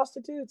they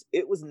prostitutes?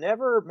 It was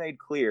never made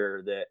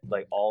clear that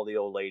like all the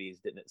old ladies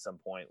didn't at some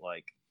point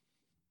like.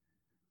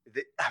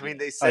 They Oh,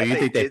 said you they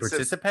think they did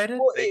participated?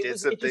 they did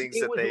some things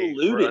that they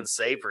were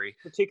unsavory,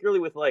 particularly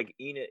with like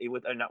Enid,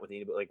 with not with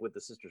Enid, but like with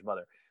the sister's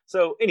mother.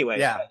 So anyway,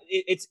 Yeah.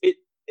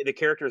 The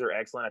characters are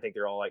excellent. I think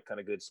they're all like kind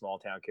of good small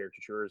town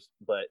caricatures,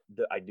 but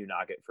I do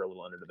knock it for a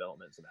little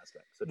underdevelopment in some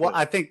aspects. So well,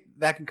 I think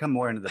that can come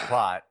more into the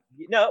plot.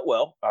 No,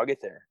 well, I'll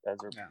get there.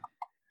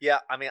 Yeah,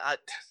 I mean,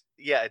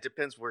 it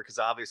depends where, because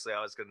obviously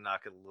I was going to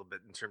knock it a little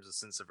bit in terms of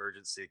sense of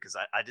urgency, because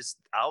I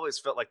always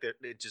felt like that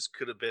it just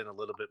could have been a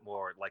little bit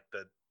more like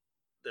the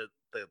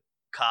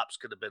cops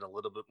could have been a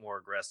little bit more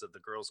aggressive, the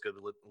girls could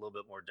have been a little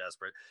bit more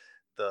desperate,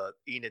 the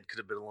Enid could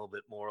have been a little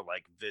bit more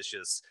like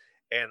vicious.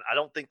 And I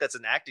don't think that's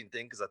an acting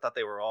thing, because I thought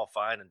they were all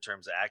fine in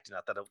terms of acting.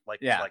 I thought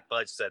like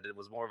Budge said, it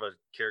was more of a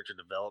character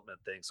development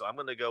thing. So I'm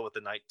going to go with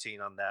the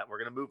 19 on that. We're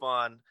going to move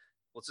on.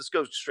 Let's just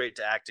go straight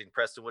to acting.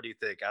 Preston, what do you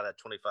think out of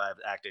 25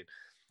 acting?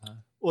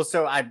 Well,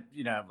 so I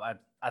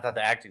thought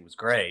the acting was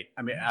great.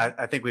 I mean,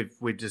 I think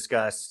we've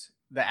discussed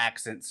the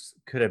accents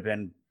could have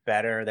been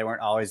better. They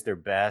weren't always their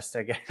best,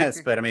 I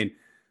guess. But I mean,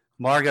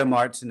 Margot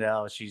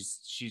Martindale, she's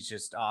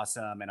just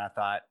awesome. And I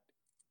thought,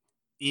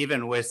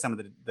 even with some of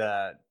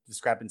the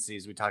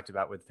discrepancies we talked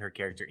about with her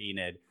character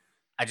Enid,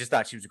 I just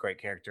thought she was a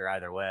great character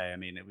either way. I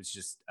mean, it was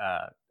just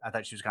I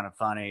thought she was kind of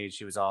funny.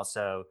 She was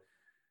also,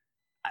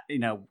 I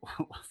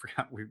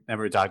forgot we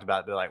never talked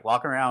about, but like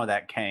walking around with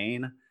that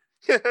cane.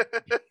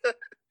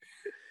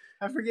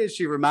 I forget.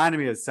 She reminded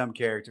me of some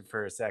character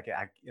for a second.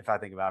 If I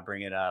think about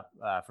bringing it up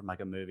from like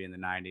a movie in the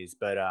 90s,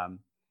 but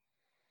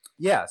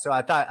yeah. So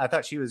I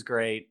thought she was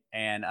great,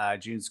 and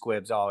June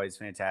Squibb's always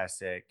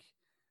fantastic.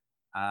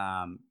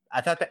 I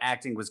thought the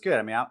acting was good.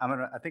 I mean, I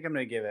think I'm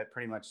gonna give it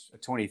pretty much a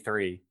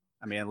 23.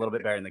 I mean, a little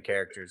bit better than the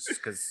characters,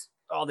 because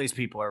all these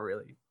people are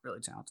really, really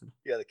talented.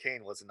 Yeah, the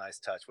cane was a nice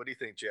touch. What do you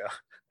think, Joe?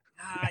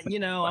 I'm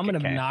going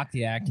to knock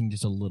the acting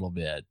just a little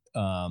bit.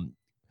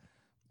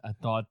 I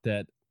thought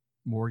that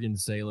Morgan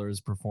Saylor's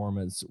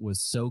performance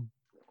was so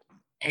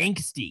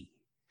angsty.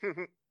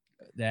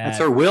 That's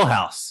her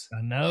wheelhouse.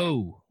 I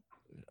know.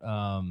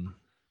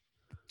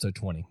 So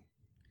 20.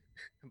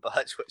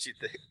 Budge, what you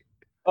think?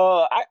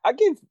 I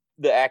give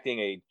the acting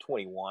a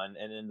 21,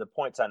 and then the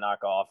points I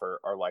knock off are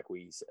like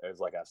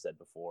I've said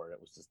before. It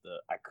was just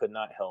I could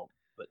not help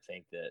but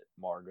think that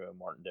Margot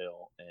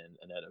Martindale and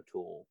Annette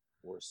O'Toole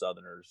were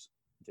Southerners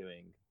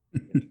doing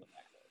accents,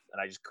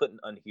 and I just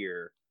couldn't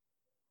unhear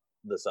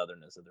the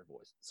Southernness of their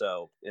voice.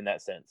 So in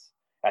that sense,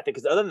 I think,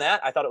 because other than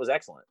that, I thought it was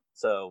excellent.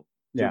 So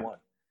 2-1.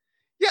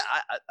 Yeah,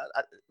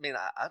 I mean,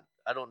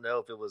 I don't know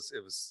if it was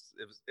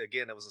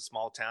again, it was a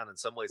small town. In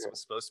some ways, it was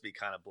supposed to be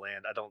kind of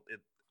bland.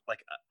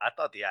 I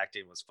thought the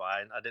acting was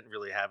fine. I didn't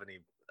really have any.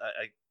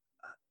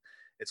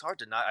 It's hard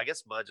to not. I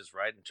guess Budge is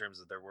right in terms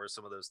of there were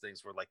some of those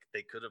things where like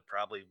they could have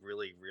probably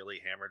really,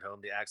 really hammered home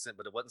the accent,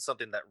 but it wasn't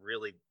something that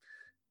really.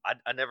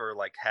 I never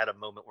like had a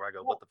moment where I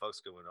go, "What the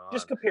fuck's going on?"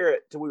 Just compare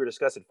it to we were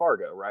discussing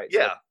Fargo, right? Yeah,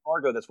 so like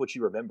Fargo. That's what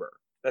you remember.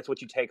 That's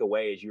what you take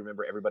away, is you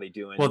remember everybody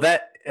doing. Well,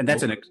 that's an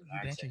accent.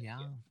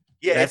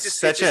 Yeah, that's just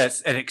such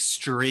an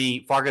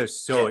extreme.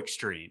 Fargo's so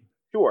extreme.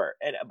 Sure,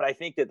 but I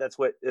think that's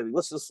what.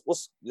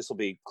 This will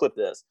be clip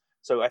this.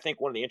 So I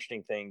think one of the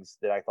interesting things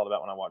that I thought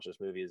about when I watched this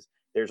movie is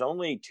there's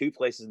only 2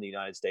 places in the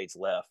United States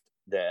left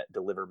that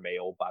deliver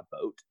mail by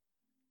boat.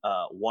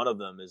 One of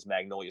them is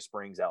Magnolia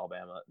Springs,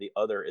 Alabama. The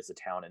other is a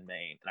town in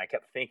Maine. And I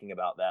kept thinking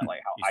about that,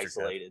 like how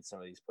isolated some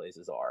of these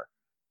places are,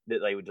 that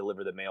they would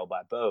deliver the mail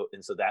by boat.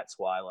 And so that's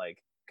why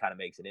like kind of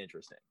makes it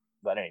interesting.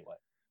 But anyway.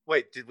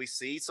 Wait, did we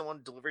see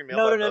someone delivering mail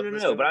by boat?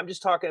 No. But I'm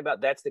just talking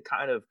about that's the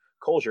kind of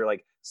culture,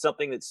 like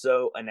something that's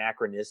so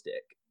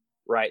anachronistic.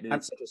 Right,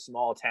 it's such a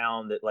small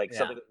town that like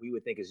something that we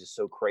would think is just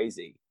so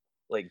crazy,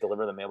 like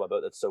deliver the mail by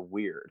boat. That's so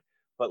weird.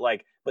 But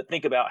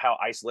think about how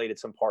isolated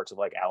some parts of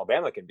like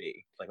Alabama can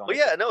be. Like,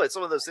 it's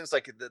one of those things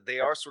like they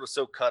are sort of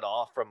so cut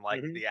off from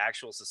like the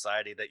actual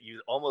society that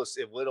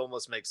it would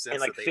almost make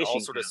sense like that they all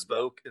sort of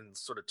spoke and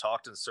sort of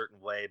talked in a certain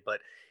way.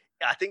 But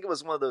I think it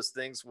was one of those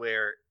things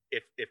where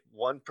if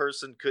one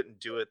person couldn't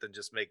do it, then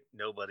just make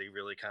nobody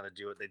really kind of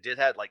do it. They did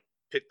have like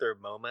pick their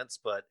moments,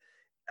 but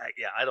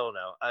I don't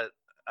know.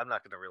 I'm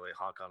not going to really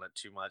honk on it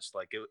too much.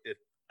 Like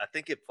I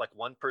think if like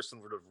one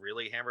person would have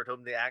really hammered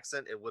home the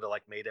accent, it would have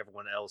like made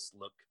everyone else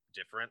look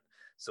different.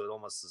 So it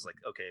almost is like,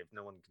 okay, if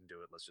no one can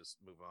do it, let's just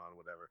move on,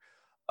 whatever.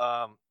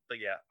 But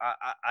yeah,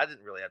 I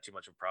didn't really have too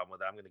much of a problem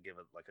with it. I'm going to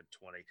give it like a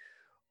 20.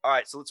 All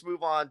right, so let's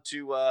move on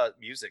to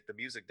music. The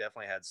music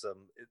definitely had some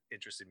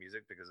interesting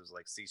music because it was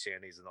like sea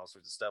shanties and all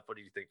sorts of stuff. What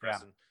do you think, Yeah.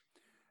 Preston?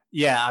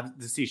 Yeah,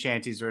 the sea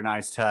shanties were a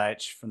nice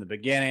touch from the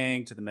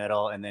beginning to the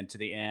middle and then to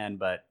the end,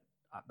 but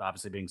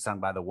obviously being sung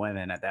by the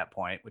women at that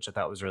point, which I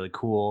thought was really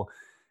cool.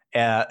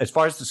 As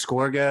far as the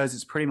score goes,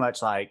 it's pretty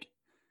much like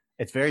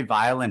it's very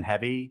violin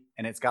heavy,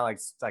 and it's got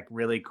like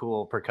really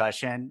cool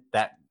percussion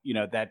that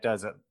that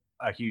does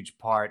a huge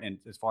part in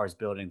as far as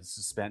building the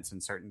suspense in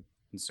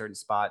certain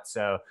spots.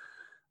 So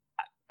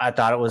I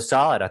thought it was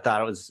solid. I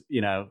thought it was,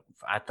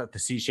 I thought the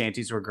sea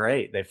shanties were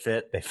great. They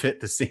fit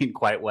the scene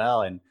quite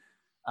well, and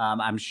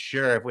I'm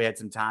sure if we had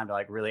some time to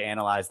like really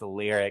analyze the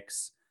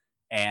lyrics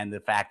and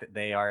the fact that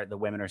the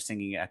women are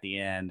singing at the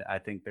end, I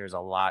think there's a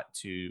lot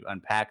to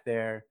unpack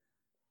there.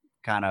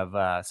 Kind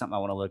of something I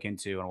want to look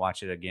into and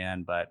watch it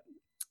again. But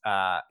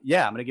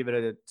yeah, I'm gonna give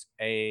it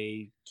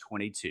a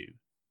 22.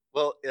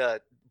 Well,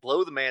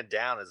 blow the man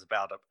down is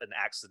about an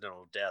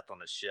accidental death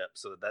on a ship,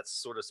 so that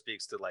sort of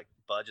speaks to like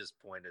Budge's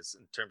point is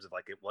in terms of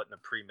like it wasn't a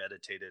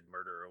premeditated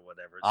murder or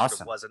whatever. It sort of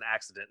Awesome. was an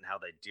accident and how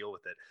they deal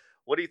with it.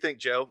 What do you think,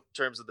 Joe, in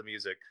terms of the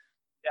music?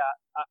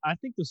 Yeah, I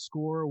think the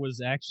score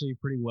was actually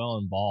pretty well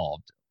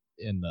involved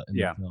in the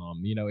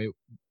film.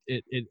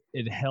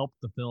 It helped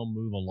the film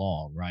move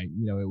along, right?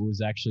 It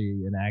was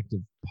actually an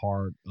active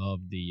part of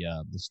the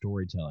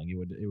storytelling.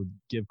 It would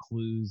give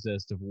clues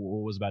as to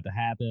what was about to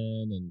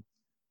happen, and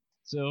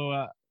so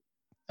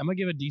I'm gonna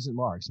give it decent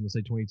marks. I'm gonna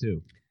say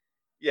 22.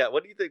 Yeah,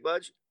 what do you think,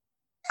 Budge?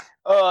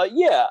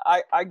 Yeah,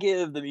 I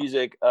give the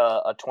music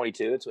a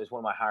 22. It's one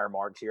of my higher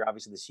marks here.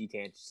 Obviously, the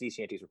sea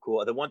shanties were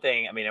cool. The one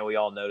thing, I mean, we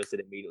all noticed it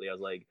immediately. I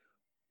was like,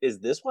 is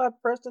this why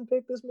Preston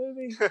picked this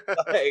movie?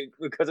 Like,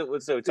 because it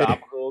was so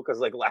topical. Because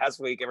like last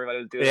week, everybody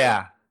was doing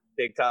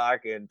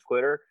TikTok and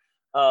Twitter.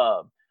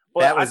 But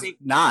that was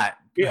not.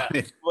 Yeah,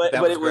 but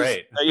it was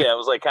great. Yeah, it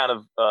was like kind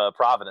of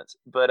Providence.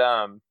 But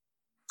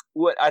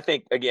what I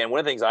think again,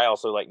 one of the things I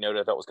also like noted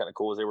I thought was kind of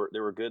cool is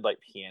there were good like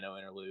piano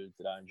interludes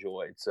that I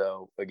enjoyed.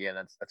 So again,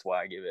 that's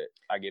why I give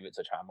it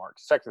such high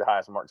marks. It's actually the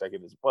highest marks I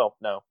give is never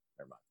mind.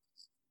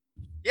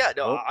 Yeah,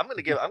 no, I'm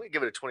gonna give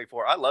it a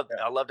 24. I loved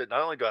it.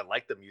 Not only do I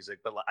like the music,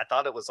 but I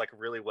thought it was like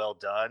really well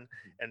done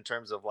in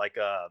terms of like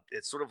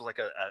it's sort of like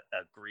a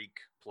Greek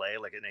play,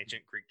 like an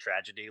ancient Greek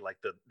tragedy. Like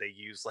they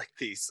use like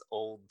these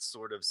old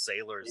sort of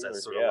sailors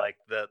as sort of like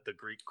the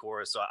Greek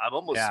chorus. So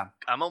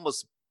I'm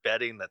almost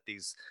betting that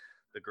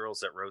the girls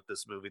that wrote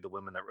this movie, the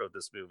women that wrote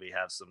this movie,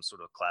 have some sort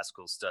of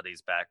classical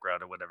studies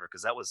background or whatever,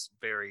 because that was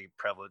very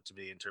prevalent to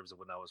me in terms of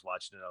when I was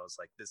watching it. I was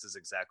like, this is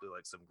exactly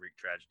like some Greek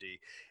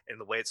tragedy,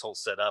 and the way it's whole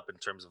set up in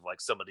terms of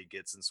like somebody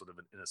gets in sort of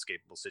an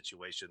inescapable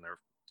situation, they're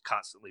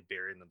constantly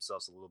burying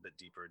themselves a little bit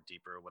deeper and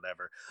deeper or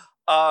whatever.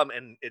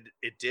 And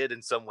it did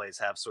in some ways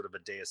have sort of a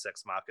Deus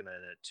Ex Machina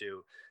in it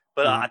too.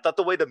 But I thought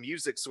the way the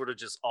music sort of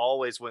just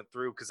always went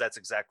through, because that's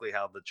exactly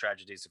how the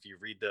tragedies, if you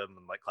read them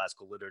in like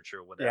classical literature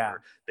or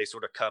whatever, they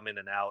sort of come in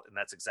and out, and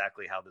that's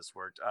exactly how this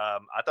worked. I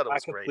thought it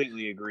was great. I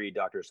completely agree,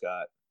 Dr.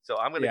 Scott. So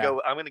I'm gonna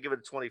give it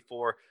a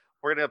 24.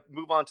 We're gonna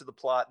move on to the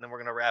plot, and then we're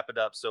gonna wrap it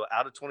up. So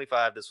out of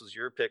 25, this was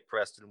your pick,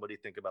 Preston. What do you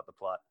think about the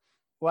plot?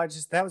 Well,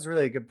 that was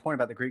really a good point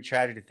about the Greek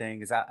tragedy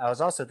thing. Is I was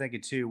also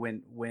thinking too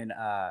when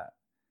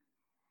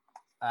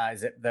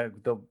is it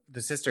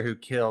the sister who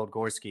killed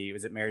Gorski?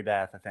 Was it Mary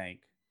Beth? I think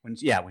when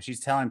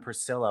she's telling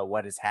Priscilla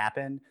what has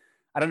happened.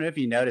 I don't know if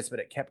you noticed, but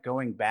it kept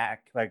going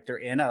back. Like they're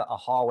in a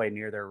hallway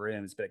near their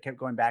rooms, but it kept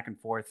going back and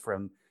forth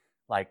from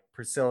like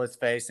Priscilla's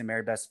face and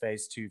Mary Beth's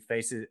face to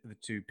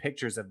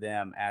pictures of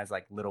them as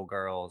like little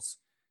girls,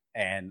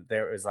 and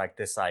there was like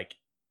this like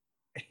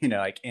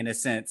like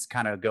innocence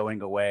kind of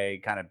going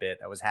away kind of bit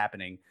that was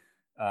happening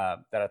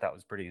that I thought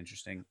was pretty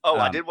interesting. Oh,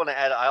 I did want to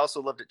add, I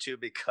also loved it too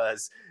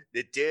because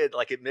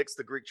it mixed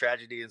the Greek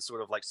tragedy and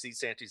sort of like sea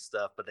shanty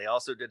stuff, but they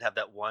also did have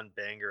that one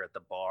banger at the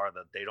bar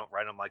that They Don't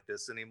Write Them Like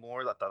This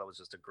Anymore. I thought it was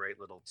just a great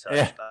little touch.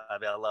 Yeah. I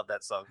mean, I love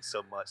that song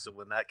so much. So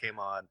when that came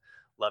on,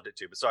 loved it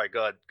too. But sorry,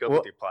 go ahead.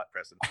 With your plot,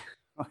 Preston.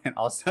 And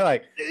also,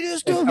 like,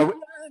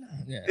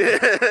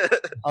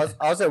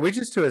 also, we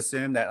just to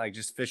assume that like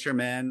just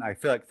fishermen, I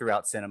feel like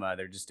throughout cinema,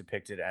 they're just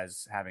depicted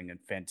as having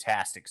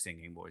fantastic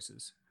singing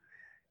voices.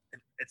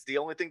 It's the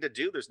only thing to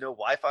do. There's no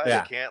Wi-Fi.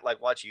 They can't like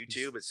watch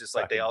YouTube. It's just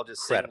like they all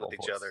just sing with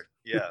each other.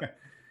 Yeah.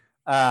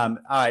 All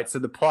right. So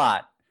the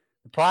plot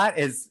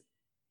is,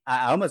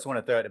 I almost want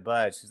to throw it to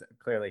Budge because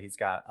clearly he's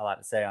got a lot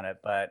to say on it.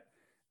 But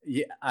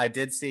yeah, I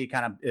did see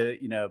kind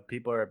of,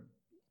 people are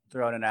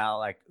throwing it out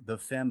like the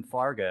Femme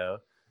Fargo.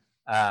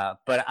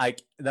 But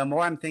the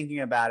more I'm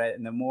thinking about it,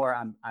 and the more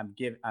I'm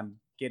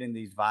getting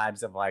these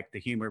vibes of like the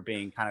humor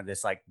being kind of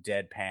this like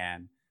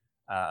deadpan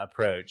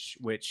approach,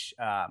 which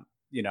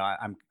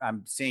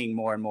I'm seeing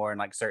more and more in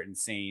like certain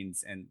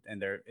scenes, and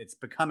it's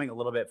becoming a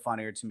little bit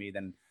funnier to me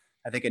than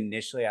I think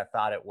initially I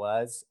thought it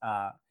was.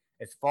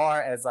 As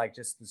far as like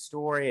just the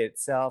story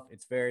itself,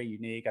 it's very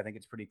unique. I think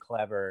it's pretty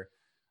clever.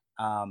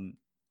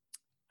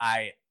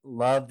 I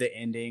love the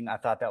ending. I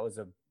thought that was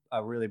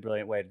a really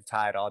brilliant way to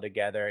tie it all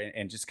together,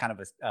 and just kind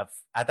of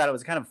I thought it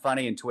was kind of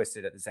funny and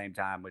twisted at the same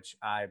time, which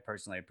I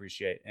personally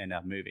appreciate in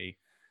a movie.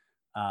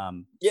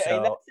 And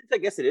So I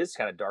guess it is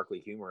kind of darkly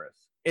humorous.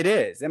 it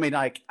is. I mean,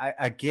 like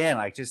again,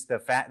 like just the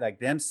fact, like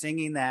them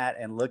singing that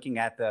and looking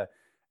at the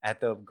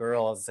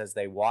girls as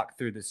they walk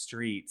through the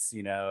streets,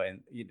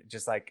 and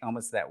just like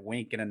almost that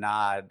wink and a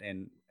nod,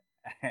 and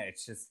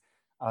it's just,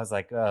 I was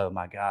like, oh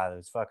my god,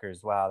 those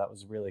fuckers! Wow, that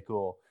was really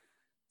cool.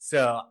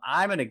 So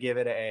I'm gonna give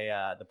it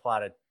the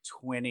plot of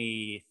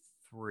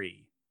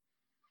 23.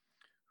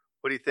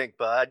 What do you think,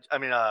 Bud? I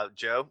mean,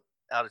 Joe,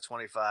 out of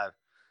 25.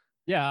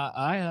 Yeah,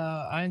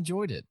 I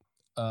enjoyed it.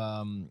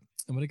 I'm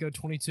gonna go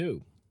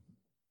 22.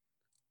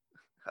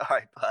 All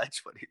right,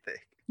 Budge, what do you think?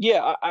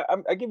 Yeah,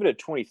 I give it a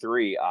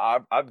 23.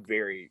 I've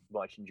very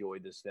much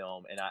enjoyed this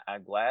film, and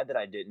I'm glad that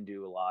I didn't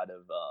do a lot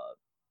of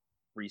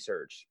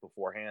research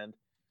beforehand.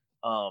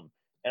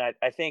 And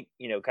I think,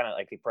 kind of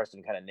like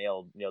Preston kind of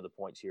nailed the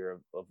points here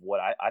of what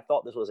I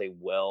thought this was a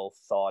well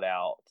thought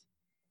out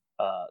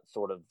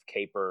sort of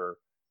caper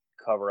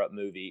cover up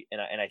movie, and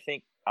I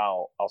think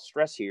I'll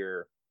stress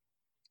here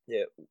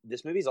that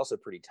this movie is also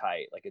pretty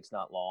tight. Like, it's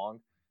not long,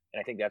 and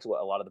I think that's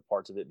what a lot of the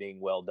parts of it being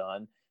well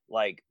done.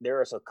 Like, there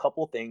are a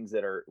couple things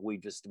that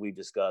we've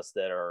discussed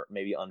that are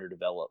maybe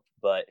underdeveloped,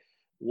 but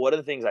one of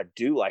the things I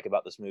do like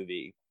about this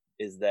movie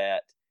is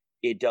that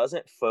it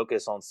doesn't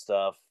focus on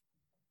stuff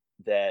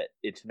that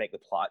to make the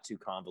plot too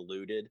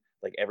convoluted.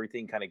 Like,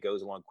 everything kind of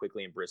goes along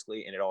quickly and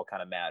briskly, and it all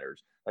kind of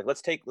matters. Like,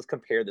 let's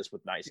compare this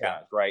with Nice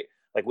Guys, right?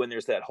 Like, when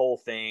there's that whole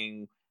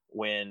thing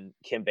when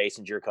Kim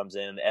Basinger comes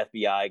in, the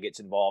FBI gets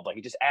involved, like,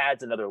 it just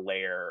adds another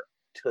layer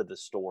to the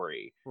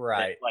story,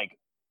 right? That, like,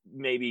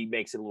 maybe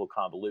makes it a little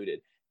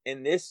convoluted.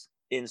 In this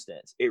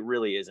instance, it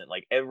really isn't.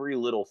 Like, every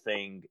little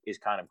thing is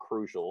kind of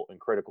crucial and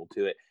critical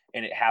to it,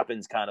 and it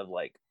happens kind of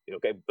like,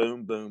 okay,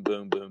 boom, boom,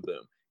 boom, boom,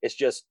 boom. It's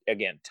just,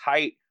 again,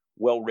 tight,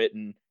 well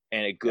written,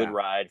 and a good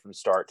ride from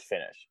start to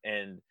finish.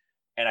 And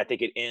I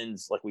think it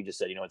ends, like we just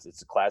said,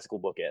 it's a classical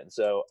bookend.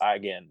 So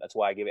that's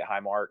why I give it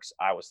high marks.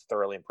 I was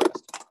thoroughly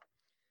impressed.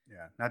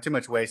 Yeah, not too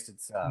much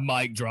wasted stuff.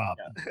 Mic drop.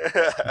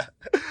 Yeah.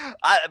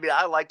 I mean,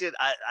 I liked it.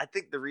 I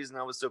think the reason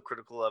I was so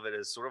critical of it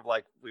is sort of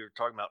like we were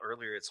talking about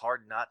earlier. It's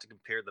hard not to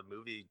compare the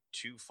movie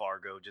to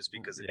Fargo just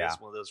because it is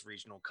one of those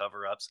regional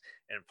cover-ups.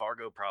 And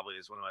Fargo probably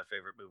is one of my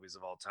favorite movies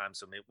of all time.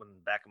 So maybe when in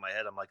the back of my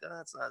head, I'm like, oh,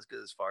 that's not as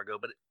good as Fargo.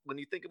 But when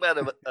you think about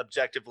it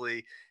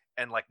objectively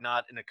and like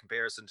not in a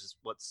comparison to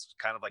what's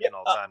kind of like an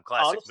all-time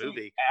classic honestly,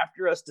 movie.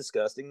 After us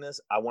discussing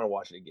this, I want to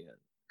watch it again.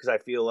 Because I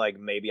feel like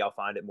maybe I'll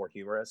find it more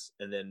humorous,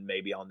 and then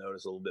maybe I'll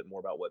notice a little bit more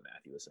about what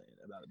Matthew was saying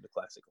about the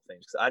classical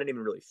things. Because I didn't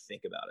even really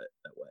think about it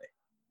that way.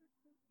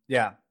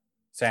 Yeah,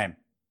 same.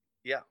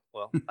 Yeah,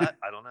 well,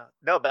 I don't know.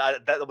 No,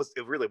 but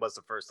it really was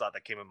the first thought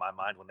that came in my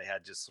mind when they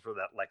had just sort of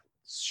that like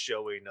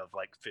showing of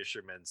like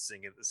fishermen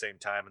singing at the same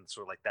time, and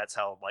sort of like that's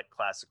how like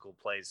classical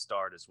plays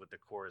start, is with the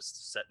chorus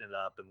setting it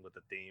up and with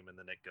the theme, and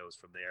then it goes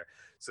from there.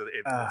 So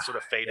it sort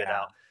of faded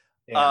out.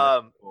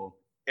 Yeah, cool.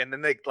 And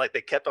then they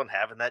kept on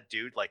having that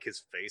dude, like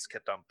his face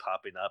kept on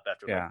popping up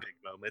after like big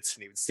moments,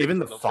 and he would even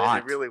the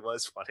font. It really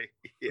was funny.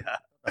 Yeah,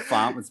 the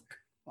font was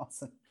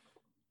awesome.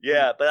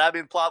 Yeah, but I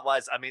mean, plot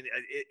wise, I mean,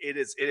 it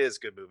is a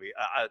good movie.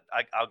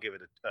 I'll give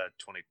it a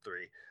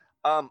 23.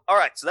 All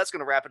right, so that's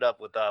going to wrap it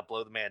up with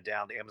Blow the Man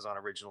Down, the Amazon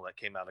original that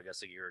came out, I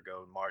guess, a year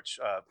ago in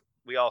March.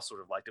 We all sort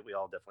of liked it. We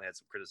all definitely had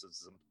some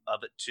criticism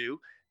of it too.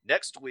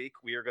 Next week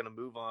we are going to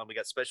move on. We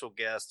got special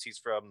guest. He's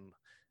from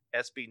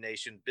SB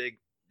Nation, big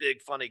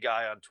funny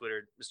guy on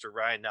Twitter, Mr.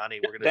 Ryan Nani.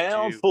 We're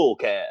gonna do full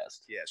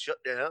cast. Yeah, shut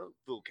down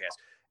full cast.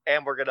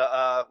 And we're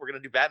gonna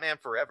do Batman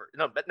Forever.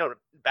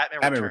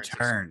 Batman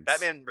Returns.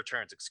 Batman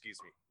Returns, excuse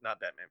me, not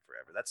Batman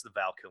Forever. That's the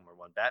Val Kilmer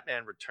one.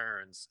 Batman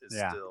Returns is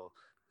still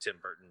Tim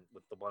Burton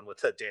with the one with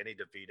Danny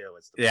DeVito.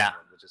 It's the one,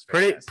 which is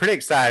pretty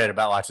excited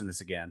about watching this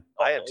again.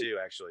 I am too,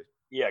 actually.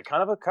 Yeah,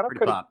 kind of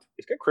pumped.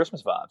 It's got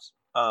Christmas vibes.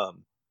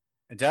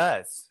 It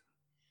does.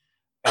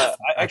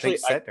 I think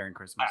set during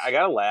Christmas. I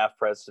gotta laugh,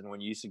 Preston,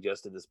 when you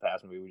suggested this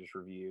past movie we just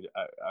reviewed.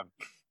 I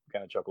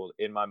kind of chuckled.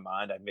 In my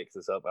mind, I mixed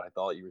this up, and I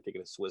thought you were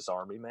thinking of Swiss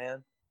Army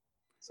Man.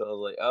 So I was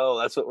like, "Oh,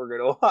 that's what we're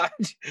gonna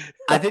watch."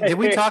 I think. Did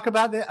we talk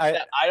about that? I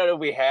don't know if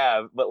we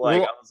have, but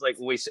like, I was like,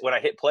 when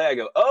I hit play, I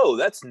go, "Oh,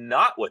 that's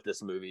not what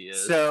this movie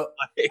is." So,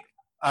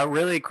 a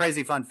really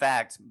crazy fun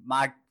fact: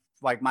 my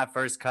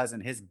first cousin,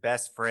 his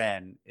best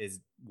friend is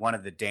one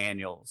of the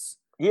Daniels.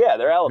 Yeah,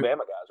 they're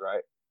Alabama guys,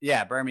 right?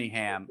 Yeah,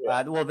 Birmingham.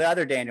 Yeah. Well, the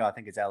other Daniel, I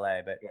think, is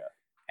LA, but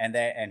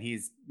and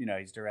he's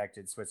he's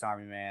directed Swiss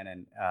Army Man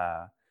and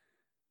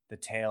The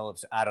Tale of,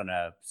 I don't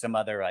know, some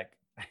other, like,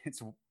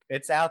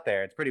 it's out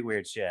there. It's pretty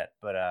weird shit,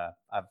 but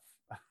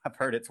I've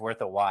heard it's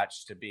worth a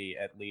watch to be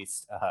at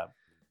least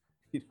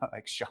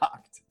like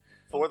shocked.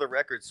 For the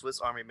record, Swiss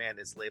Army Man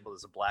is labeled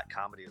as a black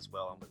comedy as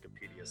well on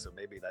Wikipedia, so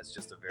maybe that's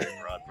just a very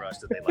broad brush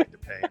that they like to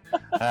paint.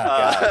 Oh,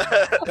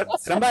 God.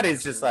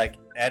 Somebody's just like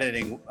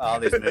editing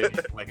all these movies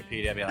on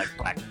Wikipedia, being like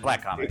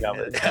black comedy. Yeah,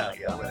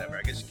 whatever.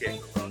 I guess you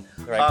can't go wrong.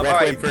 Right,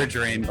 Requiem for a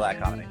Dream,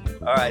 black comedy.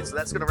 All right, so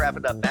that's going to wrap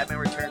it up. Batman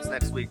Returns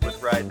next week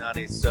with Ryan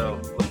Nani,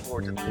 so look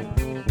forward to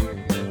that.